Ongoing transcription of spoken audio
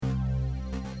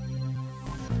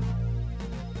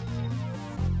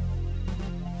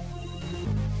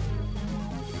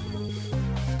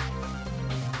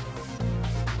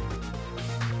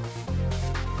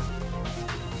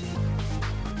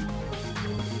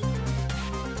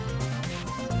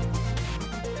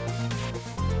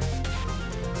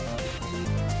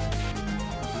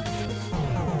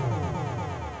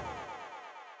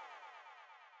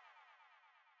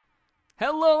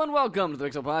Hello and welcome to the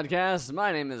Pixel Podcast.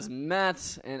 My name is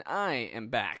Matt, and I am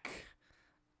back.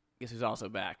 Guess who's also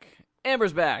back?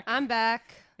 Amber's back. I'm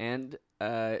back. And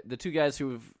the two guys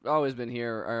who've always been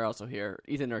here are also here,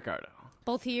 Ethan and Ricardo.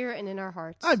 Both here and in our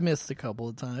hearts. I've missed a couple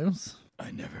of times. I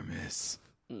never miss.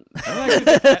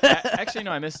 Actually,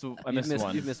 no, I missed one.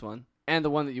 You missed one. And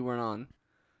the one that you weren't on.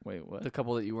 Wait, what? The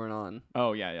couple that you weren't on.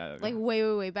 Oh, yeah. Like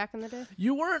way back in the day?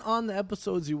 You weren't on the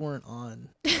episodes you weren't on.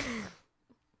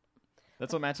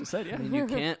 That's what Matt just said, yeah. I mean, you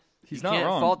can't, He's you not can't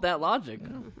wrong. fault that logic.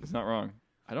 He's not wrong.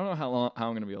 I don't know how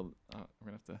I'm going to be able to... we're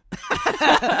going to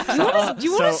have to... Do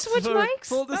you want to switch mics?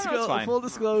 Full, No, it's fine. full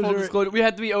disclosure. Full disclosure. We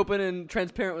had to be open and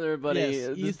transparent with everybody.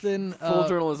 Yes, Ethan full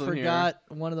journalism forgot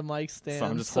one of the mic stands. So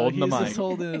I'm just holding the he's mic. just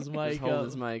holding his mic Just holding up.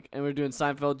 his mic. And we were doing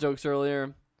Seinfeld jokes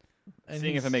earlier. And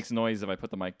Seeing if it makes noise if I put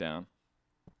the mic down.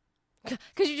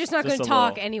 Because you're just not Just going to a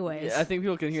talk little. anyways. Yeah, I think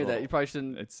people can hear that. You probably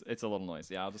shouldn't. It's a little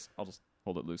noisy. Yeah, I'll just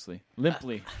hold it loosely.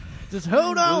 Limply. Just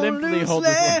hold on Limply loosely. hold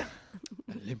this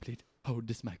Limply hold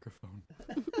this microphone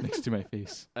next to my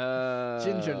face.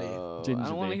 Gingerly. I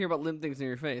don't want to hear about limp things in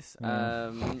your face.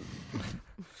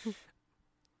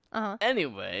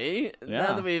 Anyway, Yeah.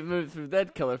 now that we've moved through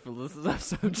that colorful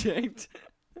subject,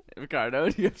 Ricardo,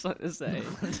 do you have something to say?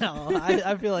 No,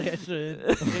 I feel like I should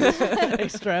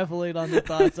extrapolate on the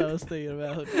thoughts I was thinking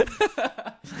about.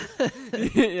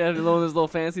 You have to lower those little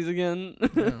fantasies again?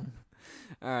 Yeah.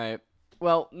 All right.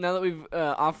 Well, now that we've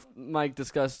off mic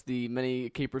discussed the many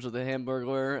capers of the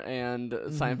Hamburglar and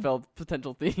Seinfeld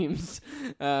potential themes,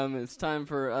 it's time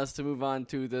for us to move on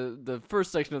to the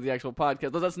first section of the actual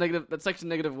podcast. That's negative. That's section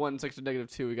 -1, section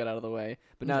 -2 we got out of the way.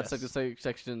 But now Yes. it's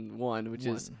section 1, which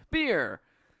is beer.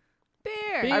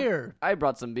 Beer. I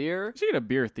brought some beer. We should get a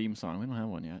beer theme song. We don't have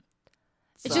one yet.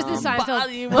 It's just the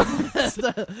Somebody Seinfeld. wants-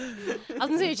 I was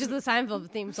going to say it's just the Seinfeld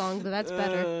theme song, but that's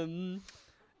better.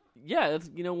 Yeah,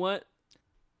 you know what?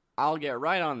 I'll get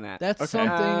right on that. That's Okay.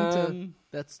 something to.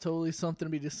 That's totally something to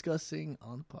be discussing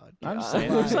on the podcast. I'm just saying-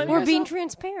 saying. I'm just letting you We're guys being know.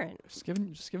 transparent. Just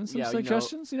giving some Yeah,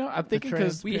 suggestions. I'm thinking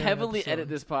because we Transparent heavily episode. edit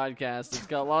this podcast. It's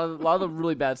got a lot of the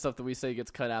really bad stuff that we say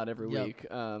gets cut out every Yep. week.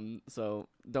 So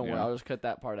don't worry, Yeah. I'll just cut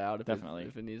that part out Definitely.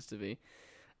 if it needs to be.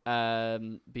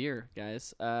 Beer,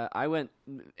 guys.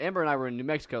 Amber and I were in New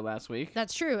Mexico last week.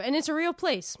 That's true. And it's a real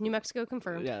place. New Mexico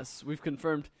confirmed. Yes, we've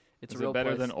confirmed it's is a real it better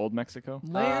place. than Old Mexico?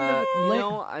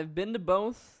 I've been to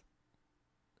both.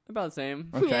 About the same.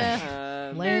 Okay.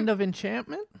 Yeah. Land of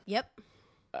Enchantment. Yep.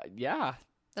 Yeah,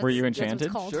 That's, Were you that's what it's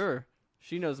enchanted? called. sure.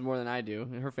 She knows more than I do,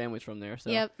 and her family's from there.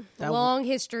 So Yep. That Long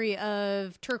history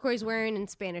of turquoise wearing and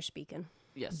Spanish speaking.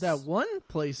 yes, That one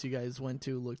place you guys went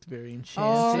to looked very Oh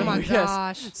enchanting. my Yes.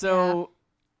 gosh. So,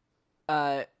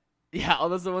 yeah,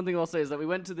 that's the one thing I'll say is that we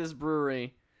went to this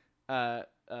brewery,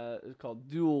 called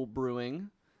Dual Brewing,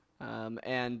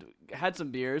 and had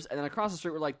some beers, and then across the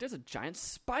street we're like, there's a giant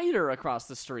spider across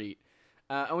the street,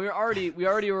 and we already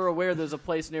were aware there's a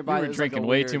place nearby. You that were was like drinking a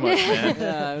way weird- too much, man.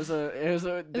 Yeah, it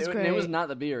was great. not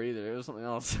the beer either. It was something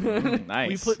else.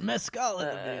 Nice. We put mezcal in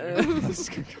the beer.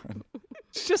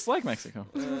 It's just like Mexico.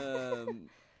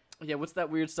 Yeah, what's that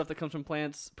weird stuff that comes from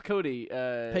plants? Peyote.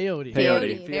 Peyote.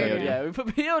 Peyote. There you go. Yeah, we put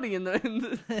peyote in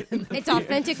the It's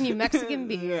authentic New Mexican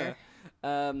beer.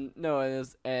 No,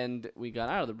 and we got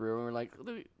out of the brewery and we're like,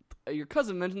 your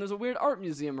cousin mentioned there's a weird art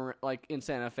museum like in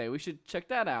Santa Fe. We should check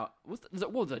that out.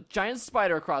 There's a giant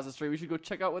spider across the street. We should go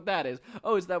check out what that is.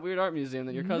 Oh, it's that weird art museum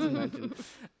that your cousin mentioned.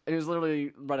 It was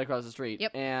literally right across the street.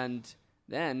 Yep. And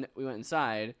then we went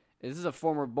inside. This is a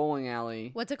former bowling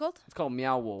alley. What's it called? It's called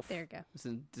Meow Wolf. There you go. This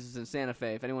is in Santa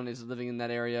Fe. If anyone is living in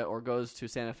that area or goes to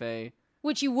Santa Fe,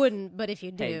 Which you wouldn't, but if you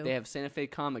do. hey, they have Santa Fe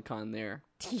Comic Con there.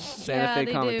 Yeah, Santa Fe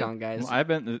they Comic do. Con, guys. Well, I've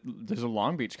been. There's a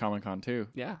Long Beach Comic Con too.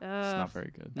 Yeah. It's not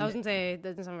very good. I was going to say, it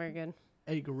doesn't sound very good.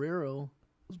 Eddie Guerrero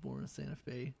was born in Santa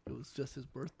Fe. It was just his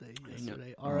birthday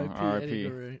yesterday. Oh, R.I.P. R.I.P. Eddie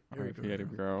Guerrero. R.I.P. Eddie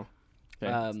Guerrero.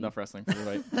 Okay, it's enough wrestling for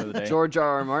the day. George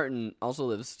R.R. Martin also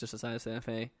lives just outside of Santa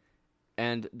Fe.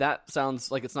 And that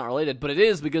sounds like it's not related, but it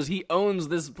is because he owns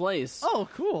this place. Oh,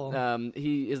 cool.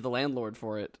 He is the landlord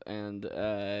for it, and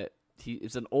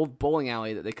it's an old bowling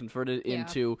alley that they converted Yeah.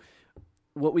 into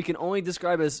what we can only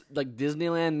describe as like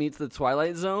Disneyland meets the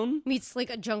Twilight Zone. Meets like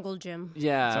a jungle gym.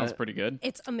 Yeah, Sounds pretty good.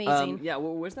 It's amazing. Yeah,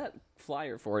 well, where's that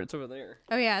flyer for it? It's over there.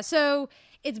 Oh yeah, so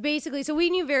it's basically, so we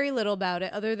knew very little about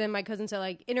it other than my cousin said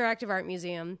like interactive art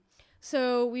museum.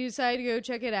 So we decided to go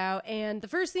check it out, and the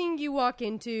first thing you walk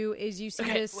into is you see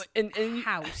this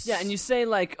house. Yeah, and you say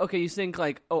like, okay, you think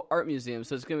like, oh, art museum,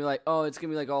 so it's gonna be like, oh, it's gonna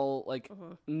be like all like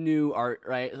new art,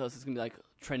 right? So it's gonna be like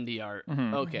trendy art.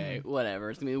 Okay,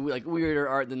 whatever. It's gonna be like weirder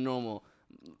art than normal,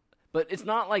 but it's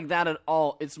not like that at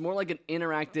all. It's more like an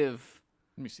interactive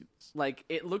Let me see this. Like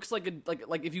it looks like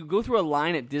like if you go through a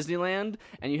line at Disneyland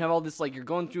and you have all this like you're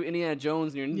going through Indiana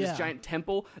Jones and you're in this giant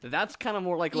temple. That's kind of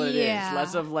more like what it is,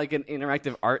 less of like an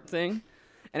interactive art thing.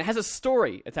 And it has a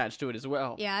story attached to it as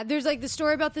well. Yeah, there's like the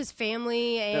story about this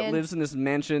family that lives in this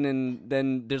mansion, and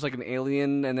then there's like an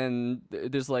alien, and then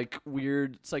there's like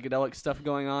weird psychedelic stuff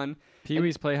going on.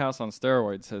 Pee-wee's Playhouse on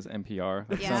steroids, says NPR.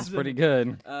 That sounds pretty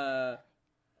good.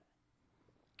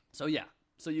 So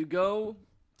you go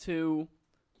to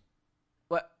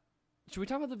what? Should we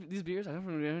talk about these beers? I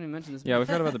haven't even mentioned this. Yeah, we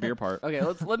forgot about the beer part. Okay,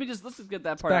 let's just get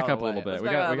that part. Back out up of a the little way. bit. We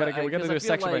got to do a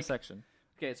section by section.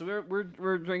 Okay, so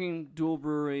we're drinking Dual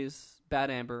Breweries Bad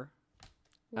Amber.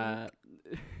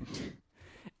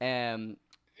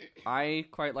 I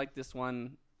quite like this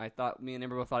one. I thought me and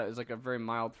Amber both thought it was like a very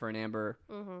mild for an amber,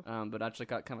 but actually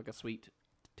got kind of like a sweet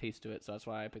taste to it, so that's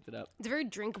why I picked it up. It's a very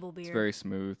drinkable beer. It's very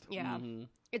smooth. Yeah,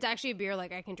 it's actually a beer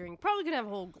like I can drink. Probably gonna have a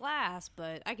whole glass,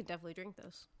 but I could definitely drink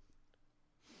this.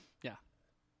 Yeah,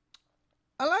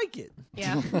 I like it.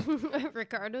 Yeah,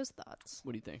 Ricardo's thoughts.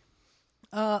 What do you think?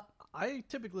 I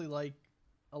typically like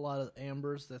a lot of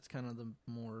ambers. That's kind of the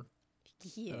more.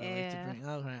 Yeah. Like to drink.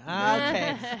 Okay.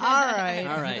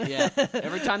 All right. Yeah.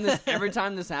 Every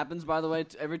time this happens, by the way,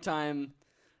 every time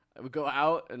we go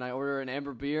out and I order an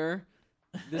amber beer,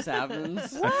 this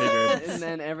happens. I figured. And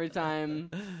then every time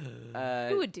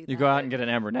who would do that? You go out and get an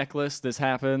amber necklace, this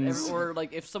happens. Or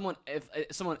like if someone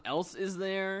else is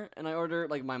there and I order,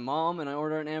 like my mom and I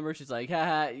order an amber, she's like,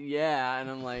 haha, yeah, and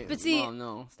I'm like, but see, Mom,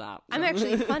 no, stop. I'm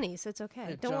actually funny, so it's okay.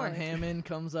 If Don't John worry. Hammond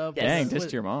comes up. Dang, diss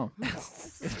to your mom.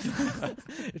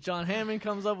 If John Hammond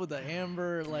comes up with the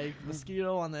amber like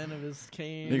mosquito on the end of his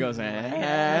cane, He goes,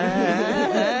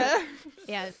 Yeah,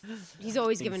 he's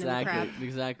always giving him the crap.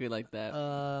 Exactly like that.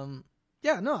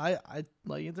 Yeah, no, I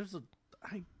like it.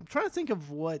 I'm trying to think of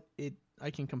what I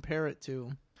can compare it to.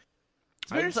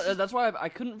 That's why I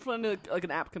couldn't find like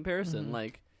an apt comparison.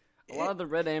 Like a lot of the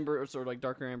red ambers or like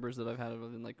darker ambers that I've had have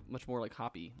been like much more like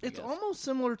hoppy. It's almost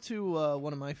similar to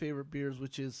one of my favorite beers,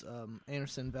 which is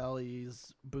Anderson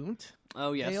Valley's Boont.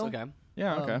 Oh yes, Ale. okay.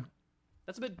 Yeah, okay.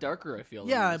 That's a bit darker, I feel.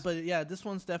 Yeah, but this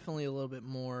one's definitely a little bit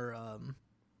more.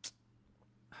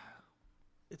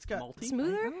 It's got malty?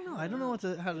 Smoother? I don't know how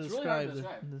to It's really hard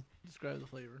describe to describe the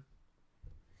flavor.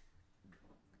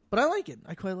 But I like it.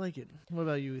 I quite like it. What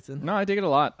about you, Ethan? No, I dig it a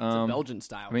lot. It's a Belgian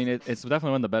style. I mean, it's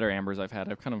definitely one of the better ambers I've had.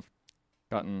 I've kind of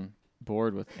gotten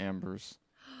bored with ambers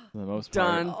for the most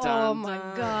part. Oh my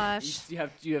gosh! Do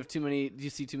you have too many? Do you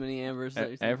see too many ambers?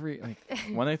 Every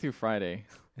Monday through Friday,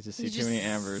 I just see too many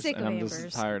ambers, and I'm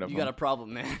just tired of them. You got a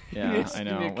problem, man. Yeah, I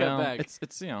know. Well, it's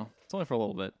it's only for a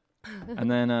little bit, and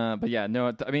then but yeah,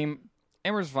 no. I mean,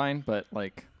 amber's fine, but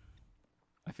like,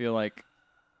 I feel like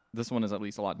this one is at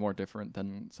least a lot more different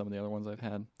than some of the other ones I've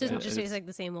had. Doesn't just taste like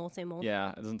the same old, same old.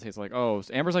 Yeah, it doesn't taste like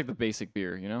amber's like the basic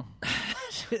beer, you know.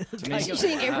 You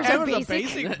think amber's a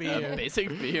basic beer? Basic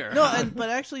beer. No, but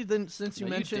actually, then since you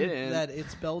No, you mentioned didn't. that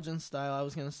it's Belgian style, I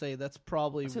was gonna say that's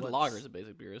probably what lager's a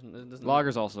basic beer, isn't it?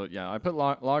 Lagers also, yeah. I put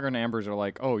lager and ambers are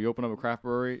like, oh, you open up a craft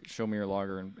brewery, show me your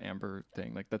lager and amber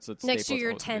thing. Like that's next to staple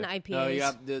your it's supposed 10 to be. IPAs. Oh, you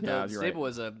got the Yeah, you're staple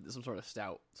is some sort of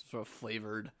stout, some sort of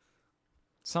flavored,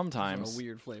 Sometimes some sort of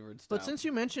weird flavored stout. But since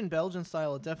you mentioned Belgian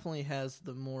style, it definitely has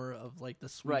the more of like the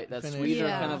sweet right, that finish. sweeter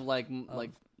Yeah. kind of like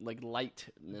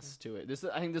lightness to it.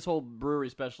 I think this whole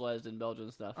brewery specialized in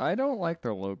Belgian stuff. I don't like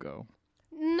their logo.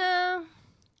 No.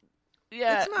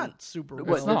 Yeah, It's not super What,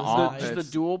 well It's not designed. just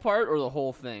the dual part or the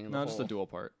whole thing? No, just the dual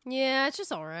part. Yeah, it's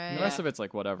just alright. The rest of it's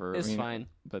like whatever. It's I mean, fine.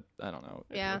 but I don't know.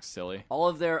 It Yeah. looks silly. All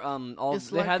of their It's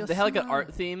they like had a like an smile.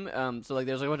 art theme. So like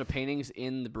there's like a bunch of paintings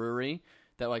in the brewery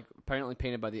that like apparently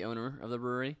painted by the owner of the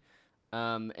brewery.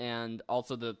 And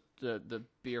also the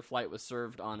beer flight was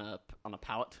served on a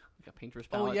pallet, like a painter's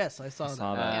pallet. Oh yes, I saw that.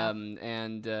 that.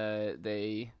 And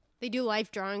they do life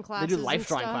drawing classes. do life and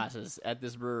drawing stuff. classes at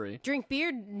this brewery. Drink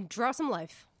beer, draw some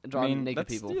life. Drawing naked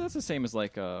that's, people. Yeah, that's the same as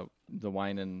like the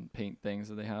wine and paint things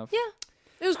that they have. Yeah.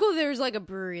 It was cool there was like a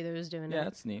brewery that was doing Yeah, it.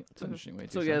 that's neat. It's an interesting way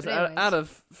to So do guys, something. But anyways. out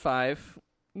of 5,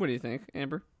 what do you think,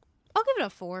 Amber? I'll give it a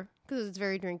 4 because it's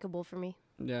very drinkable for me.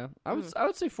 Yeah, I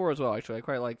would say 4 as well. Actually, I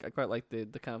quite like the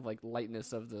kind of like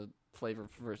lightness of the flavor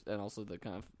first, and also the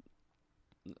kind of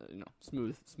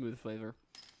smooth flavor.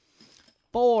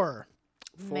 4.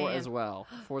 4 Man. as well.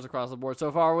 4's across the board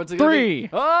so far. What's it? 3.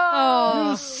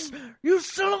 Oh, You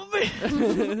son of a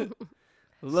bitch!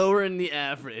 lowering the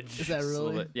average. Is that Just a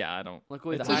little really? bit- Yeah, I don't.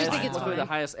 Luckily, the It's just highest, think it's luckily the fine.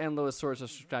 highest and lowest scores are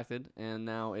subtracted, and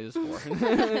now it is 4.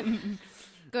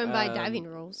 Going by diving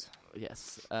rules.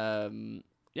 Yes.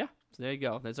 Yeah. So there you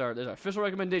go. There's our official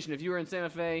recommendation. If you were in Santa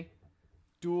Fe,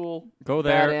 Duel. Go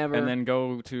there Bad Amber, and then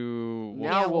go to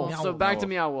Meow Wolf. So back to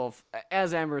Meow Meow Wolf.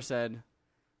 As Amber said,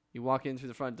 you walk in through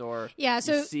the front door. Yeah,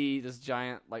 so you see this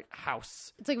giant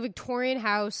house. It's like a Victorian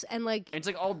house, and And it's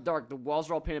all dark. The walls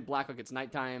are all painted black, like it's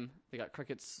nighttime. They got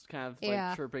crickets kind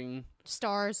of chirping.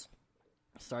 Stars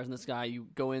in the sky. You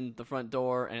go in the front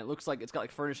door, and it looks like it's got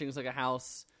furnishings like a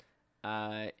house.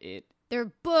 There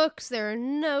are books, there are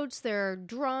notes, there are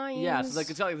drawings. Yeah, so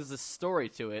it's got there's a story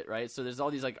to it, right? So there's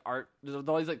all these art, there's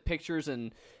all these pictures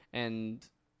and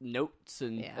notes,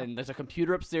 and there's a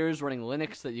computer upstairs running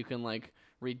Linux that you can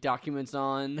read documents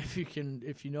on.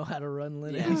 If you know how to run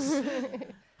Linux.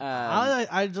 Yes.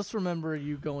 I just remember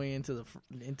you going into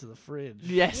the fridge.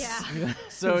 Yes. Yeah.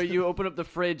 So you open up the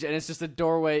fridge and it's just a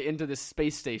doorway into this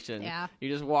space station. Yeah. You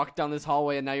just walk down this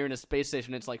hallway and now you're in a space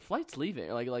station. It's flights leaving,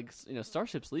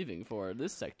 starships leaving for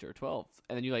this sector 12,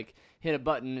 and then you hit a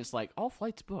button. It's all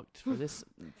flights booked for this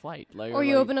flight. Or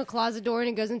you open a closet door and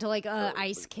it goes into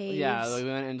ice caves. Yeah, we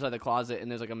went inside the closet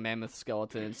and there's a mammoth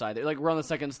skeleton inside there. We're on the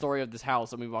second story of this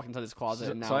house and we walk inside this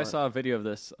closet. So I saw a video of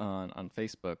this on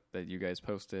Facebook that you guys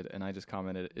posted, and I just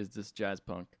commented, "Is this jazz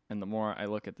punk?" And the more I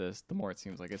look at this, the more it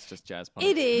seems like it's just jazz punk.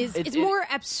 It is. It's more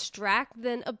abstract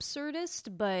than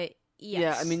absurdist, but yes.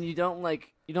 Yeah, I mean, you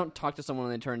don't talk to someone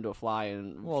when they turn into a fly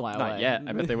and fly away. Not yet.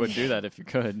 I bet they would do that if you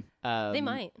could. They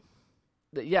might.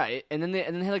 Yeah, and then they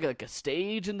had a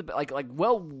stage in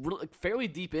the fairly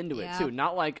deep into it too.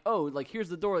 Not here's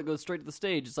the door that goes straight to the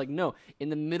stage. It's no, in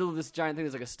the middle of this giant thing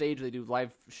there's a stage where they do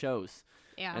live shows.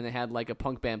 Yeah. And they had a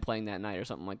punk band playing that night or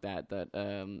something like that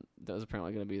was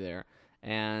apparently going to be there.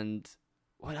 And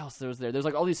what else there was there? There's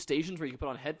all these stations where you can put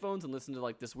on headphones and listen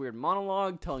to this weird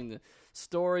monologue telling the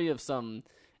story of some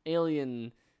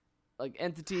alien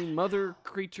entity, mother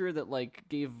creature that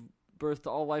gave birth to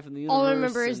all life in the universe. All I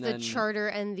remember is the charter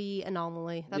and the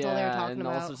anomaly. That's all they were talking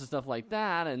about. And all sorts of stuff like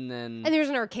that. And there's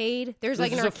an arcade. There's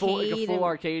an arcade. A full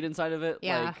arcade inside of it.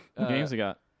 Yeah. What games you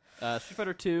got? Street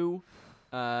Fighter 2.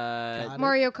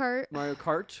 Mario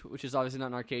Kart, which is obviously not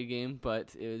an arcade game,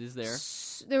 but it is there.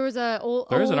 There was an old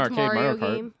arcade Mario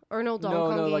Kart game or an old Donkey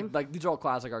Kong game. These are all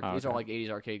classic arcade. Oh, okay. These are all 80s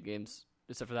arcade games,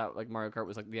 except for that Mario Kart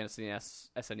was the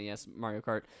SNES Mario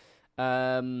Kart.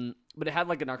 But it had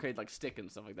an arcade stick and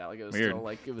stuff like that. It was Weird. still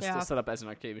it was still set up as an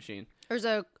arcade machine. There's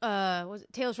a was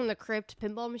it Tales from the Crypt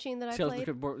pinball machine that I played.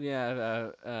 Tales from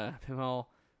the Crypt, pinball.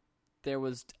 There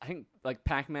was, I think,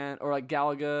 Pac-Man or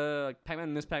Galaga, Pac-Man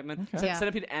and Miss Pac-Man. Okay. Yeah.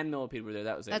 Centipede and Millipede were there.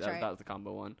 That was it. That's right. That was the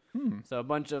combo one. So a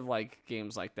bunch of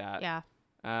games like that. Yeah.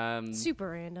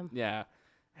 Super random. Yeah.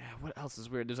 What else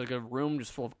is weird? There's a room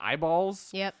just full of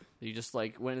eyeballs. Yep. You just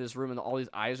went into this room and all these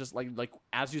eyes just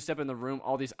as you step in the room,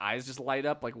 all these eyes just light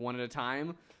up one at a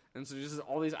time. And so just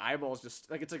all these eyeballs just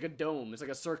it's like a dome. It's like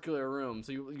a circular room.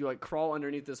 So you crawl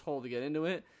underneath this hole to get into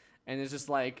it, and it's just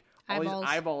all these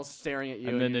eyeballs staring at you.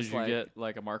 And then did you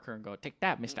get a marker and go, "Take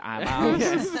that, Mr.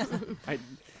 Eyeball"?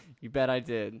 You bet I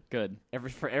did. Good.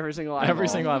 For every single eyeball. Every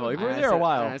single eyeball. We were there a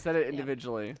while. I said it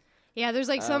individually. Yeah, there's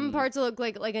some parts that look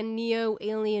like a Neo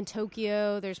alien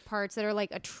Tokyo. There's parts that are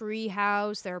a tree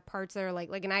house. There are parts that are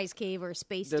like an ice cave or a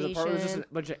space station. There's a part where there's just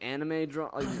a bunch of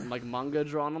anime manga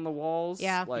drawn on the walls.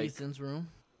 Yeah. Ethan's room.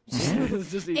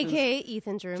 It's just AKA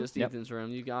Ethan's room. Just Ethan's room.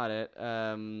 You got it.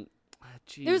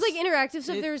 There was interactive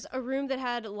stuff. There's a room that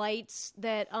had lights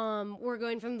that were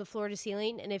going from the floor to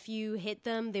ceiling, and if you hit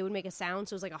them, they would make a sound.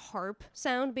 So it was a harp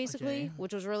sound, basically,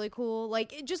 which was really cool.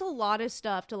 Just a lot of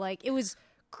stuff to it was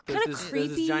kind of creepy.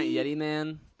 There's this giant Yeti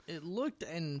man. It looked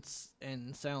and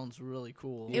sounds really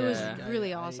cool. It was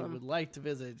really awesome. I would like to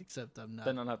visit, except I'm not.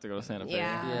 Then I'll have to go to Santa Fe.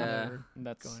 Yeah.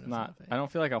 That's not. I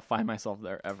don't feel like I'll find myself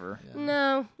there ever. Yeah.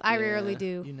 No, I rarely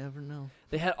do. You never know.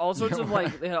 They had all sorts of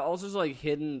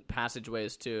hidden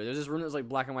passageways too. There's this room that was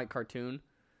black and white cartoon.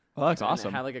 Oh, that's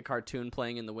awesome. It had a cartoon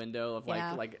playing in the window of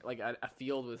a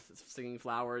field with singing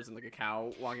flowers and a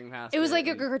cow walking past. It was a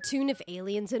cartoon if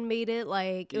aliens had made it.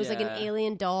 It was an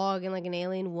alien dog and an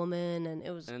alien woman, and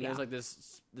it was. And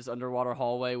there's this underwater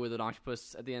hallway with an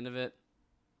octopus at the end of it.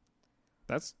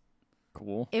 That's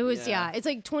cool. It was it's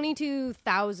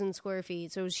 22,000 square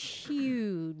feet, so it was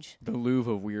huge. The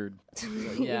Louvre of weird.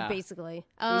 Yeah, basically. It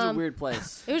was a weird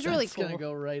place. It was really It's cool. gonna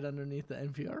go right underneath the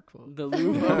NPR quote. The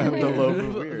Louvre of weird. The Louvre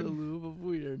of weird. The Louvre of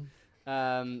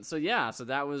weird. So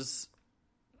that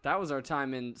was our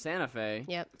time in Santa Fe.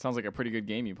 Yep. Sounds like a pretty good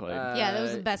game you played. Yeah, that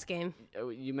was the best game.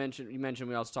 You mentioned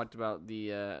we also talked about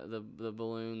the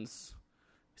balloons.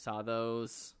 Saw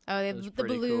those. Oh, they have the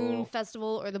balloon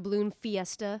festival or the balloon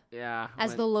fiesta. Yeah,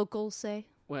 as the locals say.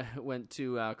 Went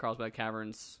to Carlsbad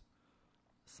Caverns.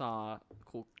 Saw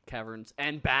cool caverns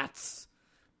and bats.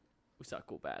 We saw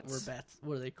cool bats.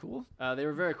 Were they cool? They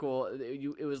were very cool.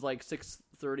 It was like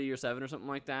 6:30 or 7 or something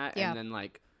like that, and then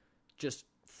like just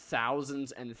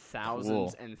thousands and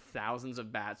thousands and thousands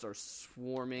of bats are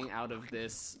swarming out of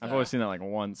this. I've always seen that like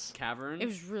once. Cavern. It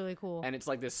was really cool, and it's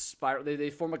like this spiral.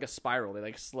 They form like a spiral. They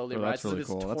like slowly rise. That's really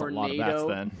so cool. Tornado, that's a lot of bats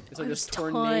then. It's like this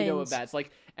tornado of bats. Like,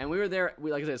 and we were there.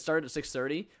 Like I said, it started at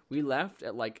 6:30. We left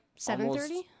at like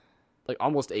 7:30. Like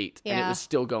almost 8, yeah. and it was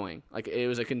still going. Like it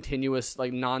was a continuous,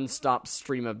 like non-stop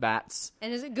stream of bats.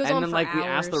 And it goes and on then for like hours. we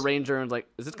asked the ranger, and like,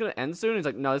 "Is this gonna end soon?" He's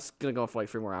like, "No, it's gonna go for like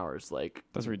 3 more hours." Like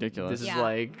that's ridiculous. This is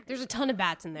like there's a ton of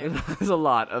bats in there. There's a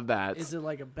lot of bats. Is it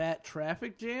like a bat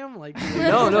traffic jam? Like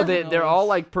no, they're all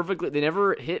like perfectly. They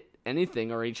never hit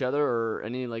anything or each other or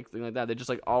any like thing like that. They're just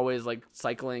like always like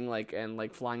cycling like and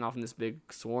like flying off in this big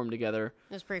swarm together.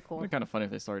 It's pretty cool. It'd be kind of funny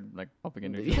if they started like bumping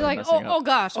into each You're other. like, oh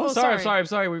gosh, I'm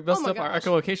sorry, we messed up. gosh. Our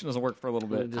echolocation doesn't work for a little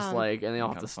bit. Just like, and they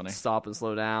all have to stop and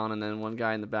slow down, and then one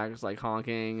guy in the back is like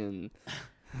honking, and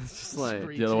it's just like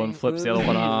the other one flips the other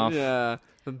one off. Yeah,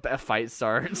 a fight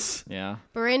starts. Yeah.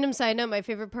 But random side note, my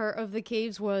favorite part of the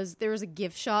caves was there was a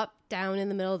gift shop down in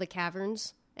the middle of the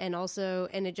caverns, and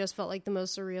it just felt like the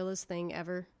most surrealist thing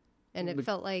ever. And it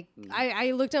felt like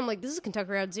I looked at him like, this is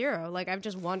Kentucky Route Zero. Like I've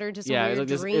just wandered into some weird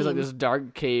dream. It was like this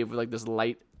dark cave with like this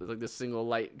light, like this single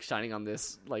light shining on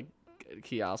this like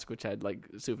kiosk which had like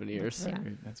souvenirs. Yeah.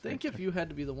 Think if you had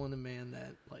to be the one to man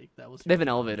that, like that was. They have an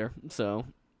elevator, so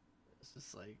it's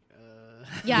just like.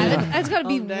 That's got to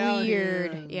be down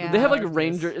weird. here. Yeah. they have like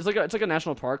rangers. It's like a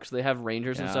national park, so they have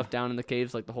rangers and stuff down in the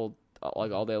caves like the whole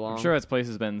like all day long. I'm sure its place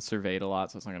has been surveyed a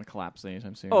lot, so it's not going to collapse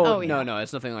anytime soon. Oh, yeah. no,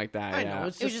 it's nothing like that. I know,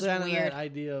 it's It was just just that weird.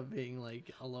 idea of being like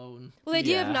alone. Well, the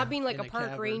idea of Yeah. not being like In a a park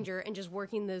cavern. ranger and just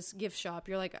working this gift shop,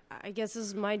 you're like, I guess this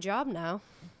is my job now.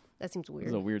 That seems This weird.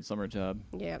 is a weird summer job.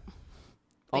 Yeah.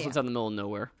 Also, it's out in the middle of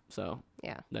nowhere, so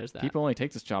Yeah. there's that. People only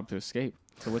take this job to escape.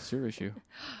 So what's your issue?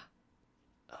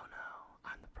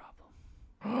 I'm the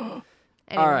problem.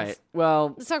 Anyways, All right.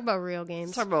 Well, let's talk about real games.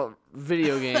 let's talk about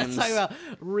video games. Let's talk about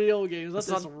real games. Let's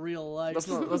Let's not real life. let's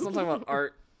not talk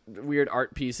about weird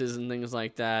art pieces and things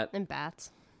like that. And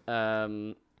bats.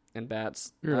 And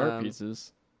bats. Weird art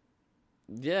pieces.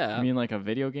 Yeah. You mean like a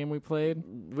video game we played?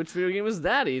 Which video game was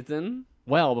that, Ethan?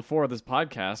 Well, before this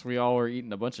podcast, we all were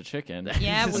eating a bunch of chicken.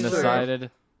 Yeah, and we were.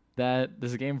 decided that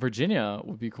this game Virginia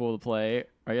would be cool to play.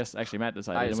 I guess actually Matt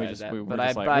decided. I and decided we just, that, we but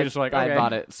were just like, I okay.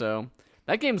 bought it, so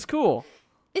that game's cool.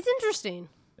 It's interesting.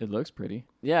 It looks pretty.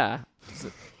 Yeah,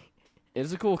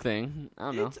 it's a cool thing. I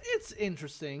don't know. It's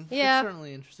interesting. Yeah. It's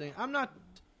certainly interesting. I'm not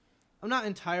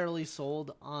entirely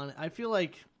sold on. I feel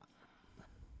like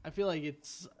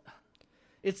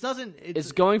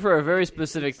it's going for a very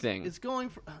specific thing. It's going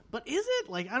for, but is it?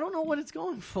 Like I don't know what it's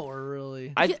going for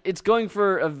really. It's going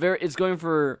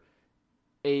for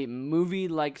a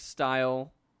movie-like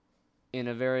style in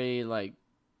a very like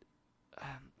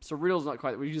surreal is not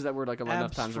quite. We use that word like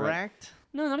enough times. Right? Abstract.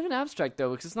 No, not even abstract though,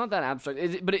 because it's not that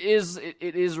abstract. But it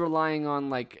is relying on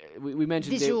like we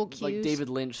mentioned visual like cues. David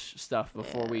Lynch stuff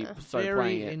before we started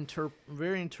playing it.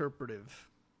 Very interpretive.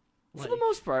 For the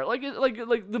most part, like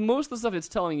the most of the stuff it's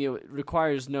telling you it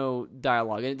requires no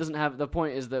dialogue, and it doesn't have. The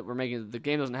point is that the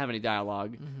game doesn't have any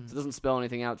dialogue, so it doesn't spell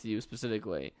anything out to you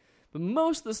specifically. But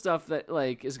most of the stuff that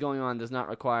like is going on does not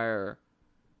require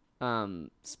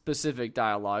specific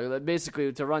dialogue.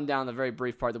 Basically, to run down the very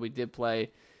brief part that we did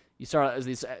play, you start out as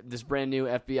this brand new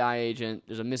FBI agent.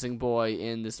 There's a missing boy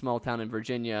in this small town in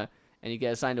Virginia, and you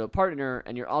get assigned to a partner,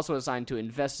 and you're also assigned to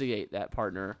investigate that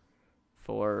partner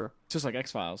for Just like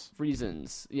X-Files.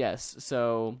 reasons. Yes,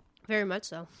 so Very much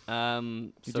so.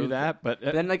 You do that, but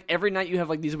then like every night you have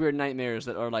like these weird nightmares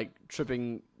that are like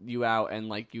tripping you out, and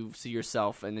like you see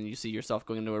yourself, and then you see yourself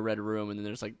going into a red room, and then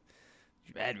there's like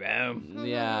red room.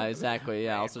 yeah, exactly,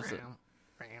 yeah. Also,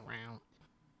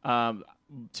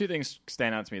 Two things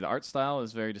stand out to me. The art style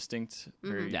is very distinct.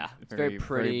 Very, Yeah, it's very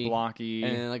pretty. very blocky.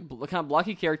 and like kind of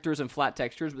blocky characters and flat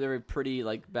textures, but they're very pretty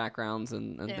like backgrounds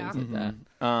and Yeah. things like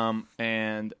that.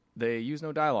 And they use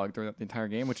no dialogue throughout the entire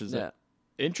game, which is Yeah. an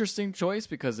interesting choice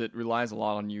because it relies a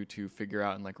lot on you to figure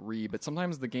out and like read. But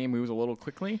sometimes the game moves a little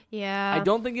quickly. Yeah. I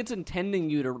don't think it's intending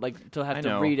you to have I to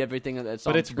know. read everything that's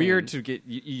on But it's screen. weird to get.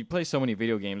 You play so many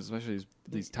video games, especially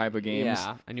these type of games.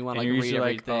 Yeah, and you want to And like you're read usually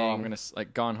everything. like, oh, I'm gonna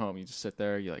like gone home. You just sit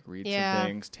there, you like read Yeah. some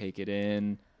things, take it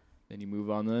in, then you move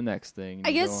on to the next thing. and I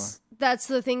you go guess that's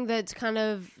the thing that's kind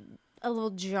of a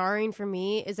little jarring for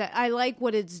me is that I like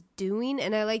what it's doing,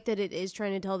 and I like that it is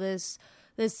trying to tell this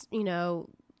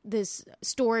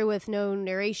story with no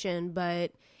narration,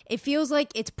 but it feels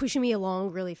like it's pushing me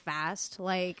along really fast.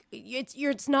 Like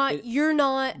you're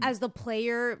not as the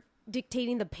player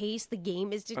dictating the pace. The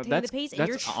game is dictating the pace, and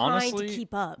you're trying honestly, to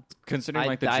keep up. Considering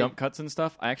like the jump cuts and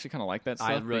stuff, I actually kind of like that stuff.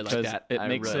 I really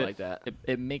like that.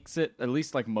 It makes it, at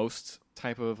least like most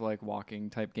type of like walking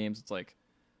type games, it's like,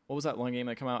 what was that one game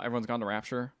that came out? Everyone's Gone to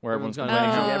Rapture, where everyone's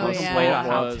complaining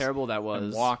how terrible that was,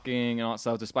 and walking and all that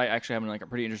stuff, despite actually having like a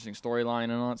pretty interesting storyline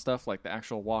and all that stuff. Like the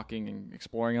actual walking and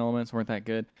exploring elements weren't that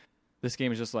good. This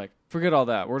game is just like, forget all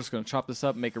that. We're just going to chop this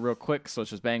up, make it real quick, so it's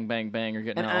just bang, bang, bang. You're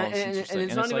getting and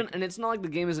it's not like the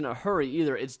game is in a hurry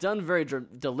either. It's done very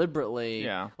deliberately.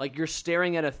 Yeah, like you're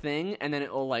staring at a thing, and then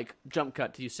it will like jump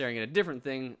cut to you staring at a different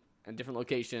thing, a different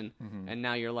location, and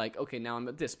now you're like, okay, now I'm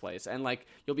at this place, and like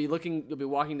you'll be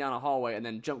walking down a hallway, and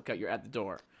then jump cut, you're at the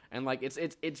door, and like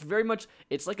it's very much,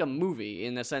 it's like a movie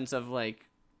in the sense of like.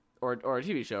 Or a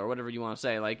TV show or whatever you want to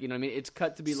say. Like, you know what I mean? It's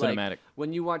cut to be cinematic. Like,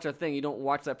 when you watch a thing, you don't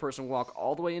watch that person walk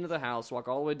all the way into the house, walk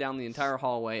all the way down the entire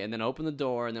hallway, and then open the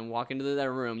door, and then walk into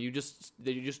their room.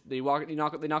 They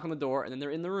knock on the door, and then they're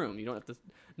in the room. You don't have to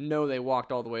know they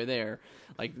walked all the way there.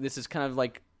 Like, this is kind of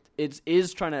like, it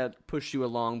is trying to push you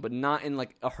along, but not in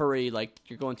like a hurry, like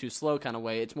you're going too slow kind of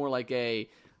way. It's more like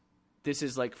this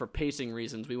is like for pacing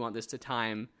reasons, we want this to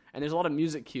time. And there's a lot of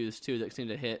music cues, too, that seem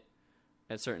to hit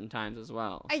at certain times as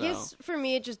well. I guess for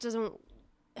me it just doesn't,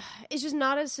 it's just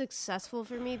not as successful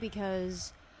for me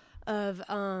because of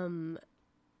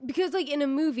because like in a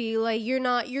movie, like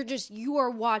you are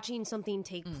watching something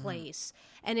take place,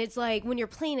 and it's like when you're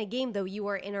playing a game though, you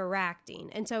are interacting,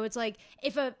 and so it's like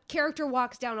if a character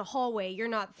walks down a hallway, you're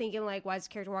not thinking like, why is the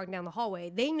character walking down the hallway?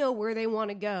 They know where they want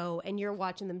to go, and you're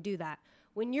watching them do that.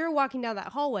 When you're walking down that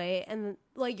hallway and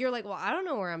like you're like, well, I don't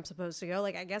know where I'm supposed to go,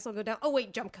 like I guess I'll go down. Oh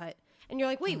wait, jump cut. And you're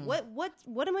like, wait,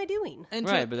 what am I doing? And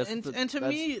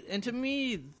to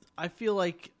me, I feel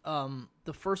like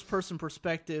the first person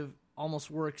perspective almost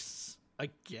works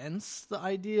against the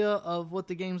idea of what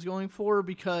the game's going for,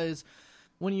 because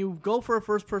when you go for a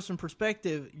first person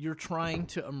perspective, you're trying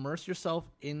to immerse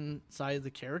yourself inside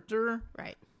the character.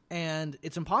 Right. And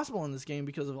it's impossible in this game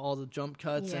because of all the jump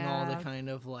cuts and all the kind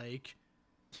of like...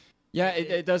 Yeah,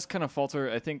 it does kind of falter.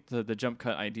 I think the jump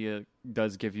cut idea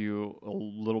does give you a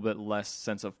little bit less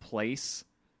sense of place.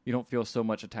 You don't feel so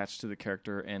much attached to the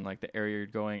character and like the area you're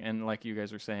going. And like you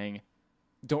guys are saying,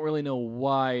 don't really know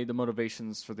why the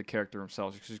motivations for the character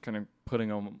themselves. You're just kind of putting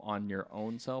them on your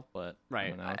own self. But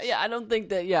right, I don't think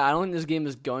this game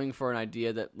is going for an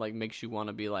idea that like makes you want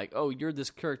to be like, oh, you're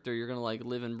this character. You're gonna like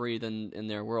live and breathe in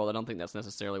their world. I don't think that's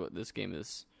necessarily what this game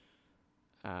is.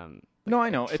 No,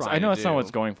 I know. I know it's not what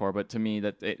it's going for, but to me,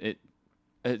 that it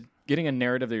getting a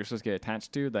narrative that you're supposed to get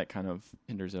attached to, that kind of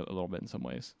hinders it a little bit in some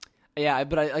ways. Yeah,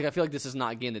 but I feel like this is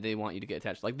not a game that they want you to get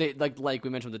attached. Like like we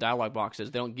mentioned with the dialogue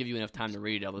boxes, they don't give you enough time to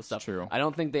read all this stuff. True. I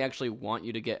don't think they actually want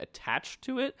you to get attached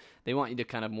to it. They want you to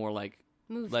kind of more like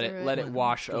let it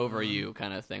wash over you,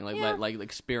 kind of thing. Like let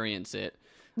experience it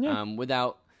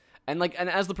without and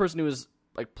as the person who was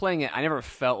like playing it, I never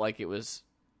felt like it was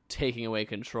taking away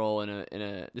control in a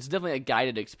this is definitely a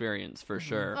guided experience for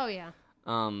sure. Oh yeah.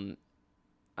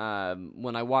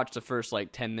 When I watched the first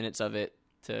like 10 minutes of it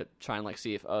to try and like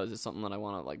see if is this something that I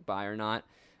want to like buy or not,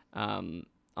 on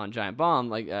Giant Bomb,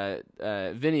 like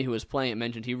Vinny, who was playing it,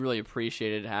 mentioned he really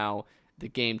appreciated how the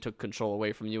game took control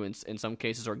away from you in some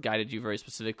cases, or guided you very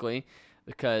specifically,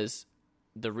 because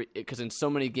in so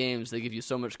many games they give you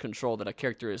so much control that a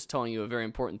character is telling you a very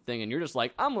important thing, and you're just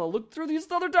like, I'm gonna look through these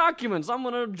other documents, I'm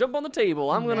gonna jump on the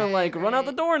table, I'm gonna run out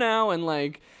the door now,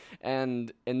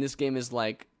 and this game is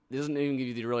like, it doesn't even give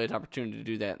you the really opportunity to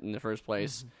do that in the first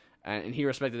place. And he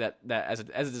respected that as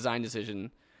a design decision.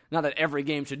 Not that every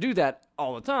game should do that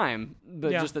all the time,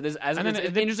 but just that it's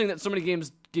interesting that so many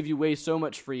games give you so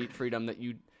much freedom that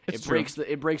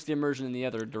it breaks the immersion in the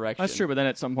other direction. That's true, but then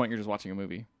at some point you're just watching a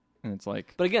movie. And it's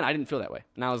like, but again, I didn't feel that way,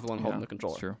 and I was the one holding the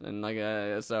controller. That's true.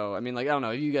 And so I mean, I don't know.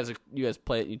 If you guys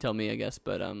play it, you tell me, I guess.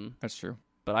 But that's true.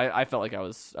 But I felt like I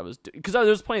was because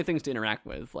there's plenty of things to interact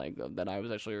with, like that I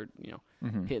was actually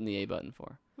hitting the A button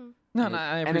for. No,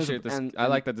 I appreciate this. I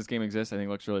like that this game exists. I think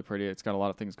it looks really pretty. It's got a lot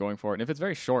of things going for it, and if it's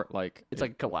very short, like it's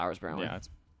like a couple hours apparently. Yeah,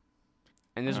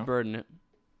 and there's a bird in it.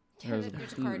 Yeah,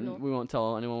 there's a cardinal. We won't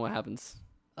tell anyone what happens.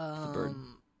 The bird.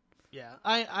 Yeah,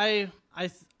 I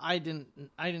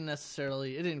didn't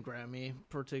necessarily. It didn't grab me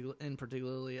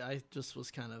particularly. I just was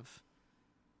kind of.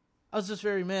 I was just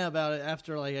very mad about it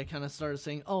after I kind of started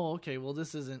saying, "Oh, okay, well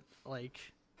this isn't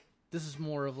this is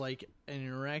more of like an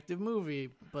interactive movie,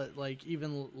 but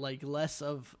even less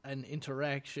of an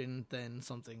interaction than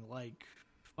something like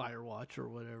Firewatch or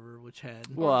whatever, which had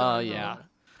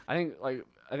I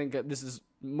think that this is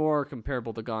more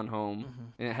comparable to Gone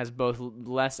Home, and it has both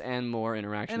less and more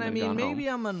interaction. And than I mean, Gone maybe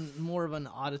Home. I'm more of an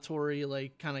auditory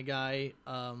like kind of guy,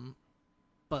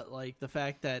 but like the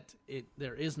fact that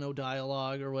there is no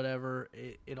dialogue or whatever,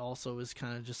 it also is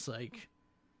kind of just like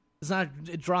it's not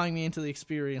drawing me into the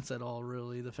experience at all.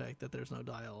 Really, the fact that there's no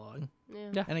dialogue.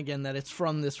 Yeah. And again, that it's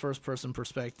from this first person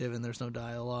perspective and there's no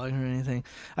dialogue or anything.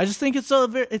 I just think it's a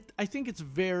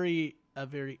very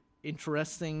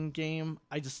interesting game.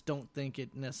 I just don't think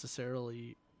it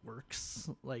necessarily works.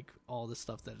 Like all the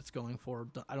stuff that it's going for,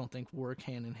 I don't think work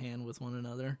hand in hand with one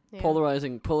another. Yeah.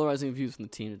 Polarizing views from the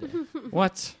team today.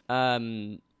 What?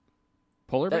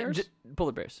 Polar bears?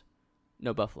 Polar bears.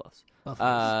 No buffaloes.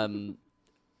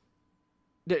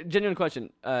 Genuine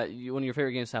question. One of your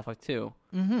favorite games, Half-Life 2.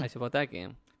 Mm-hmm. I feel about that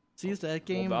game. See, that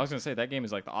game. Well, I was gonna say that game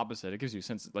is like the opposite. It gives you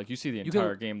sense, like you see the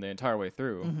entire game the entire way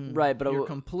through. Mm-hmm. Right, but you're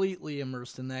completely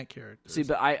immersed in that character. See,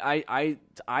 but I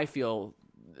feel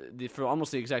for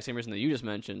almost the exact same reason that you just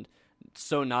mentioned.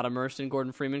 So not immersed in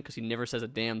Gordon Freeman because he never says a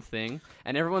damn thing,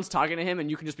 and everyone's talking to him, and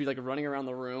you can just be like running around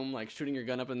the room, like shooting your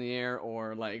gun up in the air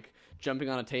or like jumping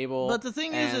on a table. But the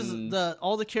thing is none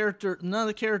of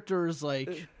the characters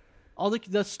like. All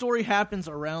the story happens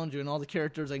around you, and all the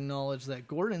characters acknowledge that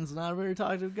Gordon's not a very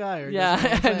talkative guy. Or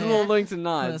it's a little links and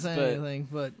nods,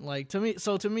 but like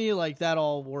to me, like that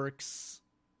all works.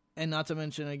 And not to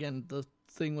mention, again, the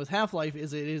thing with Half-Life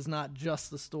is it is not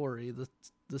just the story.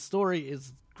 The story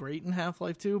is great in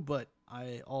Half-Life 2, but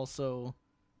I also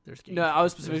there's games. No, I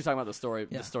was specifically talking about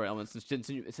the story elements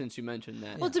since you mentioned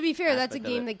that. Well, to be fair, that's a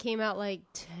game that came out like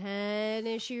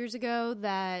 10-ish years ago.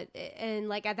 And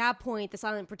like at that point, the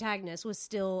silent protagonist was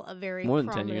still a very more than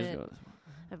prominent, 10 years ago.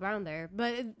 Around there,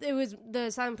 but it was the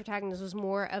silent protagonist was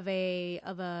more of a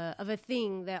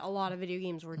thing that a lot of video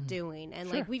games were doing,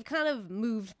 and like we've kind of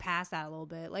moved past that a little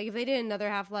bit. Like if they did another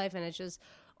Half-Life and it's just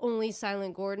only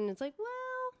Silent Gordon, it's like, well,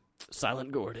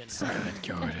 Silent Gordon.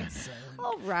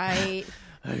 All right.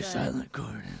 Hey, Silent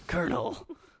Gordon. Colonel,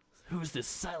 who's this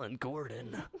Silent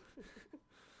Gordon?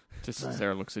 Just as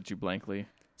Sarah looks at you blankly.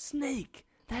 Snake,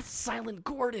 that's Silent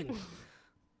Gordon.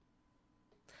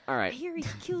 All right. I hear he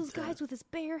kills guys with his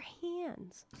bare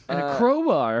hands. And a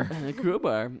crowbar.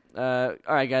 All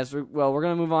right, guys. We're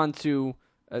going to move on to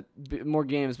more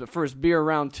games, but first, beer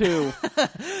round 2.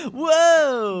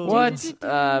 Whoa! What?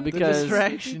 Because the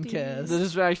distraction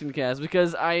cast.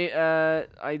 Because I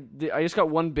just got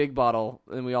one big bottle,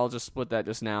 and we all just split that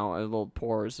just now, a little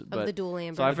pours. Of the dual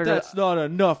amber. So I figured that's not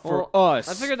enough for us.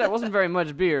 I figured that wasn't very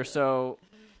much beer, so.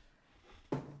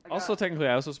 Also, technically,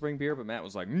 I was supposed to bring beer, but Matt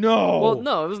was like, "No." Well,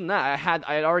 no, it wasn't that. I had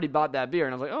already bought that beer,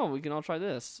 and I was like, "Oh, we can all try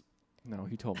this." No,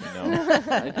 he told me no.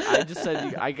 I just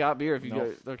said I got beer if you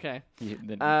go. Okay.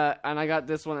 And I got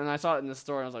this one, and I saw it in the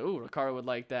store, and I was like, "Ooh, Ricardo would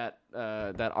like that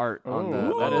art on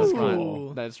the." That is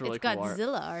cool. That's really it's cool.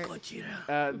 Godzilla art.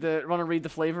 Want to read the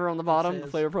flavor on the bottom? The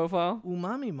flavor profile.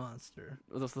 Umami monster.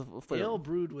 The flavor. Ale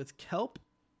brewed with kelp,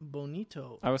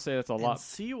 bonito. I would say that's a lot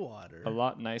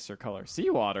nicer color.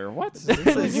 Seawater. What?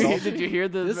 Did you hear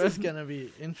this? This is gonna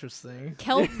be interesting.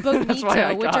 Kelp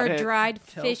bonito, which are dried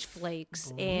kelp fish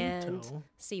flakes bonito. and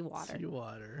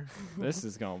seawater. This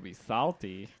is gonna be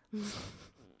salty.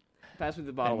 Pass me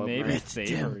the bottle. Maybe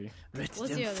savory. Let's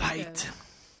see how this goes.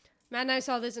 Matt and I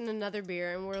saw this in another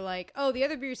beer, and we're like, "Oh, the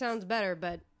other beer sounds better,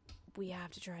 but we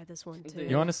have to try this one too."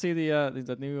 You want to see the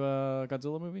new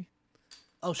Godzilla movie?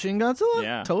 Oh, Shin Godzilla?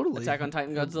 Yeah. Totally. Attack on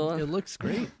Titan Godzilla? It looks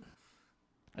great.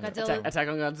 Attack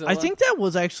on Godzilla? I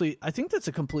think that's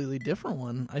a completely different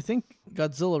one. I think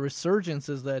Godzilla Resurgence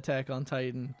is the Attack on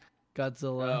Titan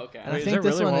Godzilla. Oh, okay. And I think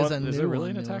this one is a new one. Is it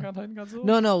really an Attack on Titan Godzilla?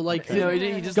 No, like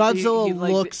Godzilla he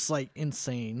looks like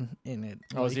insane in it.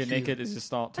 Oh, is he naked? Is he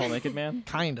just tall naked man?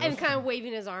 Kind of. And kind of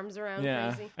waving his arms around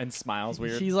crazy. And smiles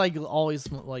weird. He's like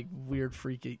always like weird,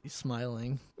 freaky,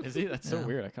 smiling. Is he? That's so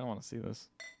weird. I kind of want to see this.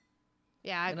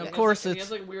 Yeah, and of course he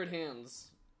has like weird hands.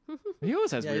 He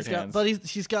always has weird hands. But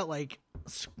she's got like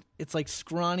it's like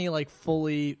scrawny, like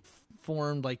fully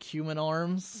formed like human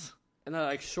arms, and they're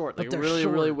like short, like really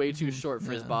really way too short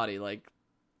for his body. Like,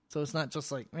 so it's not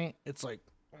just like it's like,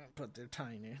 but they're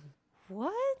tiny.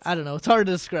 What? I don't know. It's hard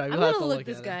to describe. I'm gonna look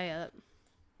this guy up.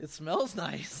 It smells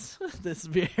nice. This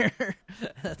beer.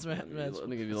 That's Matt. Let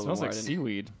me give you a little smells more like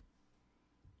seaweed.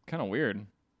 Kind of weird.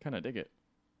 Kind of dig it.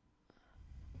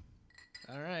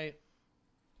 All right.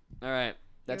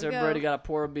 That's everybody got to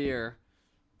pour a beer.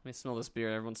 Let me smell this beer.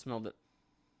 Everyone smelled it.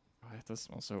 Oh, it does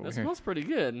smell so weird. It smells pretty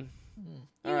good.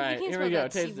 All right, here we go.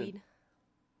 Taste it.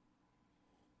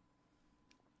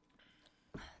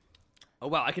 Oh,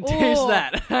 wow, I can taste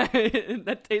that.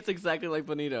 That tastes exactly like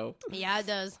Bonito. Yeah, it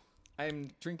does. I'm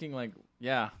drinking like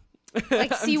Yeah.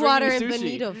 Like seawater and sushi.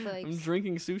 bonito flakes. I'm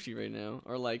drinking sushi right now,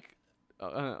 or like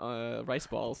rice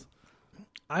balls.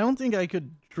 I don't think I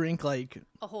could drink like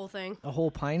A whole thing. a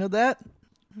whole pint of that,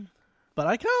 but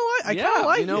I kind of like. I kind of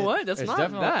like you know it. what? That's It's not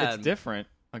definitely bad. it's different.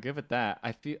 I'll give it that.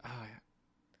 I feel.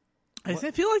 I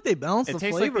feel like they balance the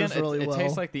tastes like flavors really it well.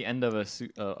 tastes like the end of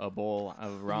a bowl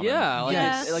of ramen. Yeah, like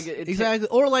Yes. it exactly,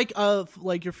 or like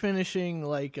you're finishing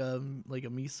like a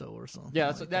miso or something. Yeah,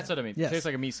 like that's that. what I mean. Yes. It tastes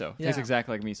like a miso. Yeah. Tastes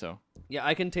exactly like miso. Yeah,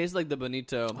 I can taste like the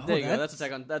bonito. There you go. That's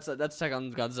Attack on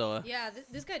Godzilla. Yeah,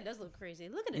 this guy does look crazy.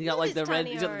 Look at it. He got Look like at the his red.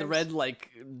 tiny He's got the arms. red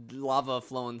like lava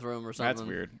flowing through him or something. That's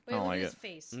weird. Wait, I don't look like at his it.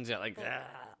 face. He's got like.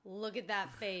 Look at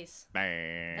that face.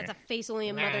 Bang. That's a face only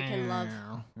a mother can love.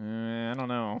 I don't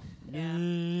know.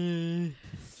 Yeah.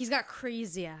 He's got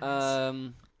crazy eyes.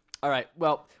 All right.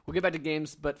 Well, we'll get back to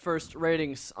games, but first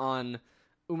ratings on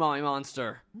Umami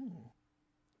Monster.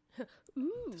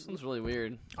 Ooh. This one's really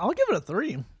weird. I'll give it a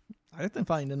 3. I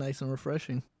find it nice and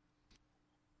refreshing.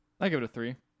 I give it a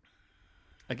 3.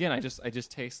 Again, I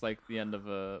just taste like the end of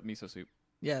a miso soup.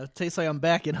 Yeah, it tastes like I'm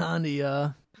back in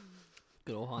Honda.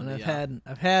 Good old And Honda.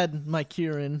 I've had my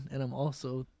Kirin, and I'm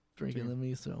also drinking the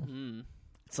miso. Mm.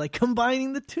 It's like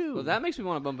combining the two. Well, that makes me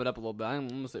want to bump it up a little bit. I'm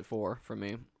almost at 4 for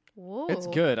me. Whoa. It's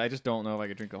good. I just don't know if I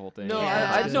could drink the whole thing. No,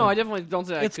 Yeah. I definitely don't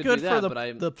say I it's could good do that, for but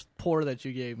I. the pour that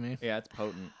you gave me. Yeah, it's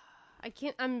potent. I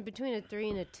can't. I'm between a 3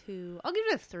 and a 2. I'll give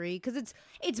it a 3 because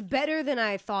it's better than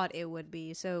I thought it would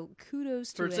be. So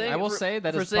kudos to For it. saying- I will for- say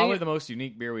that for is saying probably it- the most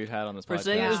unique beer we've had on this For podcast.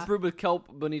 saying it was Yeah. brewed with kelp,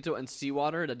 bonito, and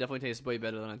seawater, that definitely tastes way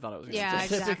better than I thought it was going to Yeah,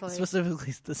 taste. exactly.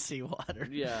 Specifically the seawater.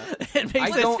 Yeah. It makes I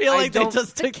us don't- feel I like they don't-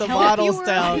 just took the kelp bottles you were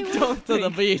down right. to the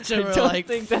beach and I we're don't like,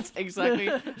 think that's exactly.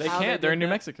 They how can't. They're did in New that.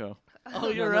 Mexico. oh,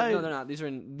 you're no, right. No, they're not. This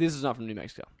is not from New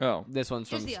Mexico. Oh. This one's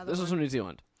from. Here's the other This was one. from New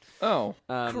Zealand. Oh.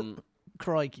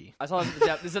 Crikey. I saw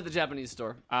this at the Japanese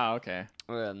store. Ah, okay.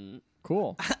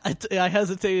 Cool. I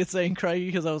hesitated saying crikey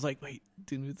because I was like, wait,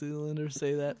 do New Zealanders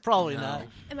say that? Probably No. not.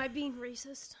 Am I being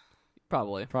racist?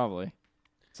 Probably. Probably.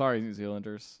 Sorry, New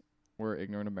Zealanders. We're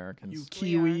ignorant Americans. You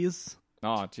We are. Kiwis. Oh,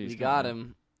 jeez. You got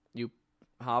him. You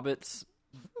hobbits.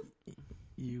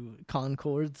 You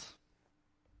Concords.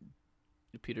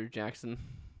 You Peter Jackson.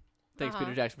 Thanks, Uh-huh.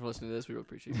 Peter Jackson, for listening to this. We really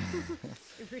appreciate it.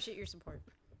 We appreciate your support.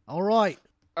 All right.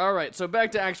 All right, so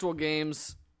back to actual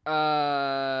games.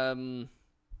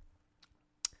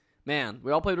 Man,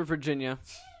 we all played with Virginia.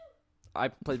 I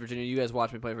played Virginia. You guys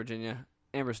watched me play Virginia.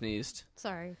 Amber sneezed.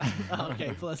 Sorry.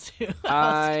 Okay, bless you.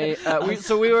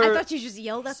 we were I thought you just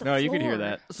yelled at the No, floor. you could hear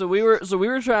that. so we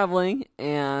were traveling,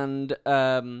 and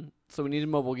so we needed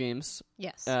mobile games.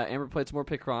 Yes. Amber played some more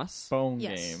Picross. Phone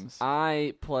Yes. games.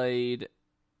 I played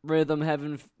Rhythm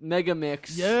Heaven Mega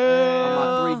Mix Yeah.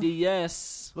 on my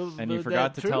 3DS. And you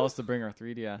forgot to tell us to bring our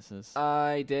 3DSs.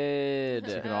 I did.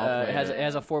 So you could all play it has it. it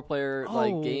has a 4-player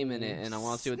game in it, and I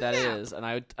want to see what that snap. is. And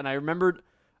I remembered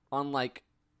on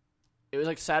it was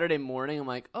like Saturday morning. I'm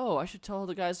like, oh, I should tell all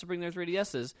the guys to bring their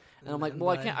 3DSs. And I'm like, well,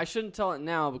 I shouldn't tell it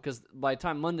now because by the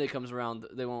time Monday comes around,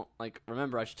 they won't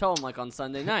remember. I should tell them on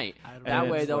Sunday night. That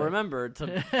way they'll remember to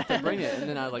bring it. And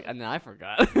then I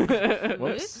forgot.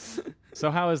 Whoops. So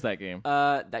how is that game?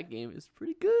 That game is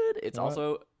pretty good. It's What?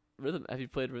 also Rhythm. Have you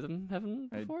played Rhythm Heaven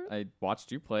before? I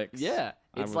watched you play. Yeah,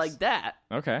 I it's was- like that.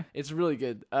 Okay. It's really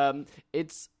good.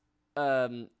 It's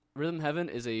Rhythm Heaven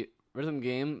is a rhythm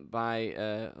game by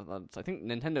I think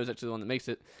Nintendo's actually the one that makes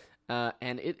it,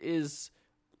 and it is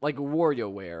like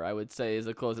WarioWare. I would say is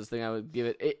the closest thing I would give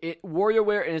it. It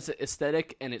WarioWare in its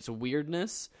aesthetic and its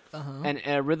weirdness, and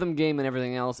a rhythm game and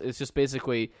everything else is just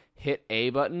basically hit A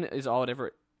button is all it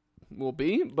ever will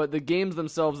be. But the games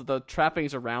themselves, the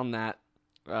trappings around that,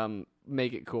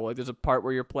 make it cool. Like there's a part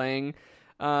where you're playing,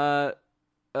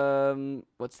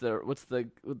 what's the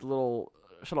little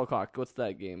shuttlecock? What's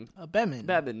that game?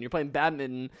 Badminton. You're playing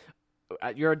badminton.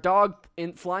 You're a dog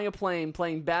flying a plane,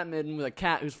 playing badminton with a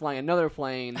cat who's flying another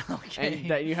plane. Okay.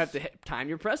 And that you have to time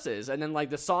your presses, and then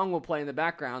the song will play in the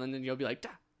background, and then you'll be like da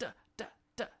da da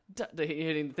da da,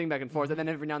 hitting the thing back and forth, and then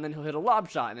every now and then he'll hit a lob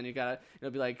shot, and then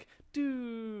it'll be like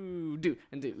do do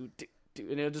and do do.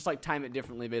 And it'll just time it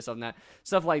differently based on that.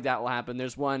 Stuff like that will happen.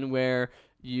 There's one where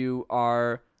you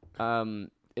are,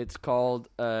 it's called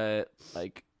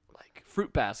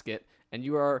fruit basket, and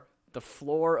you are the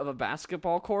floor of a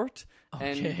basketball court,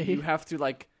 and you have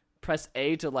to press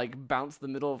A to bounce the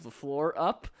middle of the floor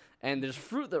up, and there's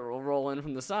fruit that will roll in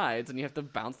from the sides, and you have to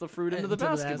bounce the fruit into the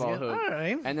basketball hoop. All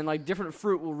right. And then different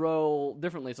fruit will roll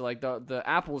differently. So the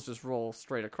apples just roll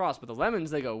straight across, but the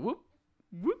lemons they go whoop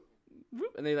whoop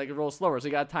whoop, and they roll slower. So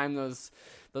you got to time those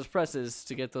presses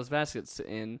to get those baskets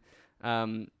in.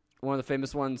 one of the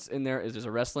famous ones in there is there's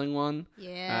a wrestling one.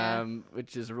 Yeah.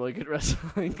 Which is a really good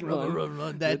wrestling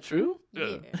one. That true?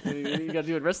 Yeah. You got to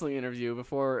do a wrestling interview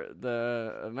before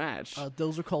the match.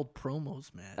 Those are called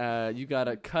promos, man. You got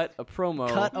to cut a promo.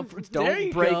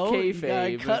 Don't break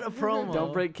kayfabe. Cut a promo.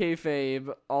 Don't break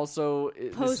kayfabe. Also,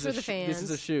 Post for the fans. This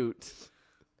is a shoot.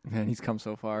 Man, he's come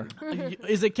so far.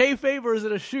 Is it kayfabe or is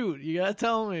it a shoot? You gotta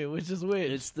tell me which is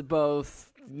which. It's the both.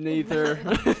 Neither.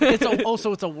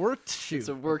 So it's a worked shoot. It's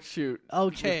a worked shoot.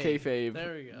 Okay. Kayfabe.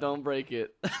 There we go. Don't break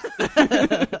it.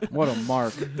 What a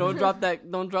mark. Don't drop that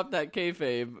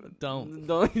kayfabe. Don't.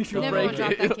 You'll Never break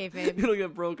drop it. that kayfabe. It'll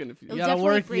get broken if you. You gotta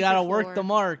work. break You gotta your work floor. the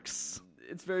marks.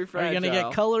 It's very Are fragile. you gonna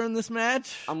get color in this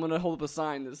match? I'm gonna hold up a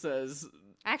sign that says.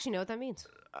 I actually know what that means.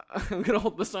 I'm gonna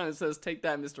hold up a sign that says "Take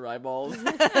that, Mr. Eyeballs."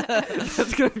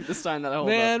 That's gonna be the sign that I hold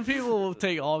up. Man, people will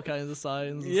take all kinds of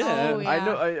signs. Yeah, Oh, yeah. I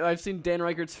know. I've seen Dan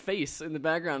Reichert's face in the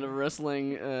background of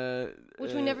wrestling,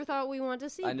 Which we never thought we wanted to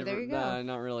see, but there you go. Nah,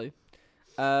 not really.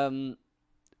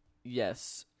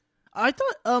 Yes. I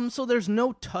thought so. There's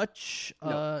no touch.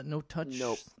 No touch.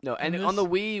 No. And in on the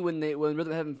this? Wii, when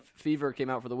Rhythm Heaven Fever came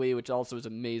out for the Wii, which also is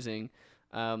amazing,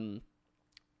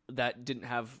 that didn't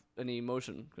have any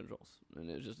motion controls, and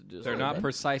it was just They're not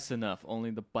precise enough.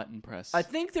 Only the button press. I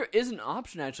think there is an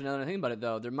option actually. Now that I think about it,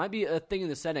 though, there might be a thing in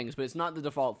the settings, but it's not the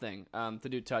default thing to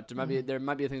do touch. There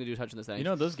might be a thing to do touch in the settings. You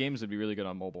know, those games would be really good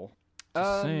on mobile.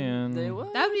 Just saying. They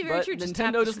would. That would be very but true, just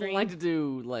tap Nintendo the doesn't screen. like to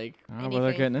do like. Oh, well, Anything.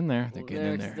 they're getting in there. They're getting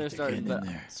in there. They're starting. Getting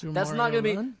in there. Super That's not Mario gonna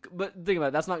be. Run? But think about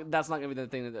it. That's not gonna be the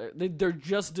thing that they're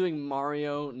just doing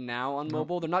Mario now on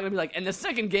mobile. They're not gonna be like. And the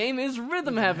second game is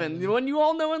Rhythm Heaven, the one you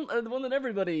all know, and the one that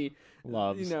everybody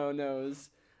Loves. knows.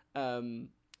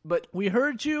 But We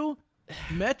heard you.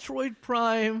 Metroid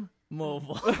Prime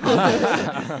mobile.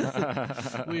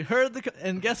 We heard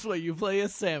and guess what? You play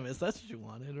as Samus. That's what you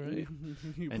wanted, right?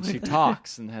 And she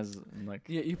talks and has like.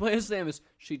 yeah, you play as Samus.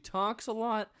 She talks a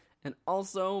lot, and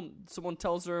also someone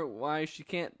tells her why she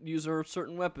can't use her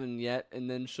certain weapon yet, and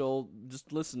then she'll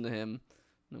just listen to him,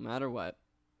 no matter what.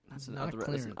 That's another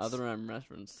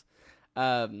reference.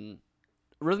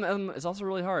 Rhythm Heaven is also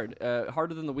really hard,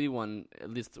 harder than the Wii one, at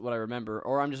least what I remember.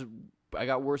 Or I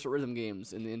got worse at rhythm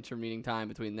games in the intervening time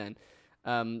between then.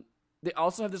 They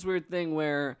also have this weird thing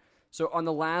where, so on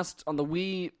the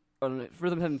Wii, on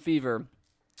Rhythm Heaven Fever,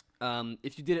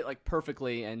 if you did it like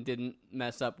perfectly and didn't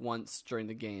mess up once during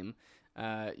the game,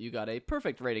 you got a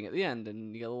perfect rating at the end,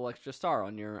 and you get a little extra star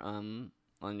on your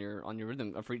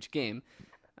rhythm for each game.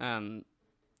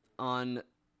 On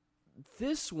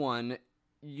this one,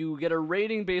 you get a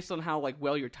rating based on how like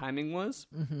well your timing was.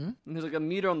 Mm-hmm. And there's like a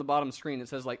meter on the bottom screen that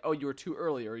says like, oh, you were too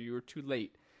early or you were too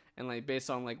late. And like based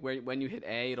on like when you hit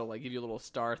A, it'll like give you a little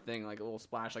star thing, like a little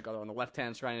splash, like on the left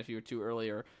hand side if you were too early,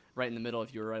 or right in the middle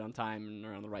if you were right on time,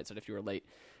 or on the right side if you were late.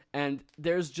 And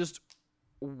there's just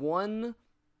one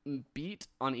beat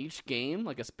on each game,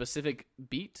 like a specific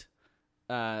beat,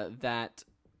 that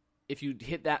if you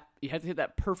hit that, you have to hit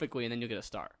that perfectly, and then you'll get a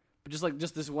star. But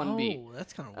just this one beat. Oh,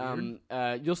 that's kind of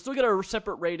weird. You'll still get a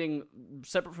separate rating.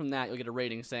 Separate from that, you'll get a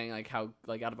rating saying like how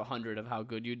out of 100 of how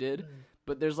good you did.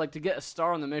 But there's like to get a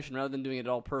star on the mission rather than doing it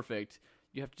all perfect,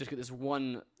 you have to just get this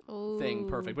one thing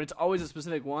perfect. But it's always a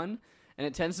specific one, and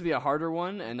it tends to be a harder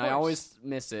one, and I always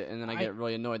miss it, and then I get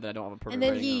really annoyed that I don't have a perfect. And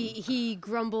then rating he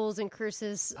grumbles and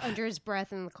curses under his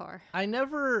breath in the car. I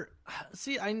never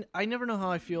know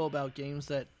how I feel about games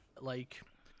that like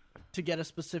to get a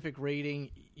specific rating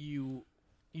you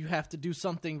have to do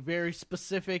something very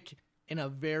specific in a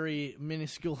very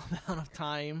minuscule amount of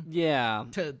time. Yeah.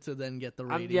 To then get the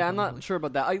rating. I'm not sure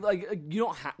about that. You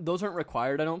don't those aren't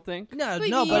required, I don't think. No, But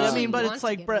but I you mean, but want it's to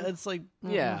like get them. it's like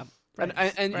Yeah. Right.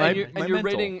 And My your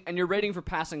mental. rating for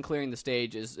passing clearing the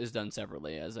stage is done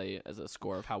separately as a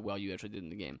score of how well you actually did in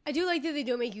the game. I do like that they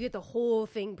don't make you get the whole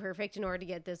thing perfect in order to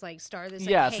get this like star. This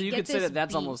Yeah, like, so hey, you get could say this that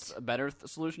that's beat. almost a better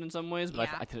solution in some ways, but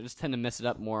Yeah. I just tend to mess it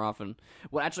up more often.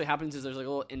 What actually happens is there's like a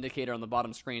little indicator on the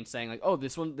bottom screen saying like, oh,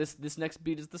 this next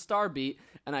beat is the star beat,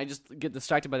 and I just get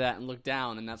distracted by that and look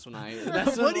down, and that's when I.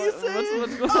 That's What do you say?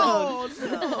 What's going Oh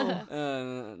on?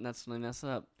 no! That's when I mess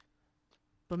up.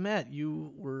 But Matt,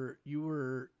 you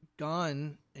were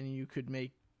gone, and you could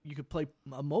play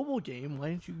a mobile game.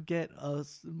 Why didn't you get a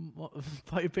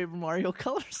Paper Mario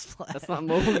Color Splash? That's not a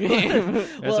mobile game.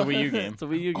 That's a Wii U game. It's a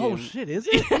Wii U game. Oh shit, is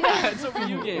it? Yeah, it's a Wii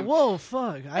U game. Whoa,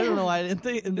 fuck! I don't know. I didn't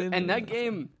think. And that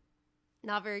game,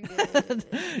 Not very good.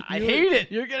 I hate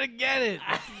it. You're gonna get it.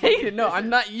 I hate it. No, I'm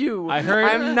not you. I heard-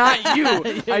 I'm not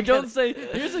you. I don't say,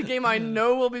 here's a game I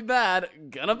know will be bad.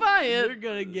 Gonna buy it. You're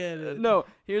gonna get it. No,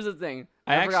 here's the thing.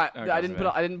 I I forgot. actually- okay, I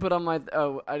didn't put on my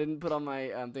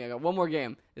thing. I got one more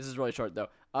game. This is really short though.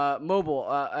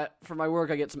 Mobile. For my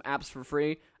work, I get some apps for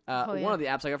free. One of the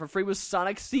apps I got for free was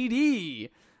Sonic CD.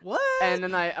 What? And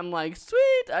then I'm like,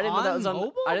 sweet. I didn't know that was on.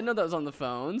 Mobile? I didn't know that was on the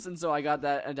phones, and so I got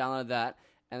that and downloaded that,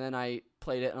 and then I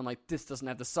played it, and I'm like, this doesn't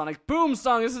have the Sonic Boom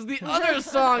song. This is the other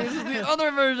song. This is the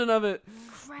other version of it.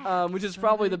 Which is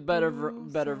probably the better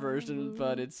version,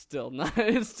 but it's still not.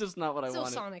 It's just not what I wanted.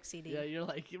 Still Sonic CD. Yeah, you're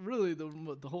like really the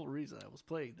whole reason I was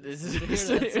playing this This is to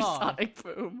hear that song. Sonic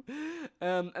Boom.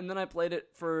 And then I played it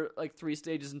for like 3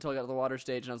 stages until I got to the water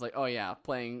stage, and I was like, oh yeah,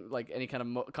 playing like any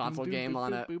kind of console game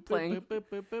on a playing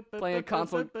a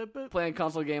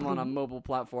console game on a mobile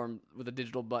platform with a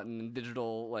digital button and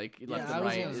digital like left and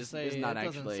right is not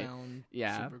actually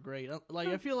super great. Like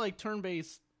I feel like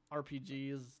turn-based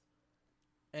RPGs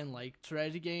and like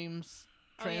strategy games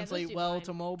translate well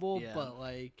to mobile, but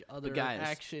like other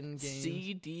action games,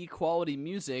 CD quality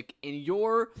music in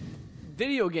your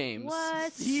video games.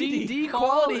 What? CD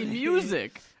quality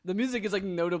music. The music is like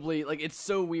notably like it's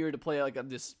so weird to play like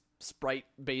this sprite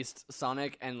based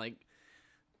Sonic and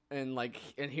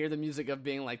hear the music of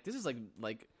being like this is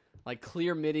like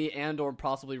clear MIDI and or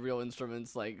possibly real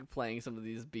instruments like playing some of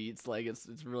these beats. Like it's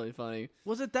really funny.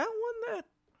 Was it that one that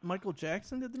Michael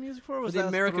Jackson did the music for? Was the that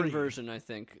American version? I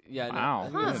think. Yeah. Wow.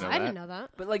 I didn't know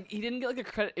that. But like he didn't get like a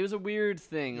credit. It was a weird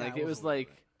thing. Yeah, like it was like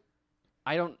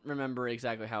I don't remember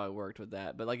exactly how it worked with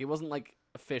that, but like it wasn't like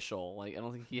official. Like I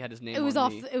don't think he had his name. It was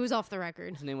it was off the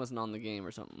record. His name wasn't on the game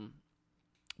or something.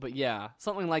 But yeah,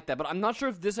 something like that. But I'm not sure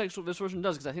if this version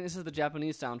does because I think this is the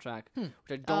Japanese soundtrack, which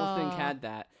I don't think had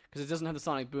that because it doesn't have the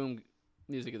Sonic Boom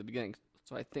music at the beginning.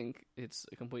 So I think it's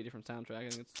a completely different soundtrack. I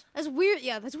think it's that's weird.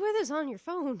 Yeah, that's weird. That's on your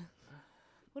phone.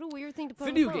 What a weird thing to put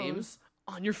video on your phone. games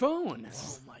on your phone.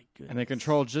 Oh my goodness! And they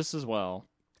control just as well.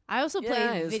 I also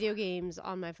play video games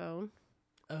on my phone.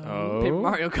 Paper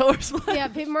Mario Color Splash. Yeah,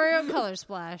 Paper Mario Color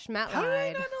Splash. Matt How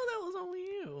lied. did I not know that was only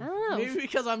you? I don't know. Maybe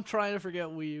because I'm trying to forget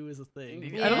Wii U is a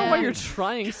thing. I don't know why you're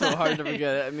trying so hard to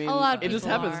forget it. I mean, A lot of it just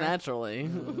people happens are. naturally.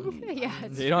 Yeah,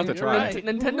 You don't have to try.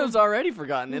 Nintendo's already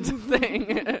forgotten it's a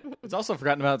thing. It's also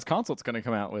forgotten about its console it's going to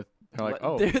come out with. They're like,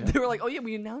 oh. They were like, oh yeah,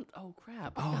 we announced. Oh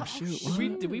crap. Oh,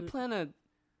 shoot. Did we plan a?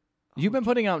 You've been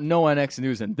putting out no NX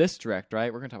news in this direct,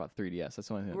 right? We're going to talk about 3DS. That's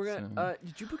the only thing. We're gonna.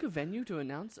 Did you book a venue to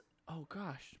announce? Oh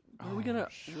gosh. When are we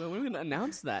gonna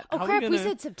announce that? Oh crap! We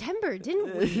said September,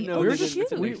 didn't we? No, we were just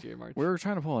next year, March. We were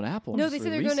trying to pull an Apple. No, they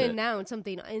said they're going to announce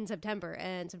something in September,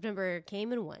 and September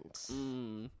came and went.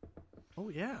 Oh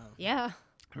yeah. Yeah.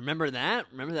 Remember that?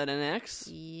 Remember that NX?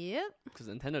 Yep. Because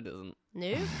Nintendo doesn't.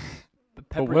 No.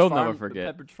 But we'll never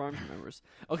forget. Pepperidge Farm remembers.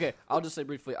 Okay, I'll just say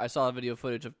briefly. I saw a video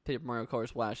footage of Paper Mario Color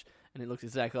Splash, and it looks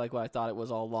exactly like what I thought it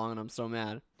was all along, and I'm so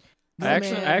mad. I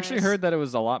actually heard that it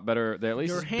was a lot better. They at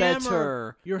least Your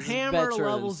hammer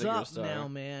levels up now,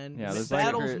 man. Yeah, the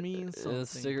battles mean something.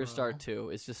 Sticker Star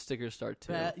 2. It's just Sticker Star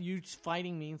 2. You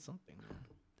fighting means something, man.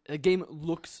 The game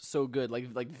looks so good,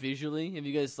 like visually. Have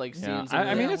you guys seen?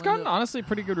 I mean, it's gotten honestly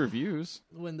pretty good reviews.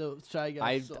 When the Shy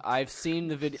Guy, I've seen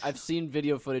the video. I've seen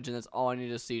video footage, and that's all I need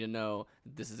to see to know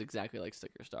that this is exactly like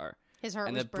Sticker Star. His heart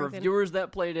and was broken. And the reviewers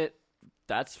that played it,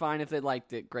 that's fine if they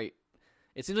liked it. Great.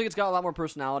 It seems like it's got a lot more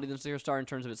personality than Sticker Star in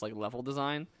terms of its like level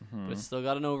design, but it's still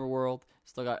got an overworld.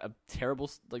 Still got a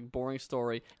terrible, like boring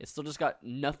story. It's still just got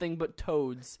nothing but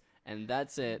toads, and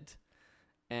that's it.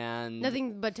 And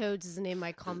Nothing But Toads is the name of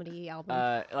my comedy album.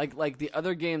 Like the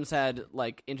other games had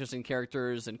like interesting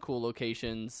characters and cool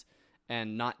locations,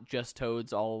 and not just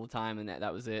toads all the time, and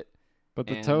that was it. But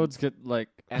the toads get like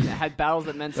and it had battles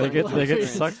that meant they get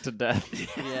sucked to death.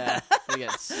 Yeah, they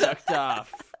get sucked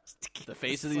off the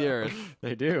face of the earth.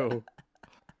 They do.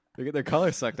 They get their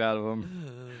color sucked out of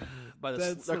them.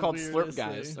 They're called Slurp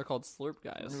guys. They're called Slurp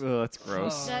guys. Oh, that's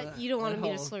gross. You don't want to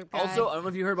meet a Slurp guy. Also, I don't know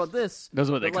if you heard about this. Those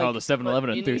are what they call the 7-Eleven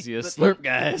enthusiasts. Slurp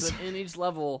guys. But in each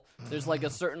level, there's like a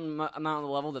certain amount of the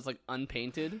level that's like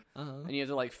unpainted, and you have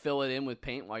to like fill it in with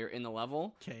paint while you're in the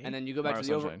level. Okay. And then you go back to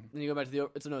the over. Then you go back to the.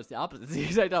 It's the opposite. It's the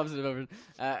exact opposite of over.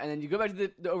 And then you go back to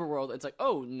the overworld. It's like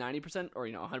 90% or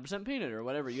 100% painted or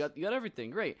whatever. You got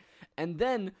everything. Great. And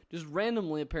then just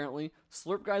randomly, apparently,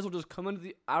 Slurp guys will just come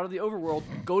out of the overworld,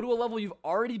 go to a level you've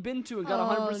already been to and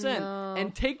got 100%,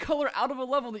 and take color out of a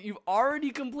level that you've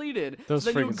already completed. Those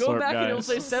so then you'll go Slurp back guys. and it'll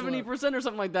say 70% or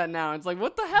something like that now. It's like,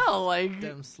 what the hell? Like,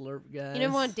 them Slurp guys. You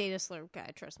never want to date a Slurp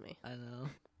guy, trust me. I know.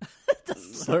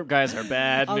 Slurp guys are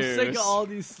bad news. I'm sick of all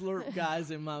these Slurp guys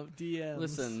in my DMs.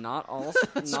 Listen, not all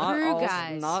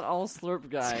guys. not all Slurp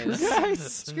guys.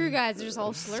 Screw guys, they're just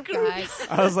all Slurp guys.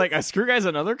 I was like, are screw guys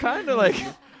another kind? Or like,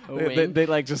 they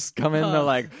like just come in to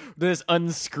like this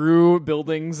unscrew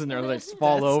buildings and they're like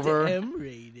fall over.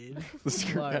 M-rated. The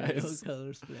screw Mario guys.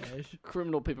 Color Splash.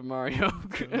 Criminal Paper Mario.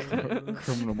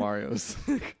 Criminal Marios.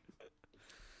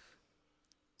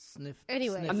 Sniff.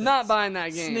 Anyway. sniff I'm it. not buying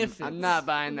that game. Sniff it. I'm not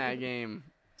buying that game.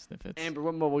 Sniff it. Amber,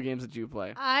 what mobile games did you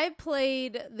play? I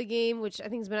played the game, which I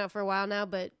think has been out for a while now,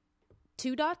 but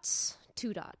Two Dots.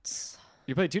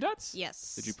 You played Two Dots?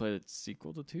 Yes. Did you play the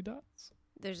sequel to Two Dots?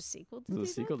 There's a sequel to The Two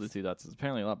sequel Dots? to Two Dots is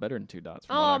apparently a lot better than Two Dots.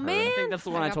 From Oh, what I've heard. man. I think that's the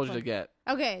one I got told you to fun. get.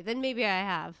 Okay, then maybe I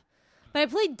have. But I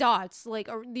played Dots, like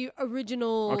the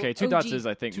original. Okay, Two OG. Dots is,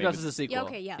 I think, Two maybe Dots is a sequel. Yeah,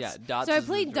 okay, yes. Yeah, Dots. So I is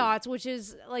played the- Dots, which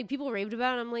is like people raved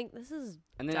about. And I'm like, this is.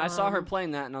 And then I saw her dumb.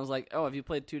 playing that, and I was like, "Oh, have you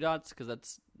played Two Dots? Because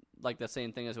that's like the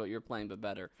same thing as what you're playing, but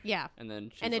better." Yeah, And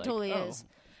then she's and it like, totally "Oh." is.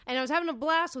 And I was having a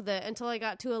blast with it until I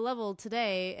got to a level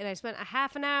today, and I spent a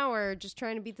half an hour just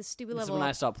trying to beat the stupid This is level. when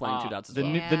I stopped playing Two Dots as well.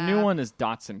 The new one is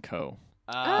Dots & Co.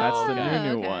 That's the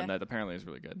new okay. one that apparently is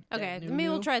really good. Okay, New, maybe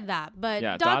we'll new? try that. But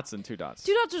Yeah, Dots and Two Dots.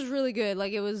 Two Dots was really good.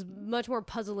 Like, it was much more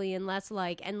puzzly and less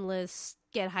like endless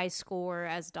get high score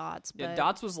as Dots. But Yeah,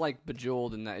 Dots was like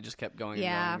Bejeweled in that it just kept going and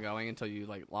Yeah. going and going until you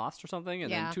like lost or something. And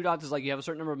Yeah. then Two Dots is like you have a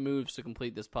certain number of moves to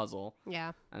complete this puzzle.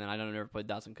 yeah. And then I don't ever played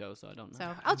Dots & Co, so I don't know.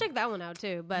 So I'll check that one out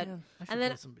too. But Yeah, I should and then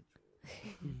play some-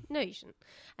 no, you shouldn't.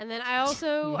 And then I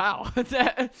also Wow.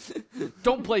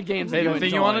 Don't play games that Hey, you the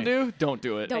thing you want to enjoy. do, don't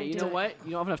do it. Don't Hey, you do know it. what?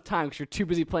 You don't have enough time because you're too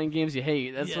busy playing games you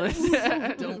hate. That's Yes.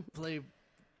 what. Don't play.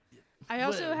 I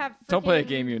also What? have Don't play a freaking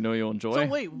game you know you'll enjoy. So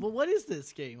wait, well, what is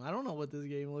this game? I don't know what this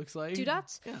game looks like. Two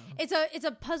Dots. Yeah. It's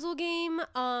a puzzle game.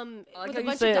 I like With how a you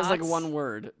bunch say of it dots. as like one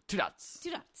word. Two Dots.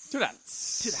 Two Dots. Two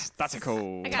Dots. That's a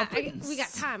cool. we got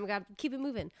time. We got to keep it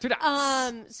moving. Two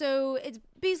Dots. So it's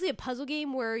basically a puzzle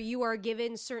game where you are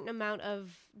given certain amount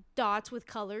of dots with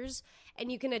colors,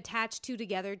 and you can attach two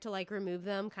together to like remove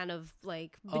them, kind of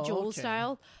like Bejeweled okay.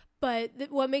 style. But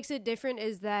what makes it different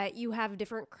is that you have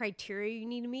different criteria you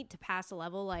need to meet to pass a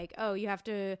level. Like, oh, you have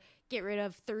to get rid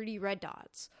of 30 red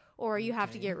dots, or you have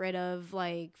to get rid of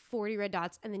like 40 red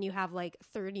dots, and then you have like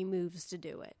 30 moves to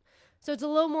do it. So it's a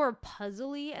little more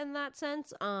puzzly in that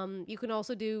sense. You can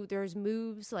also there's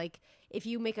moves like if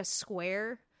you make a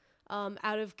square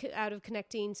out of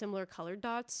connecting similar colored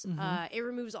dots, it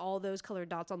removes all those colored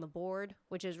dots on the board,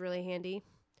 which is really handy.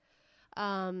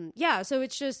 So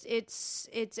it's just it's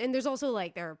and there's also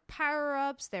like there are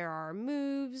power-ups, there are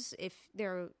moves.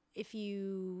 If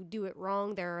you do it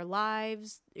wrong, there are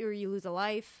lives or you lose a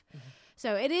life.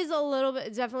 So it is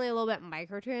it's definitely a little bit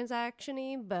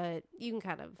microtransaction-y, but you can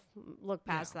kind of look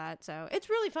past that. So it's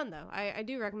really fun though. I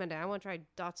do recommend it. I want to try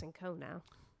Dots & Co now.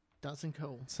 Dots &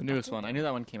 Co. It's the newest one. I knew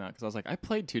that one came out because I was like, I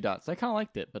played Two Dots. I kind of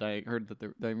liked it, but I heard that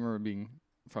I remember being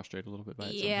frustrated a little bit by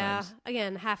it sometimes.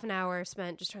 Again, half an hour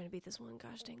spent just trying to beat this one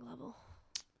gosh dang level.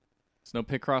 It's no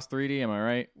Picross 3D, am I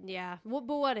right? Yeah, but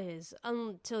what is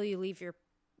until you leave your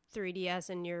 3DS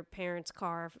in your parents'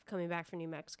 car coming back from New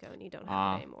Mexico and you don't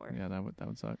have it anymore. Yeah, that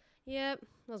would suck. Yep,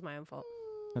 that was my own fault.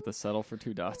 Have to settle for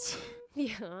 2 dots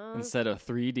Yeah, instead of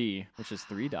 3D, which is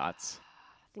 3 dots.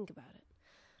 think about it.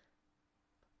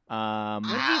 What What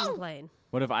have you been playing?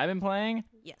 What have I been playing?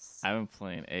 Yes. I've been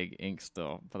playing Egg Inc.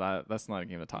 still, but that's not a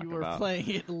game to talk You were about. playing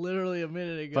it literally a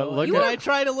minute ago. But look and then at- I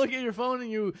tried to look at your phone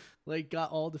and you like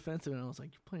got all defensive and I was like,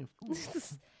 "You're playing."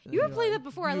 You were playing that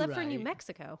before I You're left for New right.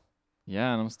 Mexico.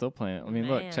 Yeah, and I'm still playing it. I mean,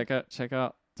 look, Man. check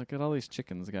out. Look at all these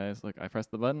chickens, guys. Look, I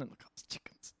pressed the button and look at all these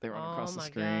chickens. They run across the my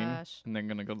screen, gosh. and they're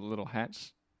gonna go to the little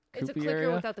hatch It's a coopy clicker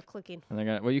area. without the clicking. And they're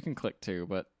gonna. Well, you can click too,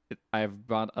 but I've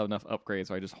bought enough upgrades,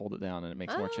 so I just hold it down and it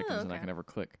makes more Oh, chickens, and I okay. can never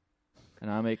click. And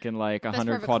I'm making like Best part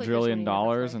 $100 of a clicker is when quadrillion you never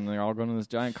dollars, click. and they're all going to this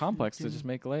giant complex to Chicken. just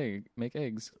make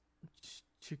eggs.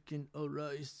 Chicken or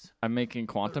rice. I'm making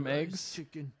quantum Rice, eggs.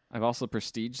 Chicken. I've also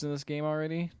prestiged in this game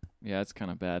already. Yeah, it's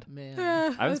kind of bad. Man.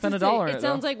 I haven't spent $1 on it, It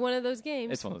sounds though. like one of those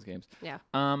games. It's one of those games. Yeah.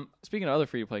 Speaking of other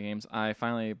free-to-play games, I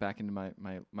finally back into my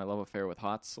love affair with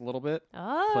HOTS a little bit.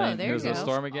 Oh, Playing there you Here's the go.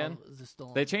 Storm again. Oh, the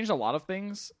storm. They changed a lot of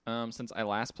things since I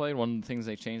last played. One of the things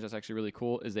they changed that's actually really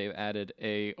cool is they've added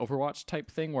a Overwatch type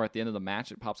thing where at the end of the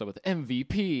match it pops up with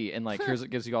MVP and like here's it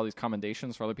gives you all these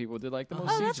commendations for other people who did like the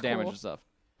most that's siege damage cool. and stuff.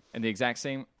 And the exact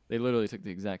same, they literally took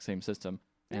the exact same system.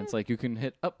 And it's like you can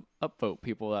hit upvote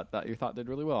people that you thought did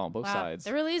really well on both Wow. sides.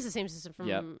 It really is the same system from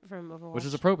Yep. from Overwatch. Which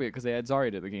is appropriate because they add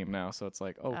Zarya to the game now. So it's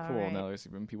like, oh, All cool. right. Now there's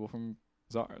even people from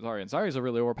Zarya. And Zarya's are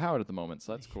really overpowered at the moment,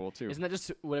 so that's cool too. Isn't that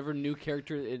just whatever new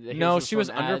character? No, she was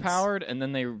underpowered, and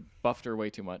then they buffed her way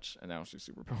too much, and now she's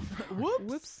super powerful.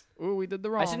 Whoops. Ooh, we did the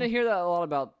wrong. I seem to hear that a lot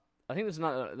about. I think it's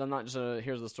not just a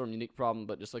Heroes of the Storm unique problem,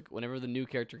 but just like whenever the new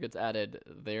character gets added,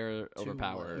 they're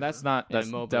overpowered. That's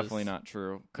definitely not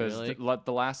true, because Really?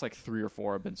 the last like 3 or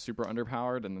 4 have been super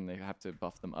underpowered, and then they have to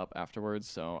buff them up afterwards.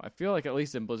 So I feel like at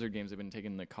least in Blizzard games, they've been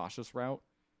taking the cautious route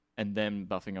and then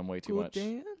buffing them way too much.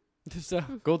 So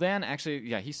Gul'dan actually,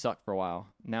 yeah, he sucked for a while.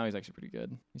 Now he's actually pretty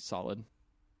good. He's solid.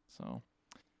 So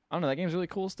I don't know. That game's really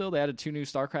cool. Still, they added 2 new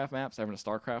StarCraft maps. They're having a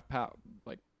StarCraft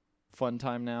fun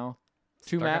time now.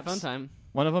 2 maps. Fun time.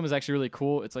 One of them is actually really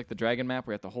cool. It's like the dragon map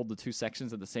where you have to hold the 2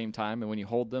 sections at the same time, and when you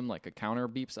hold them, like a counter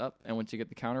beeps up, and once you get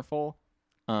the counter full,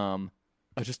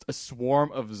 just a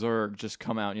swarm of Zerg just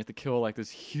come out, and you have to kill like this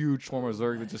huge swarm of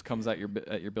Zerg that just comes at your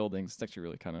buildings. It's actually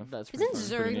really kind of. Isn't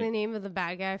Zerg the name of the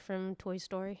bad guy from Toy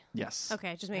Story? Yes.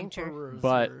 Okay, just making sure.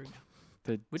 But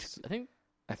I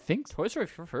think Toy Story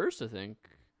first. I think.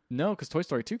 No, because Toy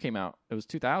Story 2 came out. It was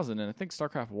 2000, and I think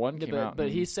StarCraft 1 came out. But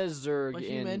he says Zerg Like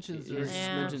in... He mentions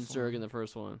Zerg in the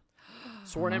first one.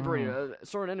 Sword enemy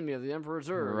of the Emperor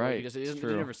Zerg. Right, He doesn't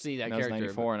never see that character. That was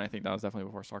 94, and I think that was definitely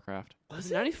before StarCraft.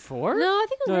 Was it 94? No, I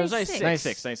think it was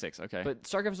 96. 96, okay. But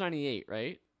StarCraft's 98,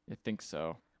 right? I think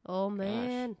so. Oh,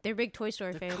 man. They're big Toy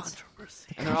Story fans.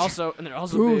 And they're also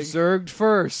Who big... Zerged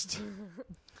first?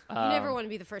 You never want to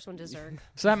be the first one to Zerg.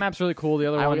 So that map's really cool. The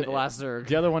other one, the last Zerg.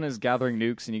 The other one is gathering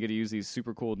nukes, and you get to use these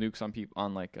super cool nukes on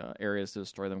areas to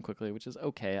destroy them quickly, which is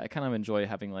okay. I kind of enjoy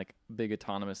having like big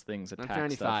autonomous things attack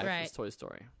 95 stuff. Right. It's Toy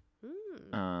Story. There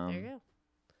you go.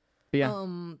 But yeah,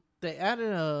 they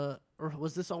added or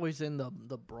was this always in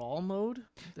the brawl mode?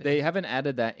 They haven't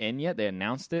added that in yet. They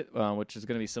announced it, which is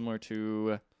going to be similar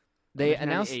to. They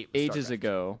announced ages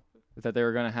ago that they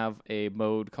were going to have a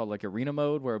mode called like arena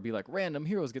mode where it'd be like random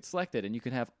heroes get selected and you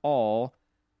can have all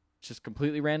just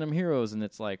completely random heroes. And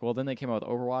it's like, well, then they came out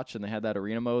with Overwatch and they had that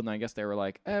arena mode. And I guess they were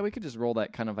like, we could just roll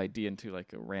that kind of idea into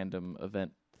like a random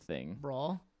event thing.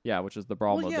 Brawl? Yeah, which is the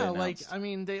brawl mode. Yeah,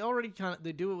 they already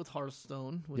they do it with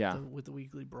Hearthstone with the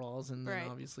weekly brawls and then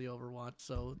obviously Overwatch.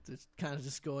 So it's kind of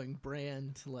just going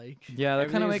brand like. Yeah, they're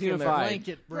kind of making their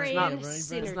blanket brand.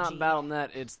 It's not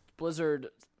Battle.net. It's Blizzard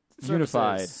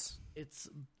Unified. It's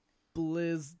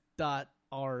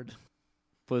blizz.ard.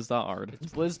 Blizz.ard.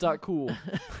 It's blizz.cool.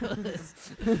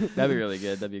 That'd be really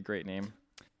good. That'd be a great name.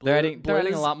 They're adding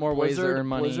a lot more ways to earn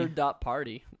money.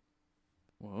 Blizzard.party.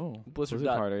 Whoa.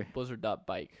 Blizzard.bike.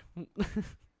 Blizzard.happy.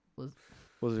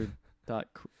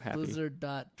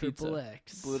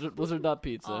 Blizzard.xxx.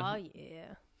 Blizzard.pizza. Oh,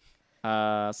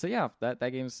 yeah. So yeah, that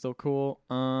game is still cool.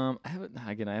 I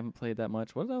haven't played that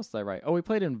much. What else did I write? Oh, we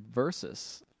played in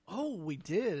Versus. Oh, we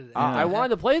did. I wanted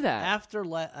to play that after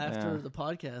the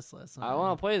podcast last time. I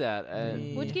want to play that.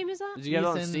 Which game is that? Did you get it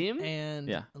on Steam? And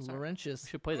Laurentius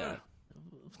should play that.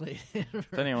 Played it.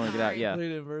 Depending on when we get out, yeah.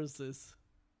 Played it Versus.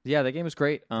 Yeah, that game is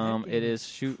great. It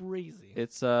is crazy.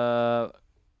 It's hard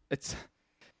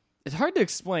to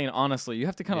explain, honestly. You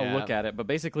have to kind of look at it. But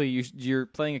basically, you're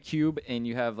playing a cube, and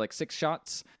you have like 6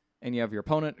 shots, and you have your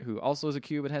opponent who also is a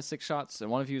cube and has 6 shots, and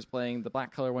one of you is playing the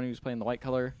black color, one of you is playing the white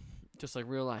color. Just like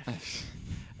real life.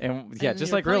 And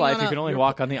just like real life, you can only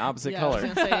walk on the opposite color. I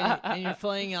was gonna say, and you're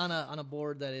playing on a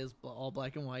board that is all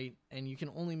black and white, and you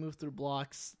can only move through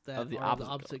blocks that are the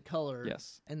opposite color.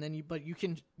 Yes. And then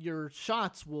your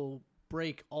shots will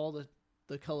break all the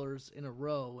colors in a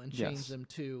row and change them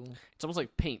to. It's almost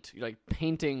like paint. You're like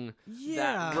painting.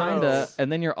 Yeah, kinda.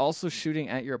 And then you're also shooting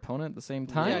at your opponent at the same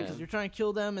time. Yeah, because you're trying to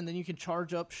kill them, and then you can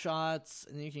charge up shots,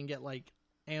 and then you can get like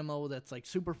ammo that's like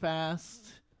super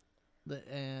fast.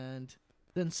 And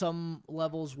then some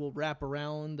levels will wrap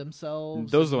around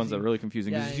themselves. Those are the ones that are really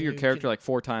confusing because you see your character like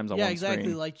 4 times on one screen. Yeah,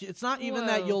 exactly. Like it's not even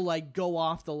that you'll like go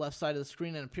off the left side of the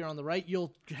screen and appear on the right.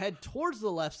 You'll head towards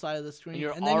the left side of the screen,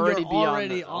 and then you're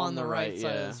already on the right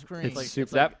side of the screen.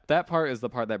 It's that part is the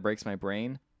part that breaks my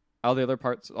brain. All the other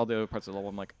parts of the level,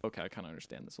 I'm like, okay, I kind of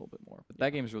understand this a little bit more. But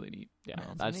that game is really neat. Yeah,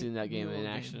 I've seen that game in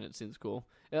action. It seems cool.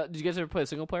 Did you guys ever play a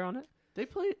single player on it? You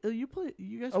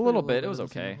guys a little bit. It was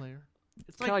okay.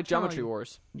 It's kind of like Geometry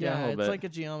Wars. Yeah, it's like a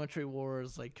Geometry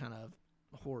Wars, like kind of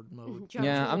horde mode.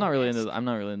 Yeah, I'm not really into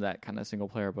that kind of single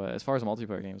player. But as far as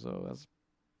multiplayer games, though, that's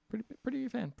pretty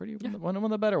fan. One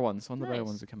of the better ones. One of the better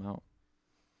ones to come out.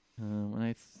 And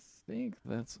I think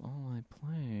that's all I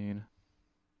played.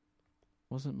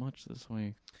 Wasn't much this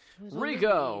week.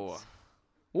 Rico,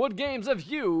 what games have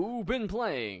you been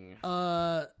playing?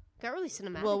 Got really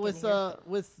cinematic. Well,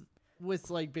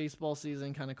 with like baseball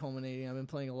season kind of culminating, I've been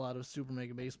playing a lot of Super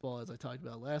Mega Baseball, as I talked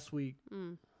about last week.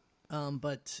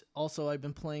 But also I've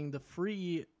been playing the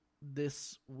free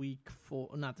this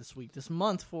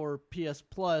month for PS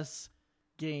Plus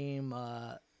game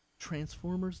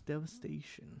Transformers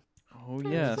Devastation. Oh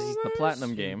yes, the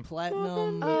Platinum game.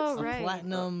 Platinum. right.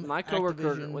 Platinum. My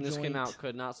coworker, Activision when this came joint. out,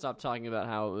 could not stop talking about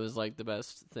how it was like the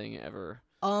best thing ever.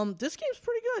 This game's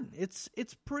pretty good.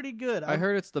 It's pretty good. I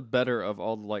heard it's the better of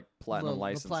all the like platinum the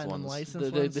licensed platinum ones.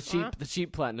 license The ones.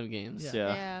 cheap platinum games.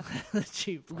 Yeah. The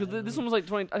cheap. Because platinum. this one was like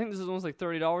 20. I think this one was like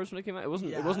 $30 when it came out. It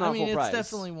wasn't. Yeah, It was not I mean, full price. it's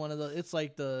definitely one of the. It's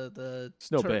like the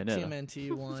Snow Bayonetta.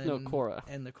 TMNT one, Snow Korra.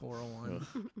 and the Korra one.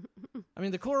 I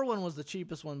mean, the Korra one was the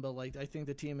cheapest one, but like I think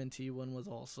the TMNT one was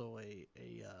also a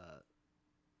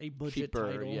budget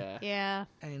cheaper. title. Yeah. Yeah.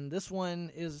 And this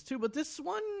one is too, but this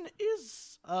one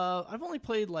is I've only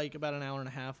played like about an hour and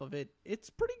a half of it. It's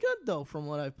pretty good though from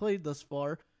what I've played thus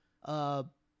far.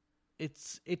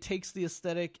 It takes the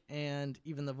aesthetic and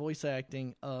even the voice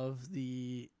acting of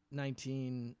the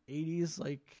 1980s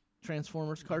like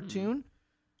Transformers cartoon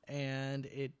and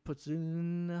it puts it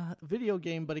in a video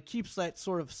game, but it keeps that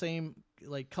sort of same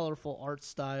like colorful art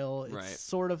style. It's Right.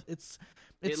 sort of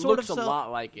it looks of a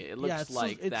lot like it. It looks yeah,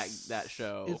 like that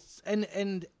show. It's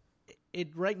and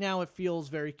it right now it feels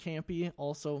very campy,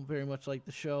 also very much like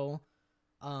the show.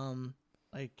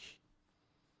 Like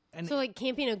and So like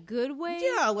camping a good way?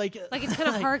 yeah, like Like it's kind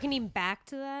of harkening back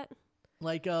to that?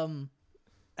 like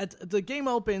at the game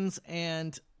opens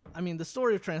and I mean the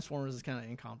story of Transformers is kind of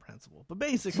incomprehensible. But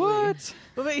basically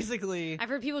I've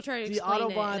heard people try to the explain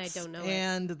Autobots it and I don't know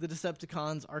and the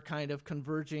Decepticons are kind of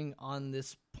converging on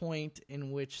this point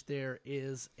in which there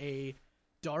is a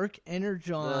dark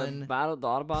energon. The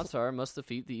Autobots must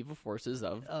defeat the evil forces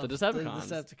of the Decepticons.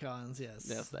 The Decepticons, yes.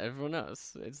 Yes, everyone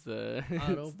knows. It's the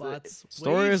Autobots.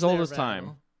 Story wage as old their as time.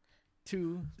 battle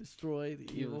to destroy the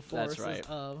evil That's forces right.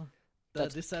 of the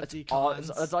Decepticons.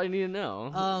 Decepticons. That's all you need to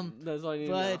know. That's all you need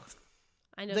to know. But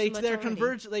I know they so much they already.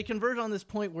 converge. They converge on this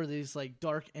point where these like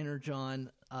dark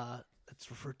energon. It's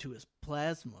referred to as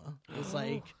plasma. Is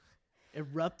like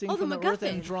erupting Oh, the from the earth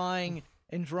and MacGuffin.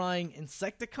 drawing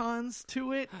insecticons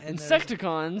to it. And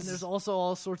Insecticons. and there's also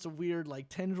all sorts of weird like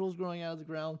tendrils growing out of the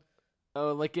ground.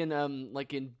 Oh, like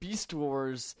in Beast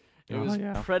Wars, it Oh, was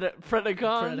yeah. Predacons.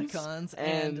 Predacons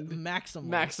and Maximals.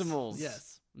 Maximals.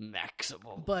 Yes.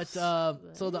 Maximal. But so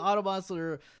the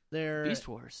Autobots they're Beast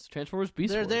Wars. Transformers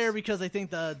Beast they're Wars. there because I think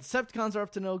the Decepticons are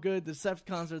up to no good. The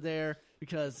Decepticons are there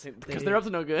because they're up to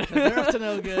no good. they're up to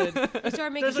no good. They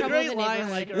start making There's a trouble in great the line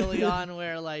neighborhood. like early on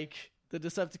where like the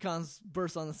Decepticons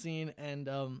burst on the scene and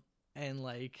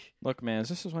like Look, man, is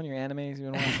this just one of your animes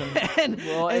you've been watching? and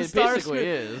Well, and it basically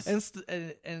is.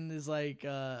 and is like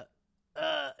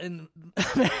and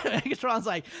Megatron's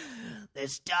like,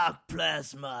 this dark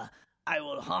plasma, I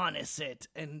will harness it,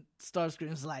 and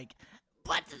Starscream's like,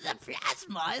 but the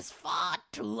plasma is far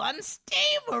too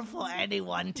unstable for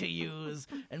anyone to use.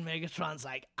 And Megatron's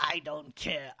like, I don't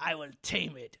care, I will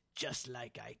tame it, just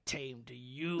like I tamed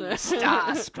you,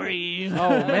 Starscream.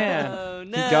 Oh man, Oh,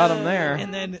 you got him there.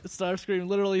 And then Starscream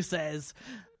literally says,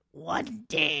 one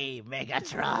day,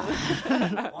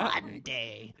 Megatron. One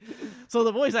day. So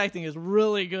the voice acting is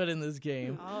really good in this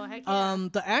game. Oh, heck yeah.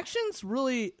 The action's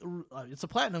really it's a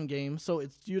platinum game, so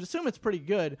you'd assume it's pretty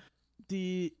good.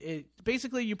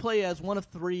 Basically you play as one of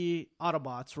 3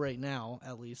 Autobots right now,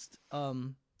 at least.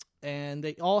 And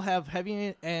they all have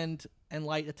heavy and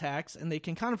light attacks, and they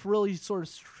can kind of really sort of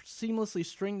seamlessly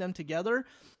string them together.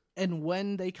 And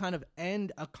when they kind of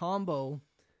end a combo,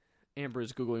 Amber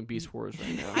is Googling Beast Wars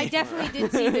right now. I definitely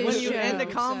did see this when show. you end a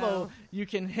combo, so- you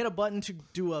can hit a button to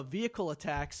do a vehicle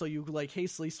attack. So you like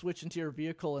hastily switch into your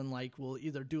vehicle and like will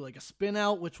either do like a spin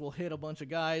out, which will hit a bunch of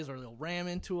guys, or they'll ram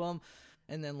into them,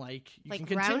 and then like you can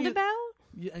continue. roundabout?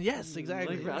 Yes,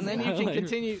 exactly. Like And then you can roundabout.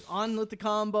 continue on with the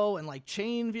combo and like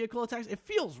chain vehicle attacks. It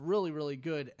feels really, really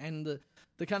good. And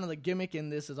the kind of the gimmick in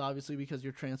this is obviously because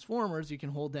you're Transformers, you can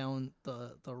hold down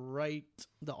the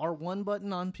R1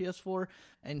 button on PS4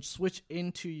 and switch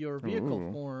into your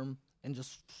vehicle form and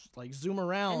just like zoom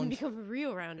around. And become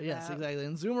real roundabout. Yes, exactly.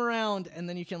 And zoom around, and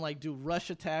then you can like do rush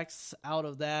attacks out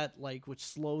of that, like which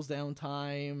slows down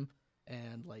time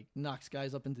and like knocks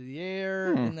guys up into the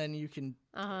air, and then you can,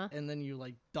 and then you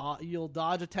like you'll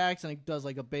dodge attacks, and it does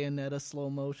like a Bayonetta slow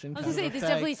motion. I was gonna say this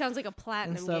definitely sounds like a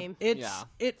platinum game.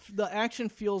 The action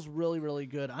feels really, really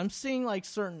good. I'm seeing like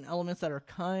certain elements that are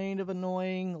kind of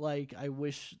annoying. Like I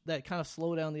wish that kind of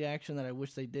slow down the action that I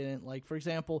wish they didn't. Like for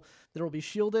example, there will be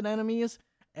shielded enemies,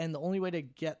 and the only way to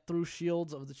get through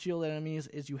shields of the shielded enemies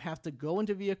is you have to go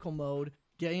into vehicle mode,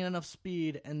 gain enough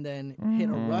speed, and then hit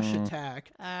a rush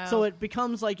attack. So it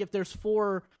becomes like if there's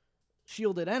 4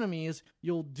 shielded enemies,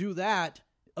 you'll do that,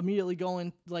 immediately go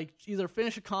in, like, either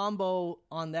finish a combo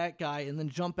on that guy and then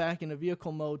jump back into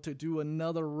vehicle mode to do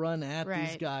another run at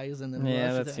these guys and then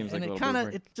rush that seems like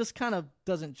and it just kind of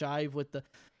doesn't jive with the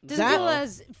doesn't feel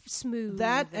as smooth.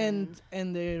 That and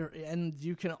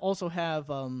you can also have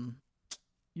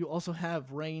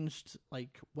ranged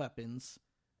like weapons,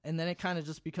 and then it kind of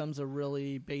just becomes a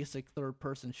really basic third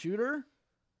person shooter,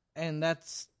 and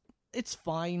it's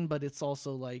fine, but it's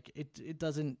also like it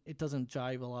doesn't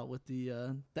jive a lot with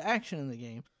the action in the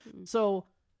game. So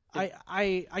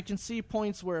I can see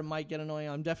points where it might get annoying.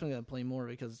 I'm definitely gonna play more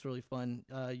because it's really fun.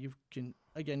 You can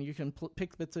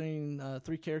pick between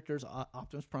 3 characters.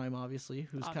 Optimus Prime, obviously,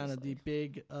 who's kind of the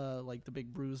big the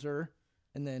big bruiser,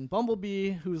 and then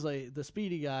Bumblebee, who's like the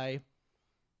speedy guy.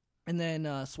 And then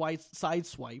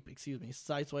Sideswipe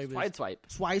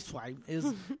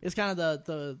is kind of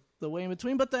the way in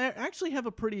between. But they actually have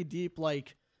a pretty deep,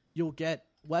 like, you'll get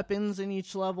weapons in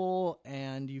each level,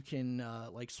 and you can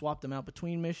like swap them out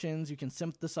between missions. You can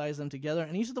synthesize them together,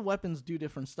 and each of the weapons do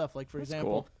different stuff. Like, for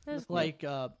example, like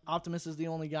Optimus is the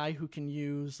only guy who can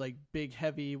use like big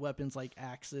heavy weapons like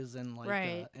axes and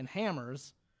like and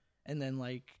hammers. And then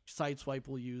like Sideswipe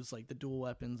will use like the dual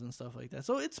weapons and stuff like that.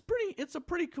 So it's a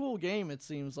pretty cool game, it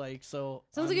seems like. So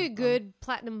sounds like a good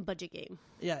platinum budget game.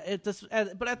 Yeah,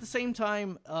 but at the same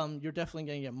time, you're definitely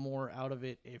gonna get more out of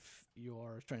it if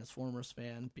you're a Transformers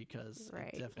fan, because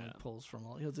it definitely pulls from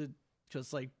all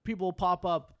because like people will pop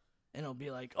up and it'll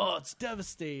be like, oh, it's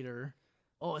Devastator,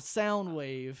 oh, it's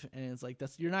Soundwave, and it's like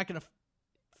you're not gonna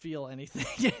feel anything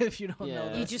if you don't know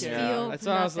that. You just feel that's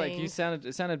why I was like, it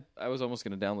sounded I was almost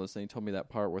going to download this, and you told me that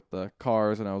part with the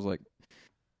cars, and I was like,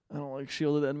 I don't like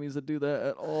shielded enemies that do that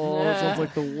at all. It sounds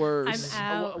like the worst.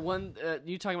 I'm out.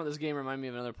 You talking about this game reminded me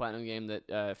of another platinum game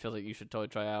that feels like you should totally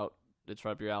try out. It's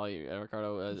right up your alley,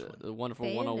 Ricardo. The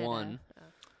Wonderful 101.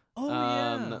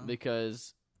 Yeah.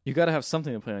 Because you got to have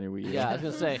something to play on your Wii U. Yeah, I was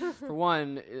going to say, for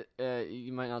one,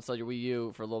 you might not sell your Wii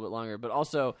U for a little bit longer, but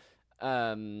also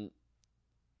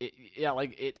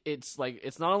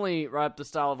it's not only right up the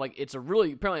style of like, it's a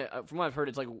really, apparently from what I've heard,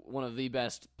 it's like one of the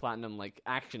best platinum like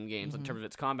action games in terms of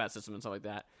its combat system and stuff like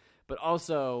that. But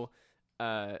also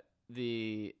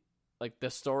the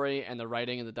story and the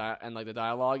writing and the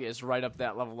dialogue is right up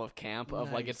that level of camp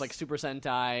of like, it's like Super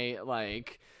Sentai,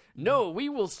 like, no, we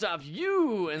will stop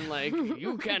you, and like,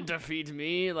 you can't defeat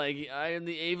me, like, I am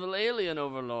the evil alien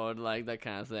overlord, like that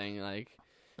kind of thing, like.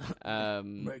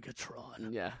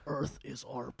 Megatron. Yeah. Earth is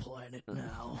our planet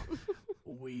now.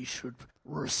 We should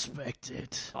respect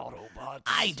it. Autobots.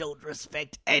 I don't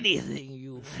respect anything,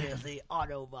 you filthy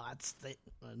Autobots.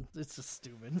 It's just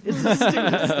stupid. It's just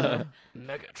stupid stuff.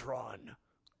 Megatron,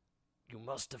 you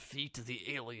must defeat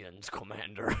the aliens,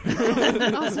 Commander.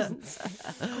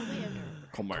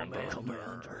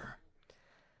 Commander.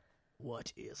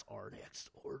 What is our next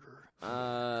order?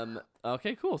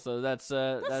 Okay, cool. So that's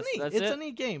neat. It's a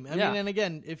neat game. I mean, and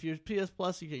again, if you're PS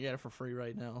Plus, you can get it for free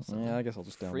right now. So. Yeah, I guess I'll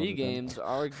just download it. Free games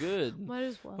are good. Might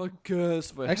as well. I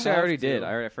guess. Actually, I already did.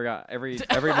 I forgot. Every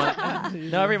month.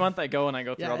 No, every month I go and I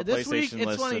go through all the this PlayStation week,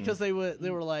 lists. It's funny because they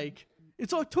were like,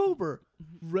 it's October,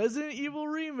 Resident Evil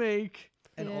remake.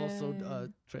 And also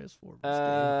Transformers.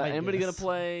 Anybody gonna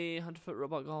play 100-Foot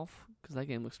Robot Golf? Because that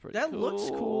game looks pretty cool. That looks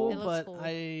cool, but cool.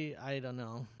 I don't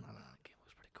know. That game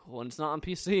looks pretty cool, and it's not on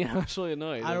PC. I'm actually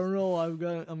annoyed. I don't know. I'm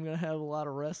gonna have a lot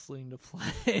of wrestling to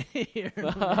play here.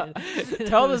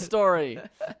 Tell the story.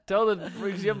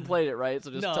 Because you haven't played it, right?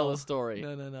 So just tell the story.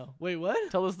 No. Wait, what?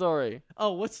 Tell the story.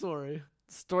 Oh, what story?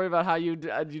 Story about how you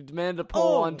demanded a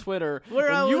poll on Twitter.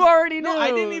 Where you already knew. No,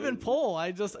 I didn't even poll.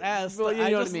 I just asked. Well,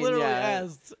 I just literally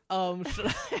asked.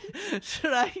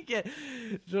 Should I get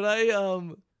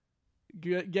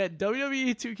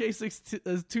WWE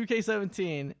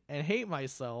 2K17 and hate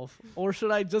myself, or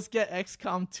should I just get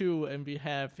XCOM 2 and be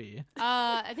happy?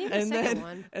 I think the second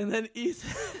one. And then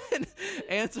Ethan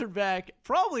answered back,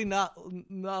 probably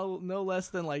no less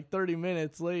than like 30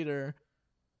 minutes later.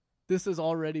 This is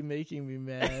already making me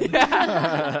mad.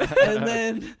 And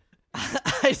then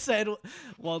I said,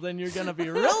 well, then you're going to be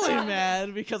really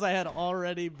mad because I had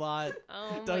already bought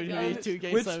WWE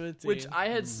 2K17. Which I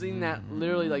had seen that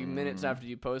literally like minutes after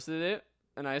you posted it.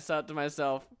 And I thought to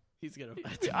myself, he's going to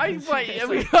buy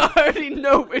we already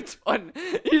know which one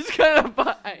he's going to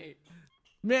buy.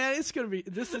 Man,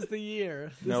 this is the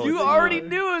year. You already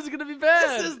knew it was going to be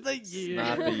bad. This is the year.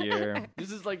 Not the year.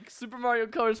 This is like Super Mario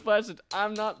Color Splash.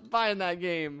 I'm not buying that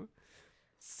game.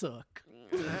 Suck.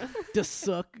 The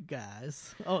suck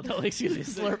guys. Oh no, excuse me,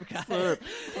 slurp guys. Slurp,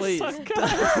 please.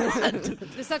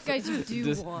 The suck guys you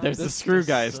do want. There's the screw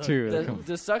guys too.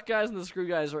 The suck guys and the screw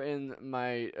guys are in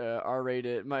my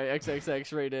R-rated, my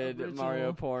XXX rated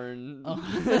Mario porn. Oh.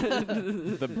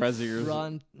 The Braziers.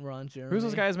 Ron Jeremy. Who's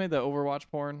those guys made the Overwatch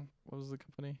porn? What was the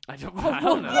company? I don't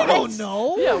know. You don't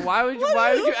know? Yeah, why would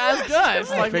you ask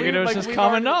us? I figured it was just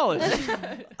common knowledge.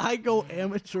 I go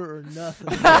amateur or nothing.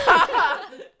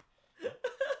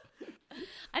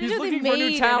 He's looking for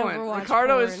new talent.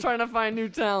 Ricardo is trying to find new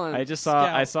talent.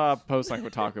 I saw a post on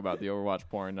Kotaku about the Overwatch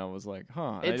porn, and I was like,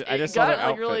 huh. I just saw their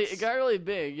outfits. It got really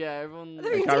big. Yeah, everyone.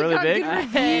 It got really big.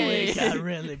 It got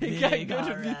really big.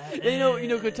 Right. You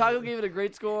know, Kotaku gave it a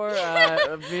great score.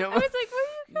 I was like, where are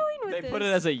you going with They this? put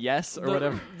it as a yes or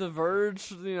whatever. The Verge,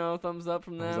 thumbs up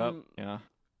from them. Thumbs up, yeah.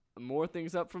 More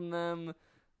things up from them.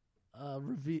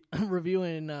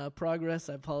 Reviewing progress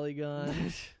at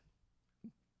Polygon.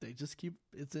 They just keep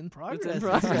it's in progress. It's in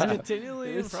progress. It's continually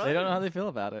in progress. They don't know how they feel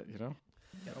about it,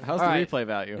 How's the replay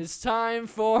value? It's time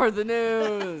for the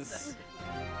news.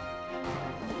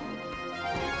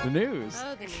 The news.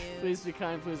 Oh, the news. Please be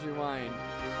kind, please rewind.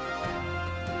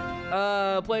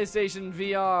 PlayStation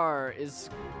VR is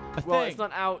it's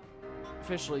not out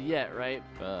officially yet, right?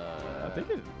 I think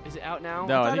it is. It out now?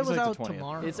 No, I think it was like out the 20th.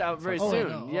 tomorrow. It's out very Oh, soon.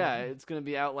 no. Yeah, it's gonna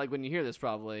be out like when you hear this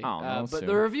probably. No, but soon.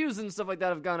 the reviews and stuff like that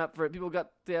have gone up for it. People got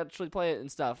to actually play it and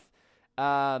stuff.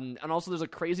 And also there's a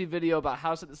crazy video about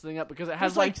how to set this thing up because it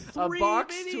has There's a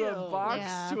box videos. to a box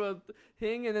Yeah. to a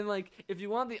thing, and then if you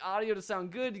want the audio to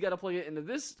sound good, you got to plug it into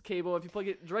this cable. If you plug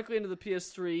it directly into the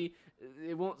PS3,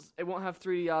 it won't have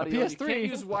 3D audio. PS3? You can't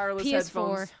use wireless PS4.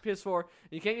 headphones. PS4.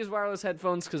 You can't use wireless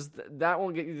headphones because that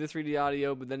won't get you the 3D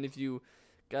audio. But then if you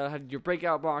gotta have your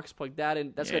breakout box, plug that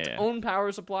in. That's got its own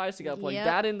power supply, so you gotta plug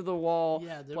that into the wall.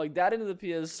 Yeah, plug that into the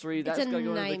PS3. That's gotta go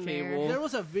into the cable. There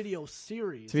was a video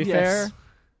series. To be fair,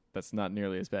 that's not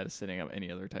nearly as bad as setting up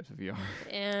any other types of VR.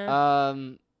 Yeah.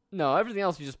 No, everything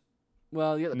else you just you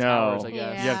got the towers, I guess.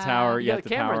 Yeah. You have tower. You have got a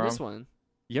the camera tower in this one.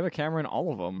 You have a camera in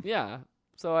all of them. Yeah.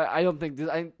 So I don't think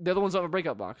the other ones don't have a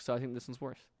breakout box, so I think this one's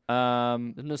worse.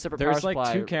 There's no separate power There's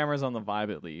supply. 2 cameras on the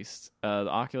Vive at least. The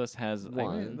Oculus has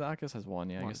one. The Oculus has one.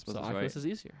 Yeah, I guess so that's Oculus right. is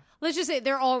easier. Let's just say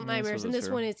they're all Yeah, nightmares, and this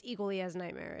true. one is equally as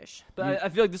nightmarish. But I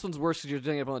feel like this one's worse because you're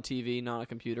doing it on a TV, not a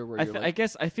computer. Where you're I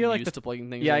guess I feel like used to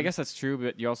plugging things. Yeah, in. I guess that's true.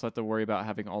 But you also have to worry about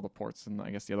having all the ports, and I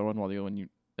guess the other one. While the other one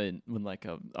when like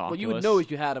a Oculus. Well, you would know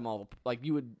if you had them all. Like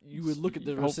you would look at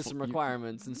the system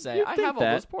requirements and say, I have all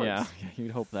those ports. Yeah,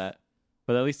 you'd hope that.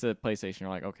 But at least the PlayStation, you're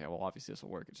like, okay, well, obviously this will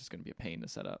work. It's just going to be a pain to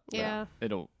set up. But Yeah.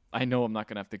 I know I'm not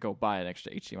going to have to go buy an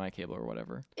extra HDMI cable or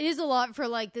whatever. It is a lot for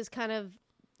this kind of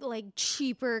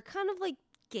cheaper, kind of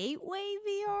gateway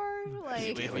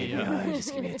VR.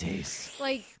 Just give me a taste.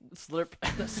 Slurp.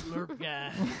 The slurp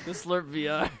guy. The Slurp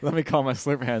VR. Let me call my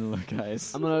Slurp handler,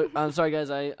 guys. I'm sorry,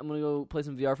 guys. I'm gonna go play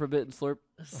some VR for a bit and Slurp.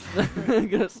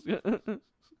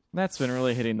 Matt's been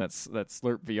really hitting that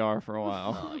Slurp VR for a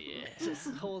while. Oh yeah. Just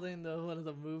holding one of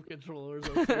the move controllers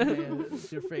over your hand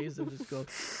with your face and just go.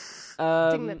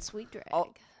 Taking that sweet drag.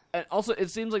 And also, it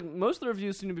seems like most of the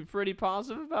reviews seem to be pretty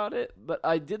positive about it. But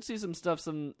I did see some stuff,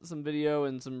 some video,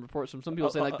 and some reports from some people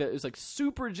saying that it was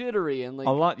super jittery and a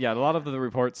lot of the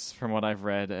reports from what I've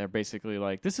read are basically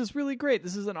like, this is really great.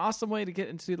 This is an awesome way to get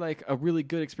into a really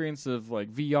good experience of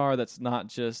VR that's not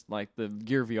just like the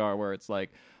Gear VR where it's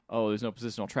like, oh, there's no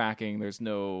positional tracking, there's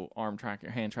no arm tracking,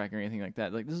 hand tracking, or anything like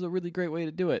that. Like, this is a really great way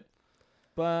to do it.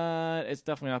 But it's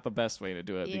definitely not the best way to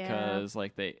do it because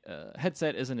the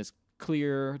headset isn't as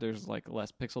clear. There's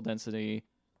less pixel density.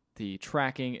 The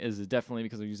tracking is definitely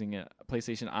because they're using a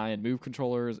PlayStation Eye and Move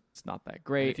controllers. It's not that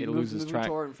great. It loses track.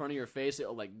 Controller in front of your face,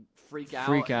 it'll freak out.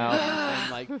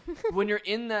 And when you're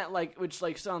in that which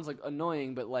sounds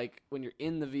annoying, but when you're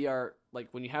in the VR,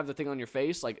 when you have the thing on your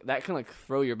face, that can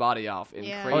throw your body off in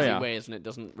crazy ways, and it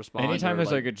doesn't respond. Anytime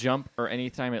there's a jump or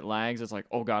anytime it lags, it's like,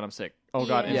 oh god, I'm sick. Oh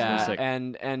god, instantly sick.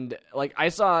 And I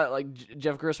saw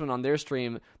Jeff Gerstmann on their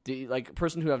stream, the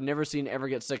person who I've never seen ever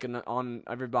get sick on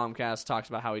every Bombcast talks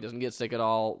about how he doesn't get sick at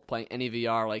all playing any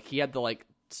VR. He had to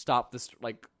stop this,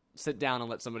 sit down and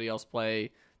let somebody else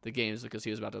play the games because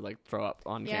he was about to throw up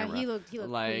on camera. He looked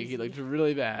crazy. He looked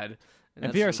really bad.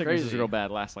 And VR sickness is real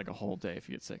bad. Lasts a whole day if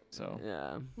you get sick. So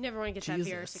yeah, never want to get that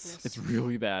VR sickness. It's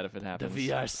really bad if it happens. The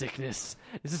VR sickness.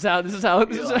 This is how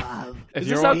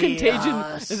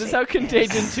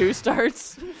Contagion 2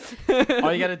 starts.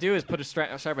 All you got to do is put a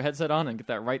sharper headset on and get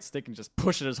that right stick and just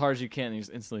push it as hard as you can, and you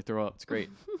just instantly throw up. It's great.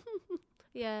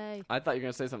 Yay. I thought you were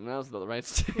going to say something else about the right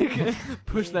stick.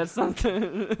 Push that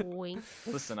something. Wink.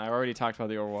 Listen, I already talked about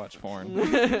the Overwatch porn.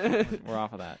 We're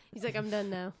off of that. He's like, I'm done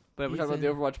now. But we're talking about the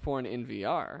Overwatch porn in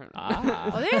VR.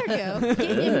 Oh, there you go.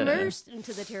 Get immersed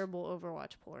into the terrible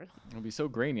Overwatch porn. It'll be so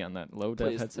grainy on that low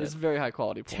def headset. It's very high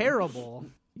quality porn. Terrible.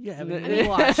 You haven't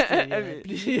watched it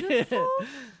yet.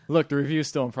 Look, the review's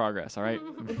still in progress, all right?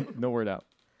 No word out.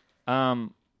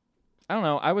 I don't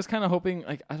know. I was kind of hoping,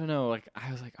 like, I don't know. Like, I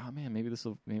was like, oh, man, maybe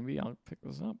I'll pick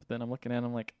this up. But then I'm looking at it,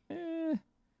 I'm like,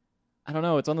 I don't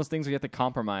know. It's one of those things where you have to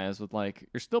compromise with, like,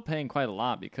 you're still paying quite a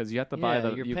lot because you have to buy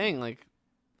the... You're paying, like,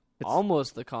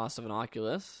 almost the cost of an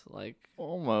Oculus. Like,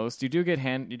 almost. You do get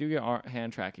hand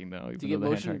tracking, though. Do you get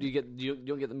motion? You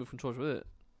don't get the move controls with it?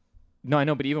 No, I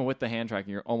know, but even with the hand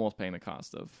tracking, you're almost paying the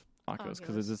cost of Oculus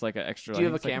because it's just like an extra... Do you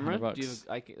have a camera? Do you have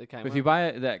the camera? If you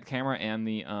buy that camera and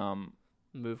the...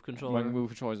 Move controller. Move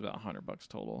controller is about $100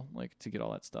 total, like to get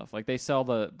all that stuff. Like they sell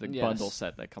the bundle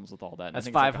set that comes with all that. That's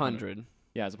 $500. Like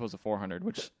yeah, as opposed to $400,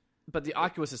 which. But the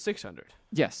Oculus is $600.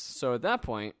 Yes. So at that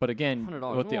point, but again,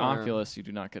 with the more. Oculus, you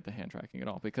do not get the hand tracking at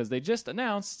all because they just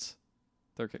announced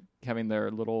they're having their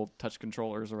little touch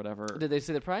controllers or whatever. Did they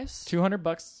say the price?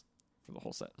 $200 for the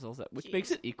whole set. Which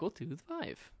makes it equal to the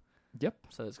 $5. Yep.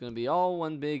 So it's going to be all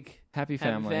one big happy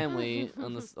family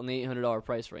on the $800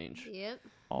 price range. Yep.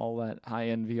 All that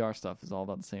high-end VR stuff is all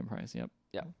about the same price. Yep.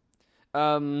 Yeah.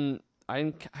 I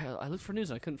looked for news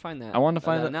and I couldn't find that. I wanted to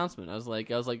find that the announcement. I was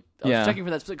checking for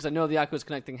that because I know the Oculus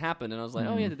Connect thing happened, and I was like,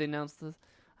 oh yeah, did they announce this?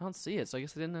 I don't see it, so I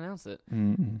guess they didn't announce it.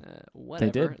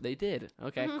 Whatever. They did.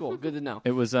 Okay, cool. Good to know.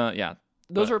 It was yeah.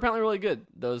 Those are apparently really good.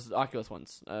 Those Oculus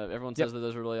ones. Everyone says that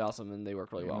those are really awesome and they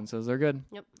work really well. Everyone says they're good.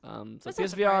 Yep. So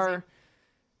PSVR.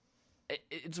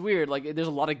 It's weird. Like, there's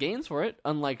a lot of games for it,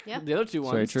 unlike the other two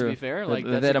ones. To be fair, like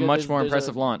they had a much more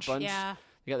impressive launch. Yeah.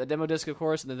 You got the demo disc, of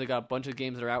course, and then they got a bunch of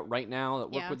games that are out right now that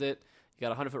work with it. You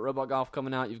got 100-foot robot golf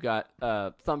coming out. You've got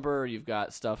Thumper. You've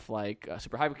got stuff like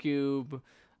Super Hypercube,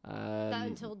 that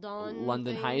Until Dawn,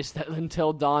 London Heist, that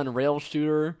Until Dawn rail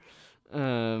shooter.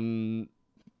 A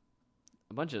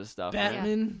bunch of stuff.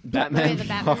 Batman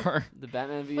VR. The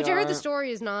Batman VR. Which I heard the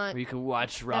story is not. Where you can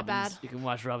watch Robin's. You can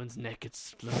watch Robin's neck.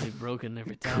 It's slowly broken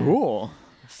every time. Cool.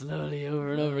 Slowly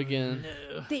over and over again.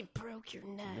 No. They broke your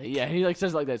neck. Yeah, he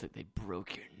says it like that. It's like they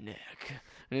broke your neck.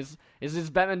 And it's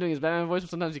Batman doing his Batman voice, but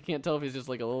sometimes you can't tell if he's just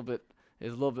like a little bit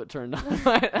turned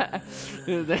on.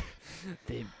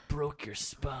 They broke your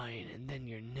spine and then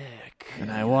your neck. And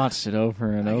I watched it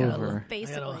over and over.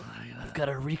 Basically. I've got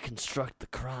to reconstruct the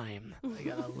crime. I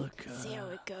gotta look. See how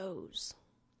it goes.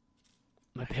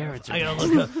 My parents are. I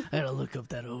gotta look up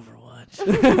that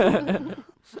Overwatch.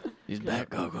 These back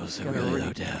goggles are really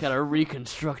low def. Gotta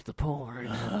reconstruct the porn.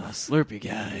 Slurpy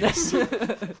guys.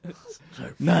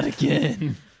 Not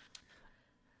again.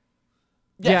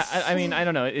 Yes. Yeah, I mean, I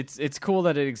don't know. It's cool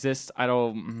that it exists. I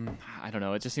don't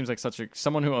know. It just seems like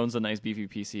someone who owns a nice beefy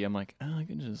PC. I'm like, I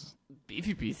can just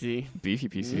beefy PC.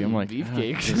 I'm like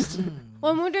beefcake.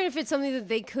 Well, I'm wondering if it's something that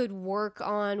they could work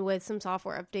on with some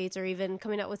software updates or even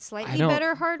coming out with slightly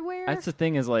better hardware. That's the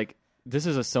thing is like this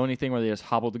is a Sony thing where they just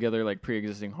hobbled together like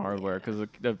pre-existing hardware because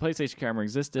the PlayStation camera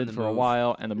existed for a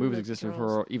while and the Move existed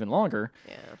for even longer.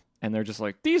 Yeah. And they're just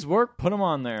like, these work, put them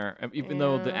on there. Even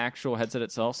though the actual headset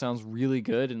itself sounds really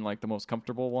good and like the most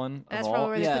comfortable one That's of all.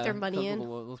 Probably where they put their money in.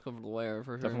 Most comfortable wear,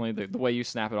 for sure. Definitely the way you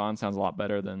snap it on sounds a lot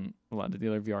better than a lot of the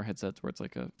other VR headsets where it's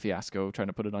like a fiasco trying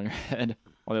to put it on your head.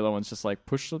 While the other one's just like,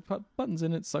 push the buttons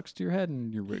in, it sucks to your head,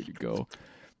 and you're ready to go.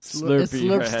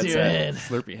 Slurpy headset.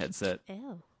 Slurpy headset.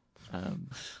 Ew.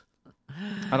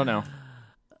 I don't know.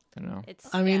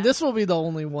 I mean, this will be the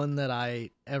only one that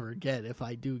I ever get if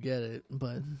I do get it.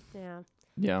 But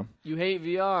yeah, you hate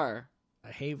VR. I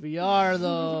hate VR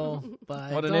though.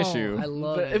 But what an issue! I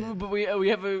love it. But we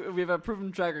have a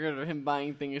proven track record of him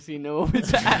buying things he knows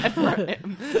it's bad for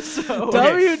him. So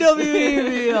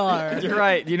WWE VR. You're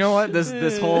right. You know what?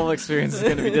 This whole experience is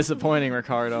going to be disappointing,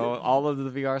 Ricardo. All of the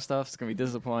VR stuff is going to be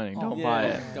disappointing. Don't buy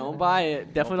it. Don't buy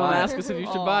it. Definitely don't ask us if you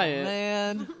should buy it.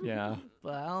 Man. Yeah.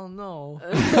 But I don't know.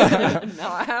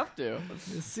 Now I have to.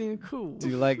 It seemed cool. Do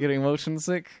you like getting motion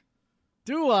sick?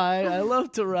 Do I? I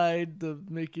love to ride the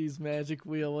Mickey's Magic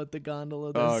Wheel with the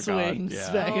gondola that swings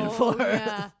back and forth.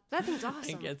 Yeah. That thing's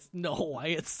awesome. I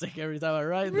get sick every time I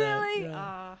ride that. Really?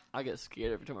 Yeah. I get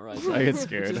scared every time I ride that. I get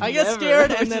scared. I get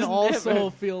scared and then also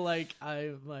feel like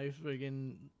my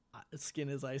friggin' skin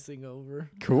is icing over.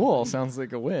 Cool. Sounds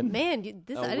like a win. Man, I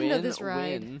didn't know this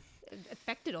ride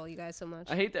affected all you guys so much.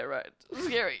 I hate that ride. It's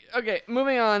scary. Okay,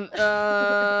 moving on.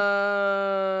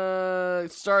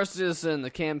 Star Citizen, the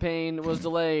campaign was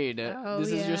delayed.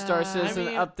 This is your Star Citizen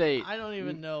update. I don't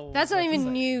even know. That's not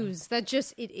even news. That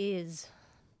just it is.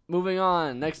 Moving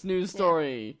on. Next news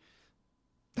story.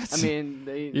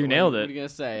 You nailed it. What are you going to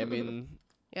say? I mean...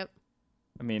 Yep.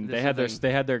 I mean, they had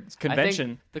their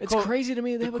convention. It's crazy to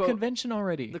me they have a convention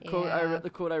already. The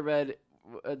quote I read,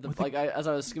 as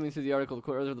I was skimming through the article, the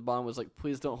quote at the bottom was like,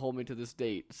 "Please don't hold me to this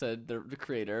date," said the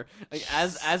creator. Like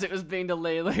as it was being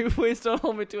delayed, like, "Please don't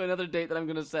hold me to another date that I'm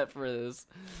gonna set for this."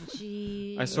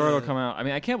 Jeez. I swear it'll come out. I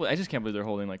mean, I just can't believe they're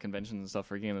holding like conventions and stuff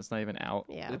for a game that's not even out.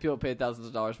 Yeah. The people paid thousands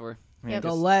of dollars for. Yep.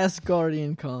 The last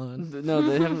Guardian Con. No,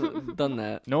 they haven't done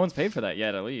that. No one's paid for that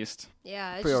yet, at least.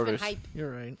 Yeah, it's Pre-orders. just been hype.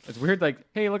 You're right. It's weird, like,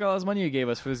 hey, look at all this money you gave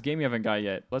us for this game you haven't got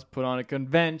yet. Let's put on a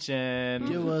convention.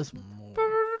 Give us more.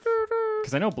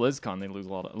 Because I know BlizzCon, they lose a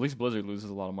lot. At least Blizzard loses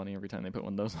a lot of money every time they put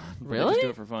one of those on. Really? They just do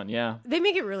it for fun. Yeah. They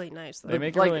make it really nice, though. They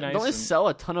make it like, really nice. Don't they sell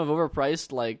a ton of overpriced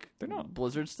They're not.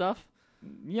 Blizzard stuff?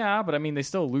 Yeah, but I mean, they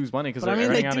still lose money because But they're I mean,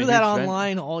 they earning out do a that huge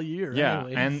online all year. Yeah,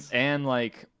 anyways. and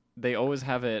like they always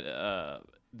have it.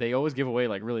 They always give away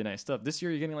like really nice stuff. This year,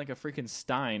 you're getting like a freaking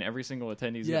Stein. Every single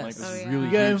attendee getting like this really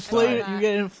you get huge Stein. You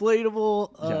get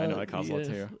inflatable. Yeah, I know that costs a lot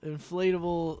too.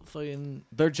 Inflatable fucking.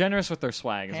 They're generous with their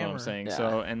swag, is what I'm Hammer. saying. Yeah.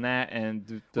 So and the Well,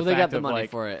 fact they got the of, money like,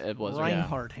 for it at Blizzard.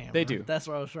 Reinhardt hammer. They do. That's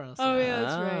what I was trying to say. Oh, yeah,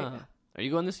 that's right. Are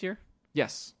you going this year?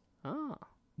 Yes, Oh,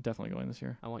 definitely going this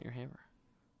year. I want your hammer.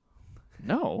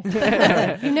 No,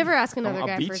 You never ask another I'll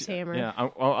guy beat for his you. hammer. Yeah,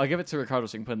 I'll give it to Ricardo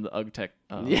so you can put in the UgTech.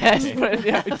 Yes, game. but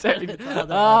yeah, exactly.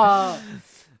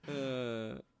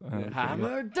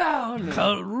 Hammer down.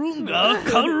 Karunga.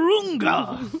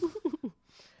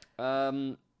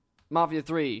 Mafia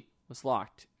 3 was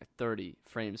locked at 30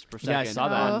 frames per second Yeah, I saw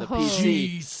that. on the Oh. PC,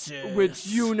 Jesus. which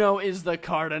you know is the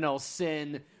cardinal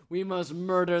sin. We must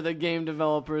murder the game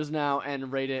developers now and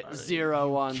rate it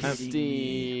 0 on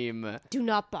Steam. Do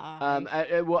not buy.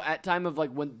 At time of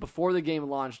before the game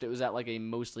launched, it was at like a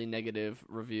mostly negative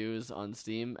reviews on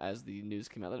Steam as the news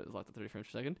came out that it was locked at 30 frames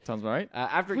per second. Sounds right.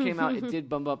 After it came out, it did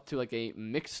bump up to like a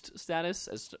mixed status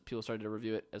as people started to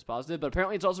review it as positive. But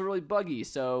apparently, it's also really buggy.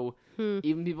 So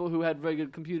even people who had very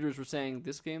good computers were saying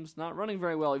this game's not running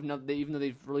very well. Even though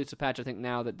they've released a patch, I think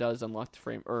now that does unlock the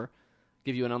frame or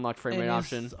give you an unlocked frame rate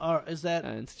option. Is that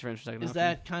and 60 frames per second is option.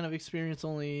 that kind of experience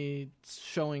only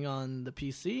showing on the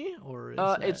PC or? Is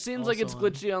It seems like it's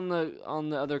glitchy on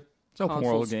the other open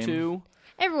world consoles game. too.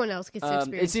 Everyone else gets to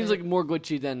experience It seems like more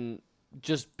glitchy than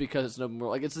just because it's an open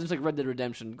world. Like it seems like Red Dead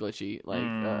Redemption glitchy.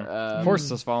 Like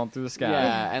Horses falling through the sky.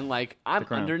 yeah, and like I'm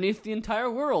ground. underneath the entire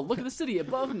world. Look at the city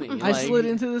above me. I Like, slid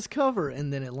into this cover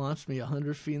and then it launched me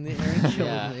 100 feet in the air and killed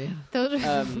Yeah. me.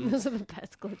 Those are the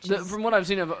best glitches. From what I've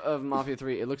seen of Mafia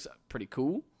 3, it looks pretty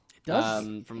cool. It does.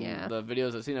 From Yeah. the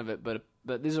videos I've seen of it, but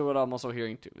these are what I'm also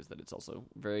hearing too, is that it's also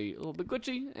a little bit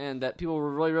glitchy, and that people were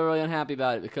really, really, really unhappy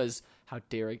about it because how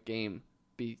dare a game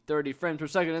be 30 frames per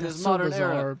second in That's this so modern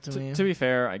bizarre era? to me. To be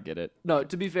fair, I get it. No,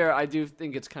 to be fair, I do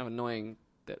think it's kind of annoying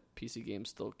that PC games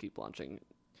still keep launching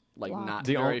like Wow. not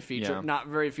The very ol- feature, yeah. not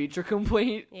very feature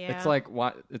complete. Yeah. It's like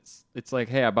what it's like.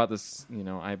 Hey, I bought this.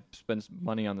 I spent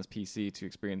money on this PC to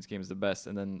experience games the best,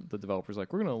 and then the developer's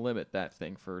like, we're gonna limit that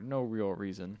thing for no real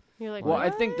reason. You're like, Well, what? I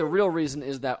think the real reason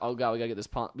is that we gotta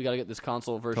get this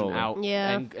console version Totally. out,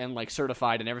 Yeah. and like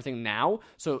certified and everything now.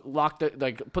 So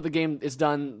put the game. It's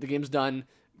done. The game's done.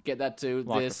 Get that to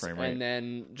Lock the this, frame rate. and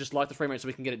then just lock the frame rate so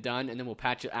we can get it done, and then we'll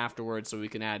patch it afterwards so we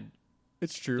can add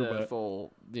It's true, the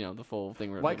full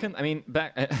thing. why couldn't I mean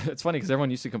back? It's funny because everyone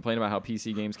used to complain about how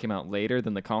PC games came out later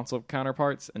than the console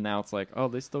counterparts, and now it's like, oh,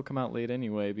 they still come out late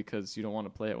anyway because you don't want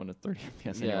to play it when it's 30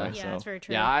 FPS Yeah. anyway. yeah, so. that's very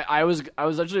true. Yeah, I was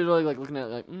actually really like looking at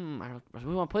it, like I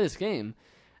really want to play this game,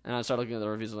 and I started looking at the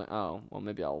reviews like, oh well,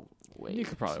 maybe I'll wait. You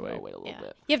could probably I'll wait. wait a little Yeah.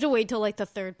 bit. You have to wait till like the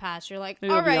third pass. You're like,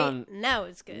 Maybe all it'll be right, on- now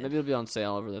it's good. Maybe it'll be on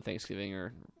sale over the Thanksgiving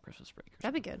or Christmas break. Or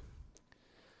That'd be good.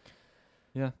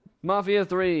 Yeah, Mafia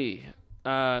 3.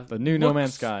 the new No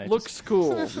Man's Sky. Looks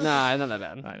cool. Nah, not that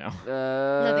bad. I know.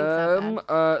 Nothing's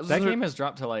that That game has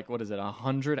dropped to like, what is it,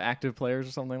 100 active players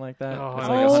or something like that? Oh, It's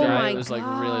my like Oh 100 my It was like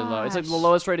really low. It's like the gosh.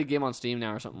 lowest rated game on Steam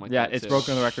now or something like Yeah, that. it's too.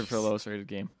 broken the record for the lowest rated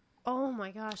game. Oh my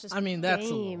gosh, this I mean, that's a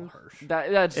game. little harsh.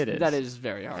 That is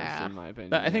very harsh Yeah. in my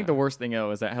opinion. I think yeah. the worst thing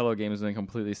though is that Hello Games has been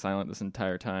completely silent this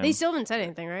entire time. They still haven't said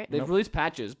anything, right? They've Nope. released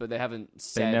patches, but they haven't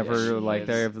said. They never anything. like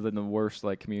they have the worst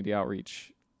like community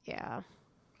outreach. Yeah.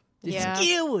 It's Yeah.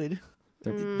 scared.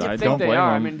 They're- I I think don't they blame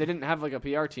are. I them. mean, they didn't have like a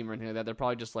PR team or anything like that. They're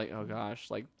probably just like, oh gosh,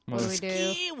 like What do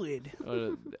we do?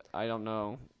 Scared. I don't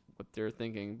know what they're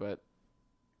thinking, but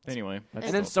Anyway, that's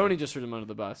and then still Sony just threw them under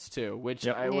the bus too, which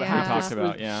Yep. I Yeah. would We have talked to,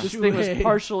 about, yeah. This thing was Shuhei.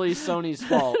 partially Sony's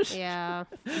fault. Yeah.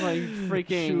 Like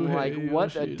freaking, Shuhei like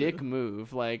what a Yoshida. dick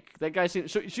move! Like that guy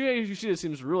seems Shuhei Yoshida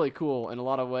seems really cool in a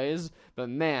lot of ways, but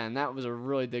man, that was a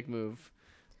really dick move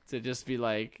to just be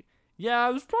like,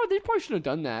 Yeah, they probably shouldn't have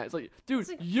done that. It's like, dude,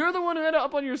 you're the one who had it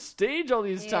up on your stage all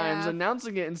these times,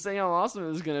 announcing it and saying how awesome it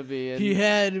was gonna be. And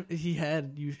he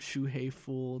had you Shuhei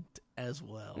fooled as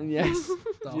well. Yes,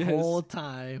 the whole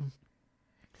time.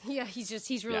 Yeah,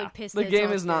 he's really pissed. The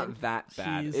game is not that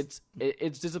bad.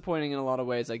 It's disappointing in a lot of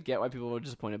ways. I get why people were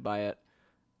disappointed by it.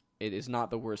 It is not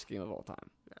the worst game of all time.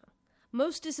 No.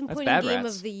 Most disappointing game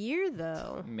of the year,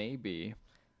 though. Maybe.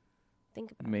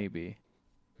 Think about it.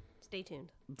 Stay tuned.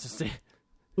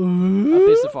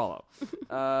 Updates to follow.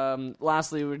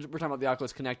 Lastly, we're talking about the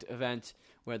Oculus Connect event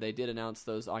where they did announce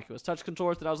those Oculus Touch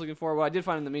controllers that I was looking for. What I did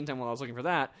find in the meantime while I was looking for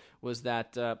that was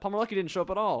that Palmer Luckey didn't show up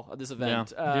at all at this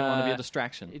event. Yeah, he didn't want to be a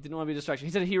distraction. He didn't want to be a distraction.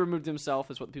 He said he removed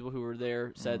himself, is what the people who were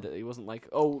there said. That he wasn't like,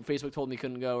 oh, Facebook told me he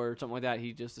couldn't go or something like that.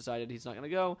 He just decided he's not going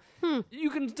to go. You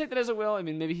can take that as it will. I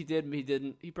mean, maybe he did, maybe he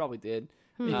didn't. He probably did.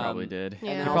 He probably did.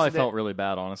 Yeah. He probably felt really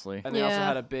bad, honestly. And they also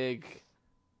had a big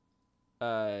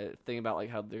thing about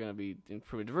like how they're going to be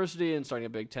improving diversity and starting a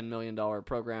big $10 million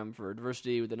program for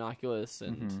diversity with an Oculus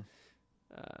and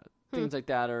things like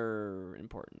that are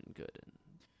important and good.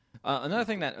 Another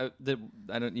thing that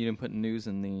you didn't put news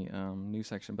in the news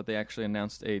section, but they actually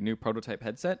announced a new prototype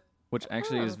headset, which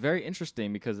actually is very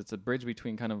interesting because it's a bridge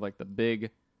between kind of like the big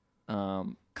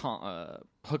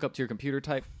hook up to your computer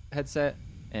type headset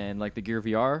and like the Gear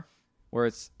VR, where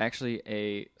it's actually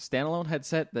a standalone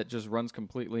headset that just runs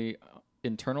completely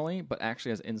internally, but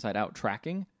actually has inside-out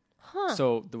tracking.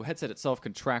 So the headset itself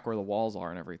can track where the walls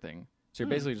are and everything. So you're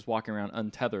basically just walking around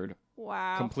untethered,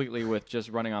 completely with just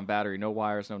running on battery, no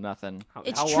wires, no nothing.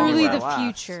 It's truly the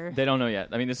future. They don't know yet.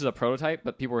 I mean, this is a prototype,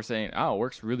 but people were saying, "Oh, it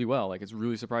works really well. Like it's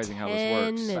really surprising how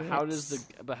this works."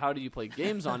 But how do you play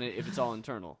games on it if it's all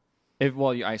internal?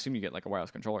 I assume you get like a wireless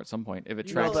controller at some point if it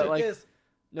tracks.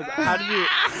 No, but how do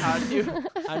you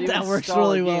that works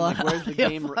really well. Like, where's the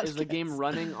game? Is the game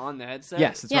running on the headset?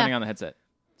 Yes, it's running on the headset.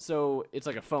 So it's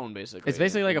like a phone, basically. It's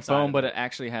basically like a phone, but it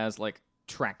actually has like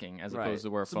tracking as opposed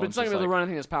to where a phone. But it's not going to run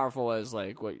anything as powerful as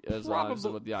like what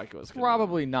the Oculus.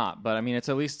 Probably not, but I mean, it's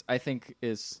at least I think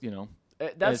is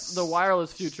that's the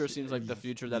wireless future. Seems like the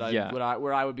future that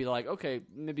where I would be like, okay,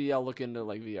 maybe I'll look into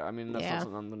like VR. I mean, that's not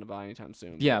something I'm going to buy anytime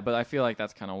soon. Yeah, but I feel like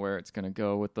that's kind of where it's going to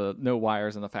go with the no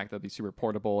wires and the fact that it'll be super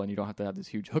portable and you don't have to have this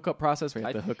huge hookup process where you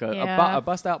have to hook a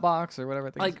bust out box or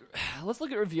whatever. Like, let's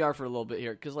look at VR for a little bit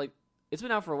here because like it's been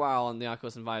out for a while on the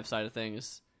Oculus and Vive side of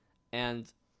things, and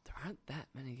there aren't that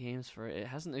many games for it. It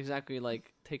hasn't exactly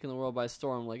like taken the world by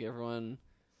storm like everyone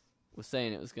was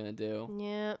saying it was going to do.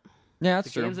 Yeah. Yeah,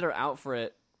 that's true. Games that are out for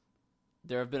it,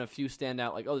 there have been a few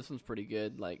standout, like, oh, this one's pretty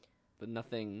good, like, but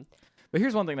nothing. But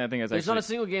here's one thing that I think is there's not a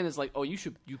single game that's like, oh, you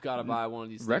gotta buy one of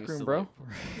these Rec things. Room, bro.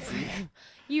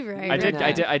 You're right.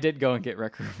 I did go and get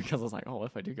Rec Room because I was like, oh,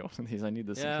 if I do go one of these, I need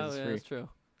this because it's free. That's true.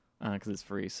 Because it's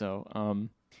free. So,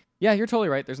 yeah, you're totally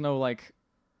right. There's no like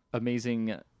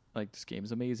amazing. Like, this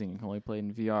game's amazing. You can only play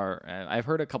in VR. And I've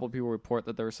heard a couple of people report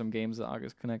that there were some games at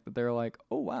Oculus Connect that they're like,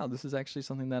 oh, wow, this is actually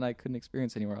something that I couldn't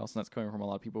experience anywhere else. And that's coming from a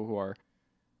lot of people who are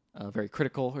very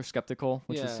critical or skeptical,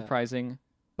 which is surprising.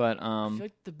 But I feel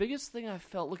like the biggest thing I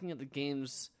felt looking at the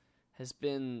games has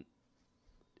been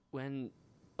when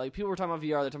like people were talking about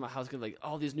VR, they're talking about how it's going to like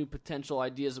all these new potential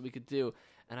ideas that we could do.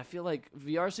 And I feel like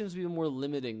VR seems to be more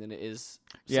limiting than it is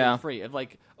free. Of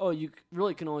like, oh, you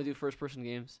really can only do first-person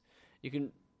games. You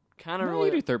can kind of really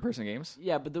do third-person games.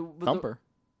 Yeah, but Thumper.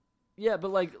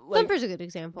 But like Thumper's a good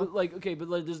example. But like, okay, but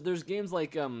like there's games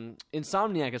like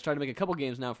Insomniac has tried to make a couple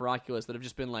games now for Oculus that have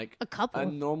just been like a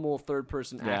normal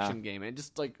third-person action game, and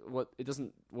just like there's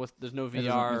no VR. It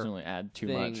doesn't really add too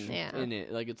much in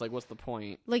it. Like it's like, what's the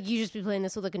point? Like you just be playing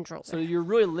this with a controller. So you're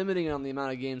really limiting it on the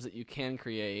amount of games that you can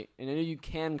create, and I know you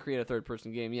can create a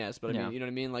third-person game, yes, but I mean, you know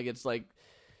what I mean? Like it's like.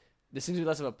 This seems to be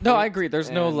less of a point. No, I agree. There's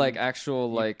no like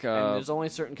actual like. And there's only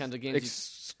certain kinds of games.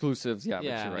 Exclusives, yeah.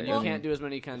 You're right. You can't do as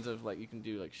many kinds of like you can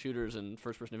do like shooters and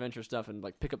first-person adventure stuff and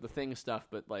like pick up the thing stuff,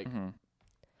 but like.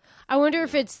 I wonder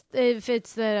if it's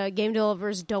that game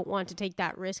developers don't want to take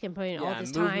that risk and put in all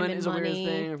this time and money. Movement is a weird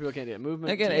thing. Or people can't get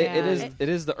movement. Again, it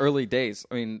is the early days.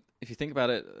 I mean, if you think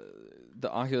about it,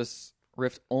 the Oculus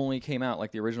Rift only came out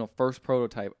like the original first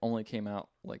prototype only came out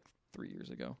like 3 years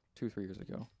ago, 2-3 years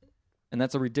ago. And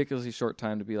that's a ridiculously short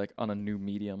time to be like on a new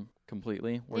medium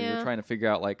completely, where you're trying to figure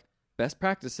out like best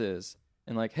practices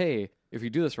and like, hey, if you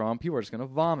do this wrong, people are just going to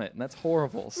vomit, and that's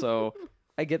horrible. So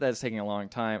I get that it's taking a long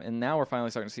time, and now we're finally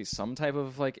starting to see some type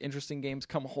of like interesting games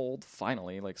come hold.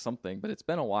 Finally, like something, but it's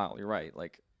been a while. You're right,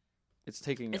 like it's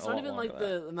taking. It's not even like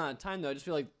the amount of time though. I just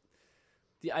feel like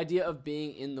the idea of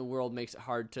being in the world makes it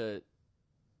hard to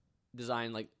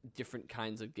design like different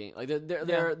kinds of games. Like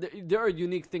there are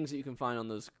unique things that you can find on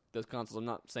those those consoles. I'm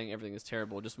not saying everything is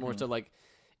terrible. Just more so like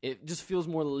it just feels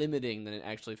more limiting than it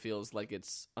actually feels like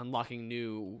it's unlocking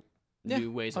new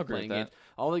ways of playing games.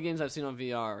 All the games I've seen on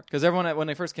VR, because everyone when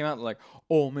they first came out, they're like,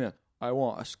 "Oh man, I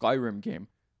want a Skyrim game.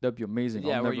 That'd be amazing."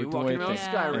 Yeah, where you walking around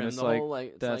Skyrim, and it's the whole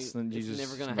like it's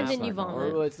never gonna happen. And then you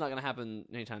vomit. Or it's not gonna happen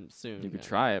anytime soon. You could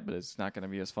try it, but it's not gonna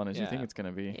be as fun as you think it's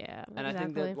gonna be. Yeah, and I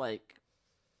think that like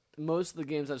most of the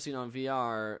games I've seen on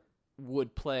VR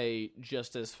would play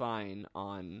just as fine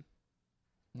on.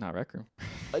 Not Rec Room.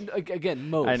 Again,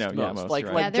 most. I know, most. Most, like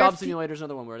right. like Job Simulator is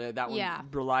another one where that one Yeah.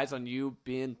 relies on you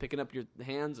picking up your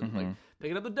hands and like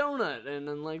picking up a donut and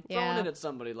then like throwing it at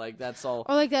somebody. Like that's all.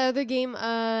 Or like that other game,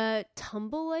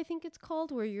 Tumble, I think it's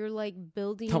called, where you're like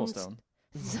building. Tumblestone.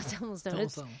 It's not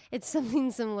Tumblestone. It's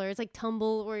something similar. It's like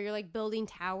Tumble, where you're like building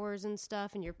towers and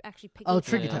stuff, and you're actually picking. Oh,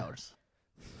 Tricky Towers.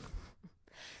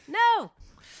 No.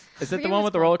 Is it the one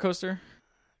with the roller coaster?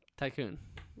 Tycoon.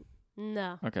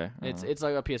 No. Okay. It's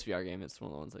like a PSVR game. It's one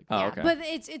of the ones like that. Oh, okay. But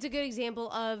it's a good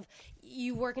example of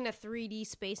you work in a 3D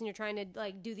space and you're trying to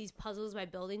like do these puzzles by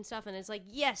building stuff, and it's like,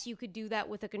 yes, you could do that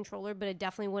with a controller, but it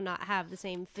definitely would not have the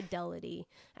same fidelity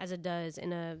as it does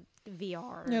in a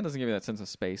VR. Yeah, it doesn't give you that sense of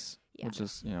space, which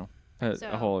is,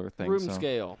 a whole other thing.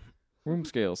 Room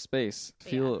scale, space,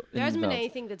 feel. There hasn't been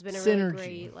anything that's been a really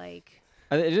great like.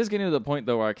 It is getting to the point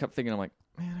though where I kept thinking, I'm like,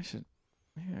 man,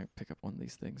 maybe I pick up one of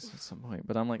these things at some point.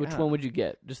 But I'm like, which one would you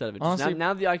get? Just out of it. Honestly,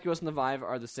 now the Oculus and the Vive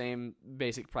are the same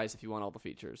basic price if you want all the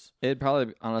features. It'd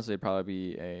probably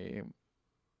be a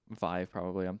Vive.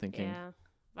 Probably, I'm thinking. Yeah,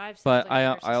 Vive. But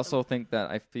like I also think that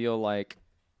I feel like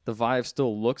the Vive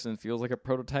still looks and feels like a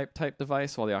prototype type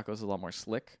device, while the Oculus is a lot more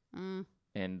slick.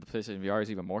 And the PlayStation VR is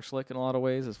even more slick in a lot of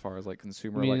ways as far as like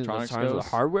consumer electronics goes. The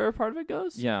hardware part of it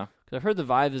goes. Yeah, because I've heard the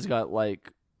Vive has got like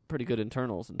pretty good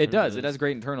internals. It does. It has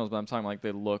great internals, but I'm talking like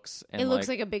the looks. And it looks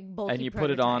like a big bulky. And you put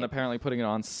it on. Apparently, putting it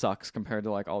on sucks compared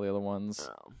to like all the other ones.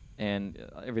 Oh. And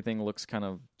everything looks kind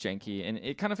of janky, and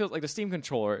it kind of feels like the Steam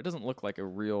controller. It doesn't look like a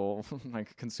real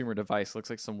like consumer device. It looks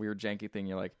like some weird janky thing.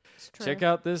 You're like, check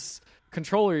out this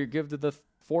controller you give to the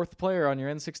fourth player on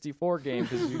your N64 game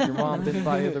because your mom didn't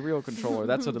buy you the real controller.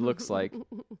 That's what it looks like.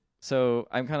 So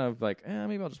I'm kind of like,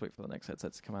 maybe I'll just wait for the next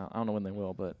headsets to come out. I don't know when they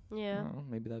will, but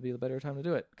maybe that'd be the better time to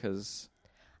do it because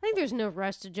I think there's no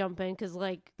rush to jump in because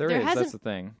like there is. That's the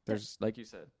thing. There's like you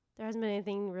said. There hasn't been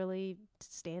anything really to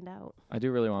stand out. I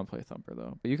do really want to play Thumper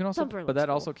though, but you can also. But that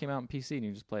also came out on PC, and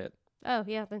you just play it. Oh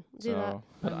yeah, then do that.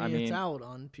 But I mean, it's out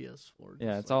on PS4.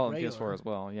 Yeah, it's all on PS4 as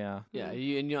well. Yeah. Yeah, and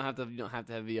you don't have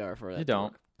to have VR for that. You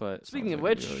don't. But speaking of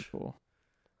which, really cool.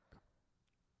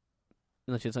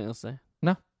 Unless you have something else to say.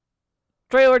 No.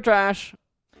 Trailer trash.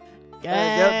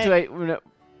 Wait, no.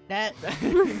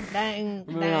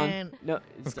 Moving on. No,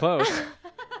 it's close.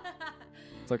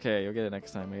 It's okay. You'll get it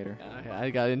next time later. Okay, I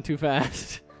got in too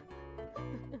fast.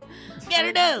 Get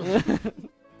it out.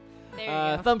 There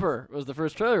you go. Thumper was the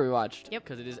first trailer we watched. Yep.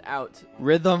 Because it is out.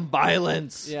 Rhythm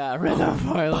violence. Yeah, rhythm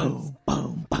violence.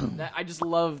 Boom, boom, boom. I just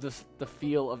love the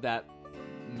feel of that.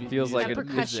 Feels like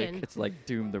percussion. It's like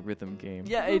Doom the rhythm game.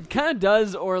 Yeah, it kind of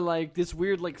does, or like this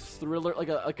weird like thriller,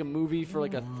 like a movie for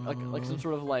like some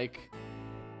sort of like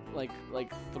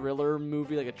thriller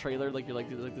movie, like a trailer, like you're like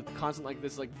the constant like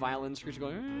this like violence creature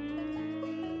going.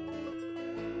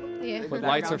 Yeah. But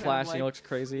lights are flashing. It looks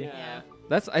crazy. Yeah.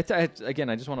 That's again.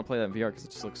 I just want to play that in VR because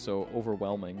it just looks so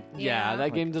overwhelming. Yeah,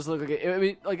 that game does look like it. I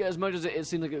mean, like as much as it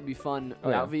seemed like it would be fun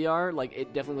without VR, like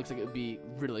it definitely looks like it would be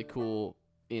really cool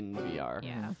in VR.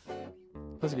 Yeah.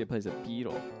 Plus, it plays a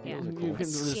beetle. Yeah. Cool. You can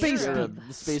Space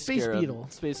beetle.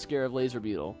 Space Scarab laser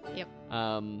beetle. Yep.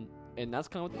 And that's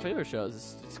kind of what the trailer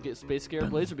shows. It's Space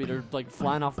Scarab laser beetle like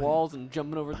flying off walls and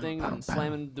jumping over things and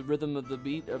slamming the rhythm of the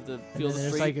beat of the field of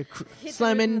the street. Like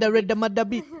slamming the rhythm of the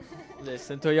beat.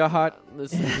 Listen to your heart.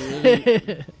 Listen to your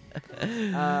beat.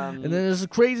 And then there's a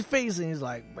crazy face, and he's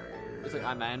like, it's like,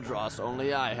 I'm Andros,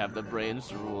 only I have the brains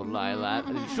to rule Lilat.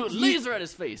 And he shoots laser at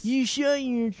his face. You show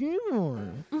your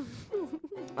humor.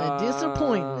 A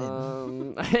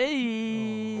disappointment.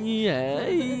 Hey.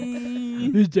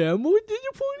 Is that more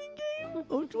disappointing game?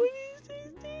 Oh,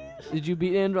 2016? Did you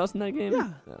beat Andros in that game?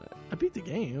 Yeah. I beat the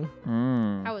game.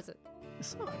 How was it? It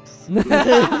sucks.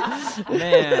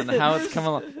 Man, how it's coming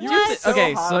along.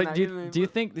 Okay, so do you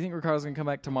think Ricardo's gonna come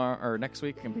back tomorrow or next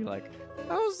week and be like,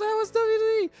 that was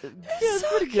WWE? Yeah, it's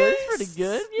pretty good. It's pretty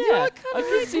good. Yeah, I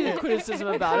could see the criticism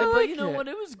about it, but you know what?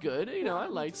 It was good. You know, I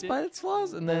liked it. Despite its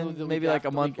flaws, and then maybe like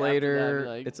a month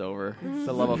later, it's over.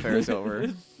 The love affair is over.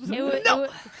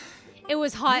 It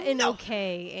was hot and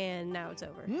okay, and now it's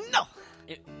over. No.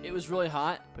 It was really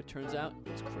hot, but turns out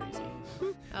it was crazy.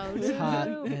 Oh, it's hot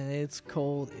and it's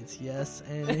cold. It's yes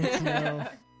and it's no.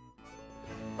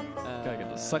 Gotta get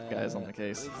the suck guys on the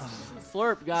case.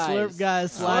 Slurp guys. Slurp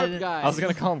guys. Slurp guys. I was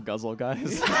gonna call them guzzle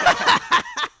guys.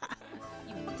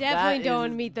 Definitely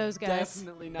don't meet those guys.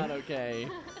 Definitely not okay.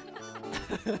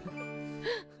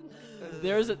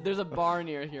 There's a bar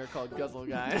near here called Guzzle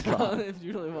Guy. If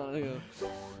you really want to go.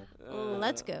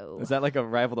 Let's go. Is that like a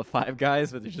rival to Five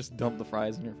Guys, but they just dump the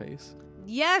fries in your face?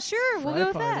 Yeah, sure. We'll go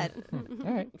with that.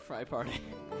 All right. Fry Party.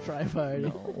 Fry party.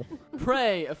 No.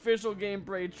 Prey, official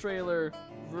gameplay trailer,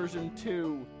 version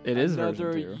 2. It is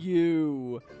Another version 2.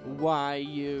 U. Why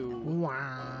you?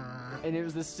 Wow. And it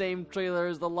was the same trailer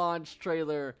as the launch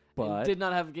trailer. But it did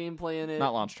not have gameplay in it.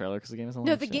 Not launch trailer, because the game isn't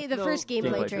No, launched yet. the first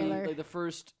gameplay gameplay trailer. Like the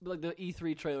first, like the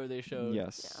E3 trailer they showed.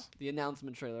 Yes. The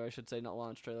announcement trailer, I should say, not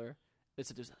launch trailer. It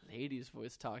said there's a lady's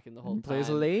voice talking the whole Who time. plays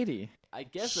a lady? I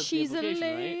guess that's She's the a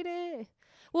implication, lady. right?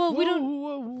 Well, we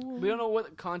don't. We don't know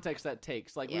what context that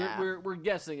takes. Like Yeah. we're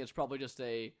guessing it's probably just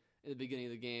in the beginning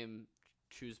of the game,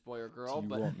 choose boy or girl. Do you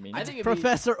But want me I to- think it'd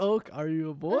Professor Oak, are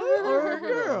you a boy or a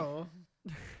girl?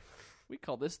 we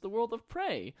call this the world of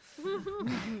Prey.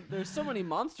 There's so many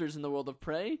monsters in the world of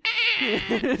Prey.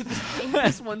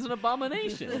 This one's an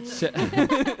abomination.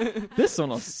 This one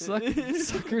will suck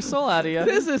your soul out of you.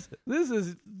 This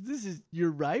is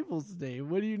your rival's name.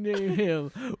 What do you name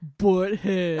him?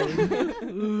 Butthead.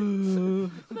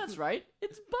 That's right.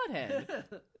 It's Butthead.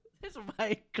 It's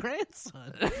my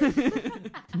grandson.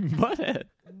 Butthead.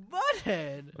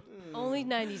 Butthead. Only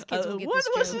 90s kids will get What this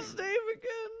was joke. his name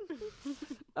again?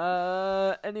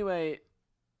 Anyway,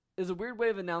 there's a weird way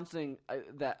of announcing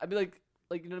that. I mean,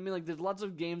 like you know what I mean? Like, there's lots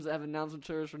of games that have announcement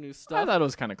trailers for new I stuff. thought it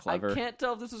was kind of clever. I can't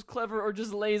tell if this was clever or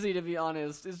just lazy, to be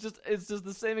honest. It's just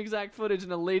the same exact footage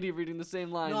and a lady reading the same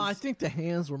lines. No, I think the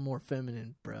hands were more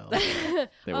feminine, bro.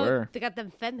 They were. They got them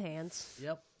femme hands.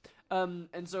 Yep. And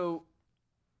so,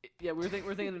 yeah, we're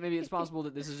thinking that maybe it's possible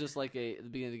that this is just like at the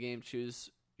beginning of the game, choose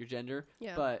your gender.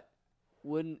 Yeah. But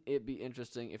wouldn't it be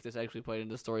interesting if this actually played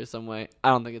into the story some way? I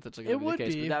don't think it's actually going to be the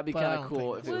case, but that'd be kind of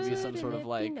cool if it would be some sort of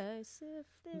like. Nice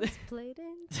if this played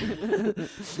into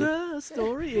The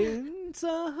story in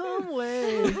some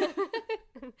way.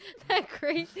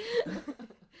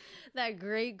 that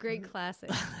great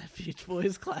classic. Beach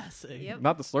Boys classic. Yep.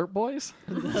 Not the Slurp Boys?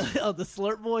 The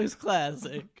Slurp Boys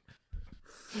classic.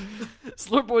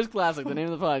 Slurp Boys Classic, the name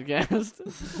of the podcast.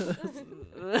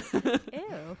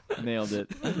 Ew. Nailed it.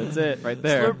 That's it, right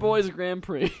there. Slurp Boys Grand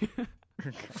Prix.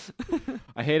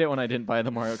 I hate it when I didn't buy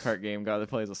the Mario Kart game. God that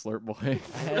plays a Slurp Boy.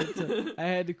 I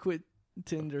had to quit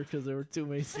Tinder because there were too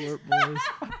many Slurp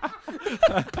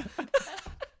Boys.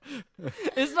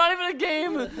 It's not even a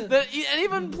game that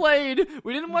anyone played.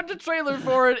 We didn't watch a trailer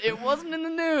for it. It wasn't in the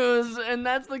news, and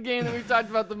that's the game that we've talked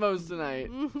about the most tonight.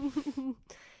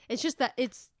 It's just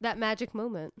that magic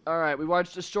moment. All right, we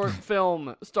watched a short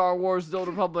film, Star Wars: The Old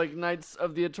Republic, Knights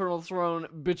of the Eternal Throne,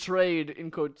 Betrayed,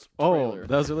 in quotes, trailer.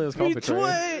 That was really what it was called.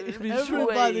 Betrayed. Betrayed.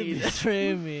 Everybody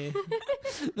betray me.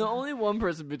 No, only one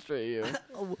person betrayed you.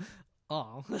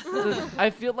 Oh.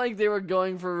 I feel like they were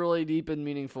going for really deep and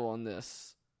meaningful on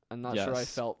this. I'm not sure I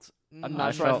Yes. felt. I'm Mm. not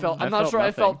I sure felt- I felt. I I'm not felt sure I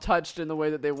nothing. felt touched in the way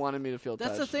that they wanted me to feel touched.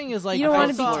 That's the thing is like You don't I wanna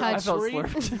be saw- touched. I felt brief-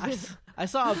 slurped. I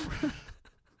saw.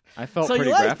 I felt So pretty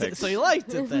you liked graphic. it. So you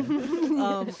liked it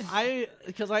then.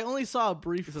 because I only saw a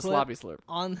brief It's a clip sloppy slurp.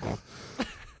 on.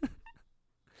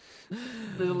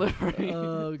 The delivery.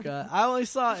 Oh god! I only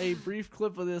saw a brief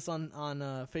clip of this on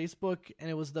Facebook, and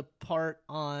it was the part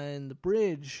on the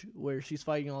bridge where she's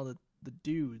fighting all the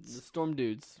dudes. The storm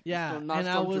dudes. Yeah, Storm, not and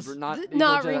I was- stormtrooper, not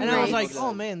Not Evil Jedi, And I was Right. like, Evil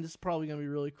oh Jedi. man, this is probably gonna be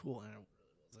really cool. And it wasn't.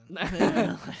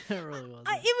 It really wasn't.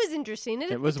 It was interesting.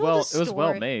 It was told a well. It was well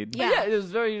story. made. Yeah. Yeah, it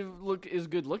was is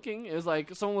good looking. It was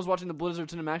like someone was watching the Blizzard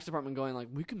Cinemax department going like,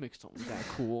 we can make something that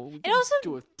cool. We It can also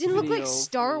do a didn't look like video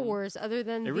Star for- Wars, other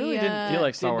than It really didn't feel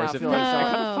like Star did Wars. not It feel felt- like Star it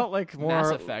kind Wars. of felt like more Mass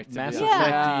Effect. to Mass be Yeah. honest.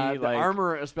 Effect-y, The like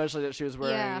armor, especially that she was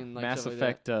wearing. Yeah. And, like, Mass stuff like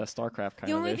Effect StarCraft kind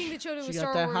The of only ish. thing that showed it She was got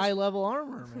Star that Wars high level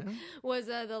armor, man. was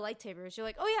the lightsabers. You're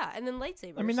like, oh yeah, and then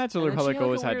lightsabers. I mean, Knights of that. the And then she Republic like,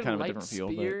 always a had weird kind of a light different feel.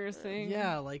 But spear thing.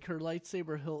 Yeah, like her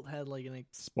lightsaber hilt had like an.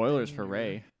 spoilers for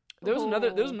Rey. There was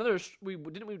another. There was Oh. another. We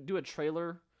do a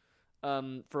trailer,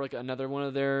 for like another one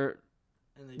of their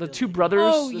the two brothers.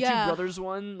 Oh, the yeah. two brothers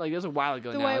one. Like it was a while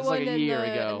ago the now. white It was one like a and year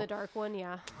the, ago. and the dark one,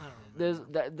 yeah. I don't There's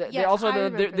remember. they Yes, also I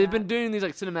remember they've been that. doing these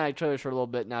like cinematic trailers for a little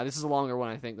bit now. This is a longer one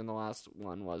I think than the last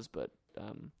one was, but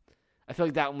I feel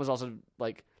like that one was also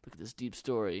like, look at this deep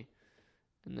story,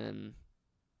 and then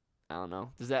I don't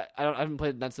know. Does that I haven't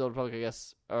played Knights of the Old Republic, I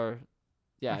guess, or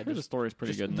yeah, I heard the story's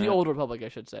pretty good. In the that. Old Republic, I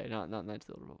should say, not Knights of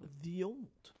the Old Republic. The old.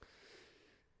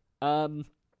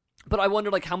 But I wonder,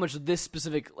 like, how much this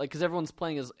specific, like, because everyone's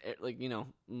playing as, like,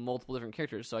 multiple different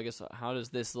characters. So I guess how does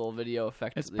this little video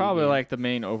affect? It's probably like the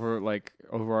main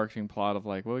overarching plot of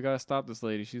like, well, we gotta stop this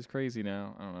lady. She's crazy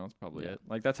now. I don't know. That's probably it.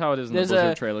 Like that's how it is in the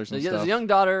Blizzard trailers and stuff. There's a young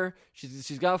daughter.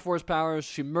 She's got force powers.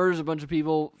 She murders a bunch of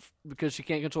people because she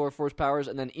can't control her force powers.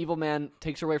 And then evil man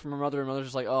takes her away from her mother. And mother's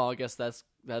just like, oh, I guess that's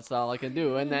all I can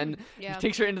do. And then he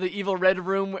takes her into the evil red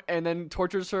room and then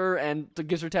tortures her and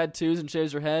gives her tattoos and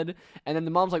shaves her head. And then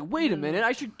the mom's like, wait a minute,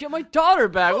 I should get my daughter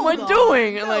back. What am I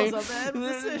doing? And like, was a bad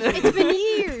decision. It's been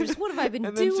years. What have I been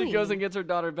doing? And then she goes and gets her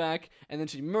daughter back, and then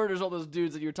she murders all those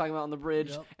dudes that you were talking about on the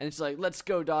bridge. Yep. And she's like, let's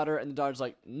go, daughter. And the daughter's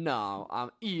like, no, I'm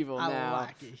evil now.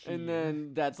 Like it here. And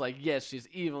then Dad's like, yes, she's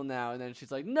evil now. And then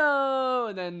she's like, no.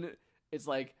 And then it's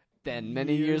like, then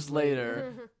many years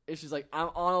later, and she's like, I'm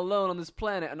all alone on this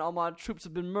planet, and all my troops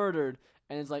have been murdered.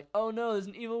 And it's like, oh no, there's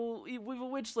an evil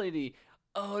witch lady.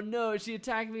 Oh no, she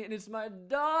attacked me, and it's my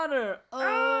daughter.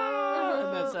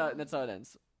 And that's how it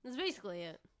ends. That's basically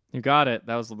it. You got it.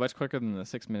 That was much quicker than the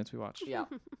 6 minutes we watched. Yeah,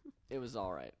 it was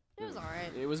all right.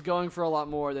 It was going for a lot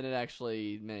more than it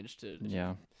actually managed to.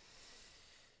 Yeah.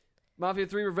 Mafia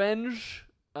 3 Revenge.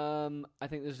 I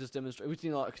think this just demonstrates. We've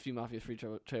seen a few Mafia 3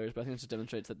 trailers, but I think this just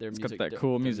demonstrates that their music, got that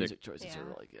cool music choices are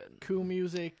really good. Cool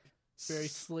music, very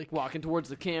slick. Walking towards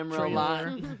the camera a lot.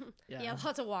 Yeah,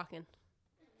 lots of walking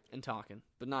and talking,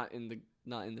 but not in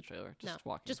the trailer. Just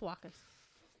walking. Just walking.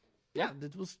 Yeah,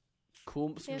 it was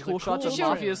cool. Yeah, Cool shots of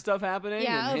mafia stuff happening.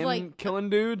 Yeah, and him like killing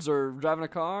dudes or driving a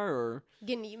car or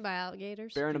getting eaten by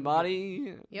alligators, burying a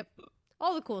body. Yep,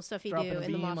 all all the cool stuff you do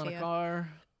in the mafia. On a car.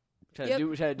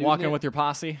 Walking with your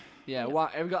posse. Yeah,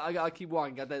 I gotta keep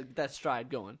walking. Got that stride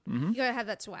going. Mm-hmm. You gotta have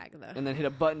that swag though. And then hit a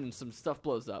button and some stuff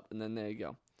blows up, and then there you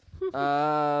go.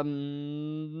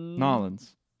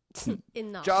 Nolans.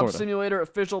 Job Simulator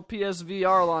official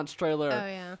PSVR launch trailer. Oh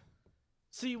yeah.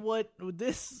 See what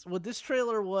this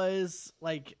trailer was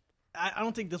like. I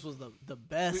don't think this was the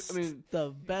best.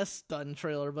 The best done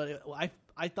trailer, but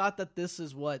I thought that this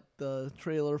is what the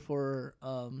trailer for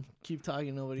Keep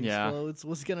Talking Nobody Explodes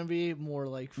was gonna be, more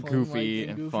like fun, goofy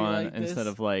and fun like instead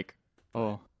of like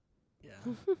yeah.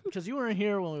 Because you weren't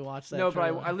here when we watched that. No,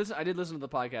 trailer. but I did listen to the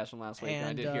podcast from last week, and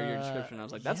I did hear your description. I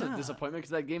was like, that's a disappointment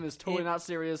because that game is totally not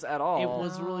serious at all. It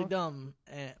was really dumb,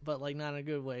 but like not in a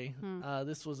good way.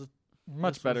 This was a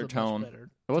much better tone.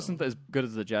 It wasn't as good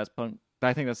as the Jazz Punk.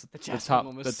 I think that's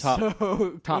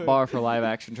the top bar for live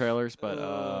action trailers, but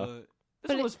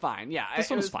this one was fine. Yeah, this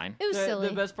one was fine. It was silly.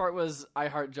 The best part was I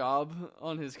Heart Job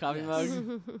on his coffee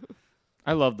mug.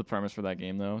 I love the premise for that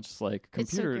game though. Just like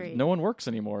computer, no one works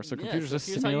anymore, so computers just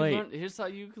simulate. Here's how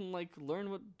you can like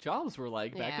learn what jobs were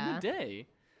like back in the day.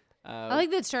 I like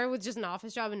that it started with just an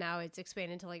office job, and now it's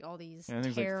expanded to like all these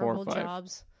terrible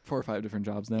jobs. 4 or 5 different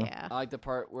jobs now. Yeah. I like the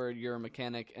part where you're a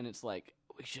mechanic and it's like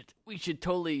we should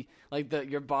totally like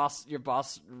your boss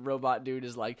robot dude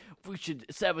is like, we should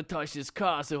sabotage this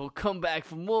car so he'll come back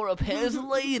for more repairs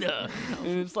later.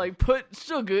 And it's like, put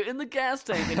sugar in the gas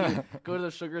tank, and you go to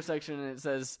the sugar section and it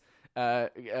says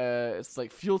it's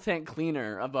like fuel tank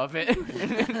cleaner above it.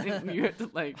 And you have to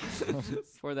like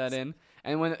pour that in.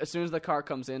 And as soon as the car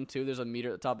comes in too, there's a meter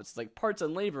at the top. It's like parts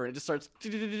and labor, and it just starts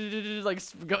like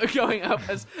going up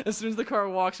as soon as the car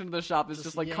walks into the shop. It's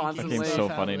just like constantly. That game's so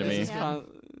funny to me. It's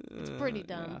pretty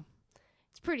dumb. Yeah.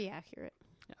 It's pretty accurate.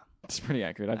 Yeah, it's pretty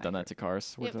accurate. I've done that to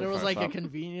cars. If there was like a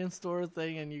convenience store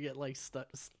thing, and you get like stuck,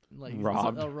 like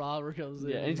robbed. A robber comes in.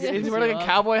 Yeah, he's wearing like a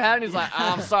cowboy hat, and he's like,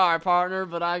 "I'm sorry, partner,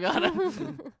 but I gotta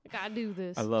do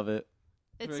this." I love it.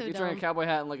 It's so he's dumb. wearing a cowboy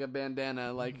hat and like a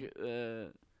bandana, like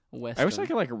Western. I wish I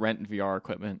could like rent VR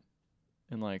equipment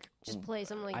and like just play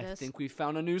something like this. I think we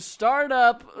found a new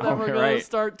startup that we're going to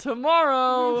start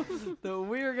tomorrow. That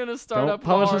we're going to start Don't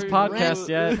publish this podcast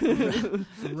yet.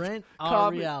 Rent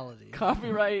our reality.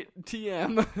 Copyright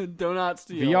TM. Do not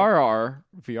steal.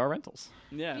 VR rentals.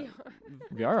 Yeah.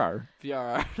 VRR.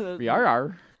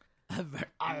 VRR.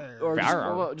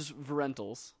 Or just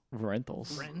rentals.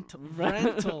 Rentals.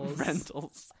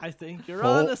 Rentals. I think you're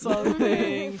on to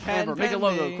something. Make a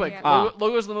logo quick.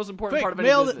 Logo is the most important part of any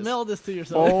business. Mail this to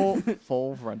yourself.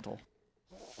 Full rental.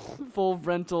 Full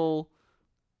rental.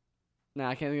 Nah,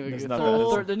 I can't think of a good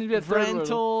full there needs to be a third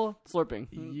rental slurping.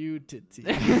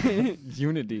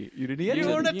 Unity.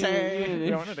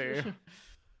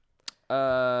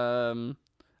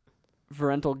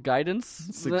 Rental guidance.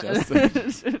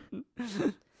 Suggested.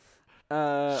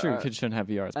 Sure, kids shouldn't have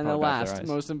VR. And the last,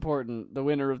 most important, the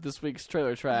winner of this week's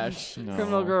trailer trash, No.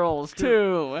 Criminal Girls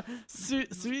 2.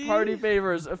 Party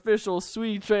Favors official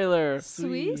Sweet trailer.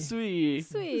 Sweet? Sweet.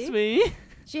 Sweet. Sweet.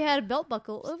 She had a belt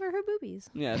buckle over her boobies.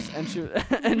 Yes,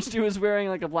 and she was wearing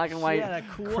like a black and white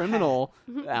criminal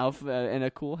outfit and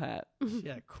a cool hat. She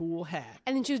had a cool hat.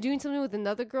 And then she was doing something with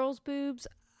another girl's boobs.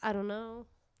 I don't know.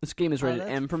 This game is rated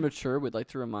M for mature. We'd like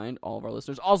to remind all of our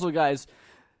listeners. Also, guys,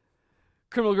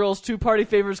 Criminal Girls 2 Party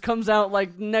Favors comes out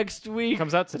like next week. It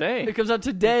comes out today. It comes out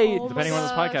today. Oh depending on when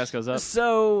this podcast goes up.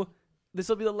 So this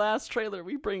will be the last trailer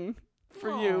we bring for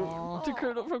you from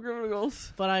Criminal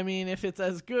Girls. But I mean, if it's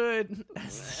as good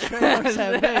as the trailers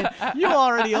have been, you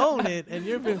already own it, and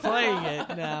you've been playing it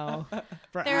now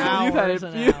for hours.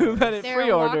 You've had it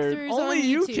pre-ordered. Only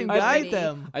you can guide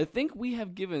them. I think we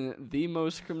have given the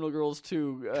most Criminal Girls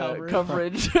 2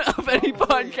 coverage of any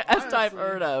podcast I've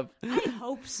heard of. I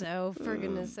hope so, for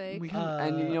goodness sake.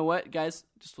 And you know what, guys?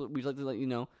 We'd like to let you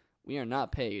know, we are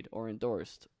not paid or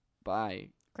endorsed by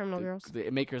Criminal Girls. The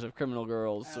makers of Criminal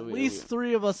Girls. At least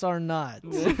 3 of us are not.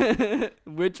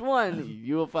 Which one?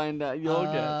 You will find out. You'll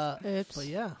guess. But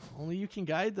yeah, only you can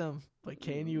guide them. But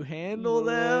can you handle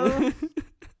them?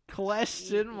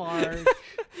 Question mark.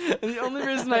 And the only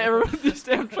reason I ever put this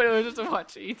damn trailer is just to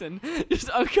watch Ethan just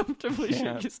uncomfortably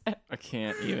shake his head. I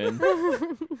can't even.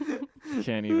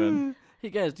 Can't even. Hey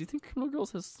guys, do you think Criminal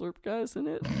Girls has Slurp guys in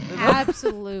it?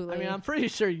 Absolutely. I mean, I'm pretty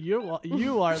sure you are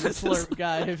the Slurp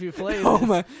guy if you play this. Oh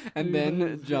my! And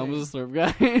then John was a Slurp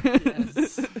guy.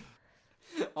 Yes.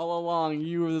 All along,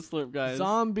 you were the Slurp guys.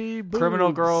 Zombie boobs.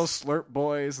 Criminal Girls, Slurp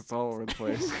boys. It's all over the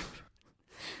place.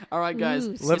 All right, guys.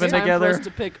 Living it's time together. for us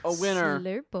to pick a winner.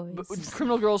 Slurp boys.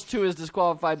 Criminal Girls 2 is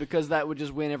disqualified because that would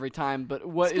just win every time. But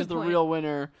what is the real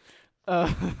winner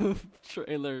of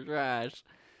trailer trash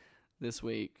this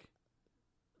week?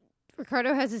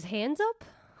 Ricardo has his hands up.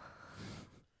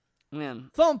 Man,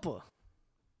 Thumper.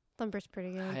 Thumper's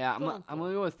pretty good. Yeah, I'm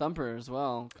gonna go with Thumper as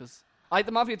well because I like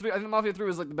the Mafia 3. I think the Mafia 3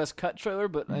 was like the best cut trailer,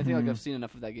 but I think I've seen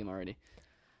enough of that game already.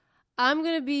 I'm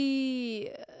gonna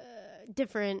be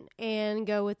different and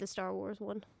go with the Star Wars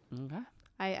one. Okay.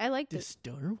 I liked it.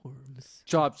 Star Wars.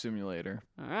 Job Simulator.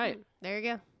 All right. There you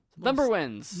go. Thumper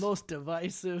wins. Most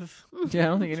divisive. Yeah, I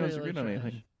don't think anyone's agreed on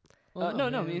anything. Well,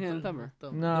 no, me and Thumper.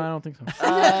 No, I don't think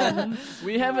so.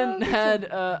 We haven't had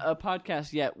a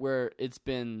podcast yet where it's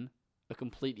been a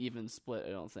complete even split, I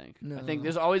don't think. No. I think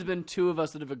there's always been 2 of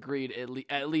us that have agreed,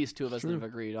 at least 2 of us that have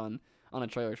agreed on a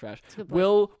trailer trash.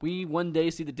 Will we one day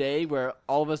see the day where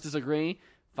all of us disagree?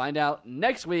 Find out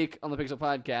next week on the Pixel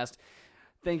Podcast.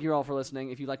 Thank you all for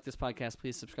listening. If you like this podcast,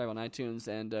 please subscribe on iTunes.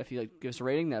 And if you give us a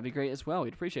rating, that'd be great as well.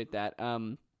 We'd appreciate that.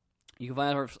 You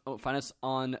can find us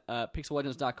on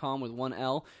pixellegends.com with 1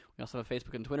 L. We also have a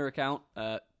Facebook and Twitter account,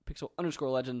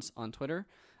 pixel_legends on Twitter.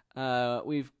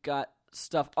 We've got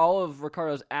stuff. All of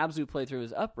Ricardo's Abzu playthrough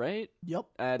is up, right? Yep.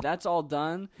 That's all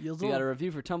done. We got a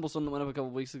review for Tumblestone that went up a couple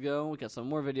weeks ago. We got some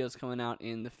more videos coming out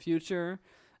in the future.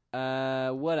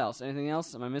 What else? Anything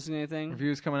else? Am I missing anything?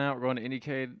 Reviews coming out. We're going to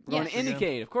Indiecade. We're going to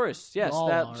Indiecade, of course. Yes. Oh,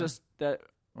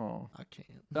 I can't.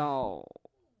 Oh.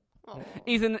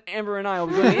 Ethan, Amber, and I will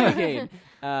be going to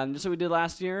Indiecade. Just like we did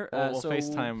last year. We'll so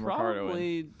FaceTime we'll Ricardo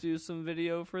probably do some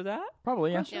video for that.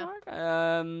 Probably, yeah.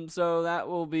 So that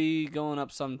will be going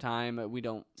up sometime.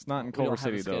 It's not in Culver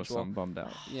City, though, so I'm bummed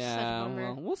out. Yeah,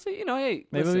 well, we'll see. Hey,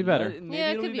 maybe it'll be better. Maybe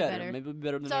it'll be better. Maybe it'll be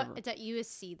better than ever. It's at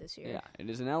USC this year. Yeah, it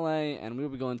is in LA, and we'll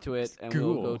be going to it, and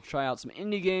cool. We'll go try out some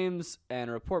indie games and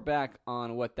report back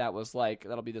on what that was like.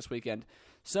 That'll be this weekend.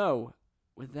 So,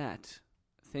 with that,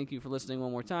 thank you for listening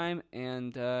one more time.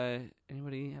 And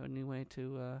anybody have a new way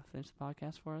to finish the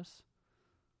podcast for us?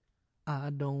 I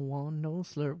don't want no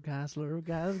slurp, guys. I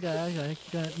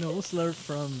got no slurp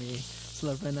from me.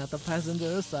 Slurping at the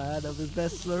passenger side of his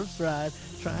best slurps ride,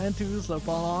 trying to slurp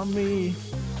all on me.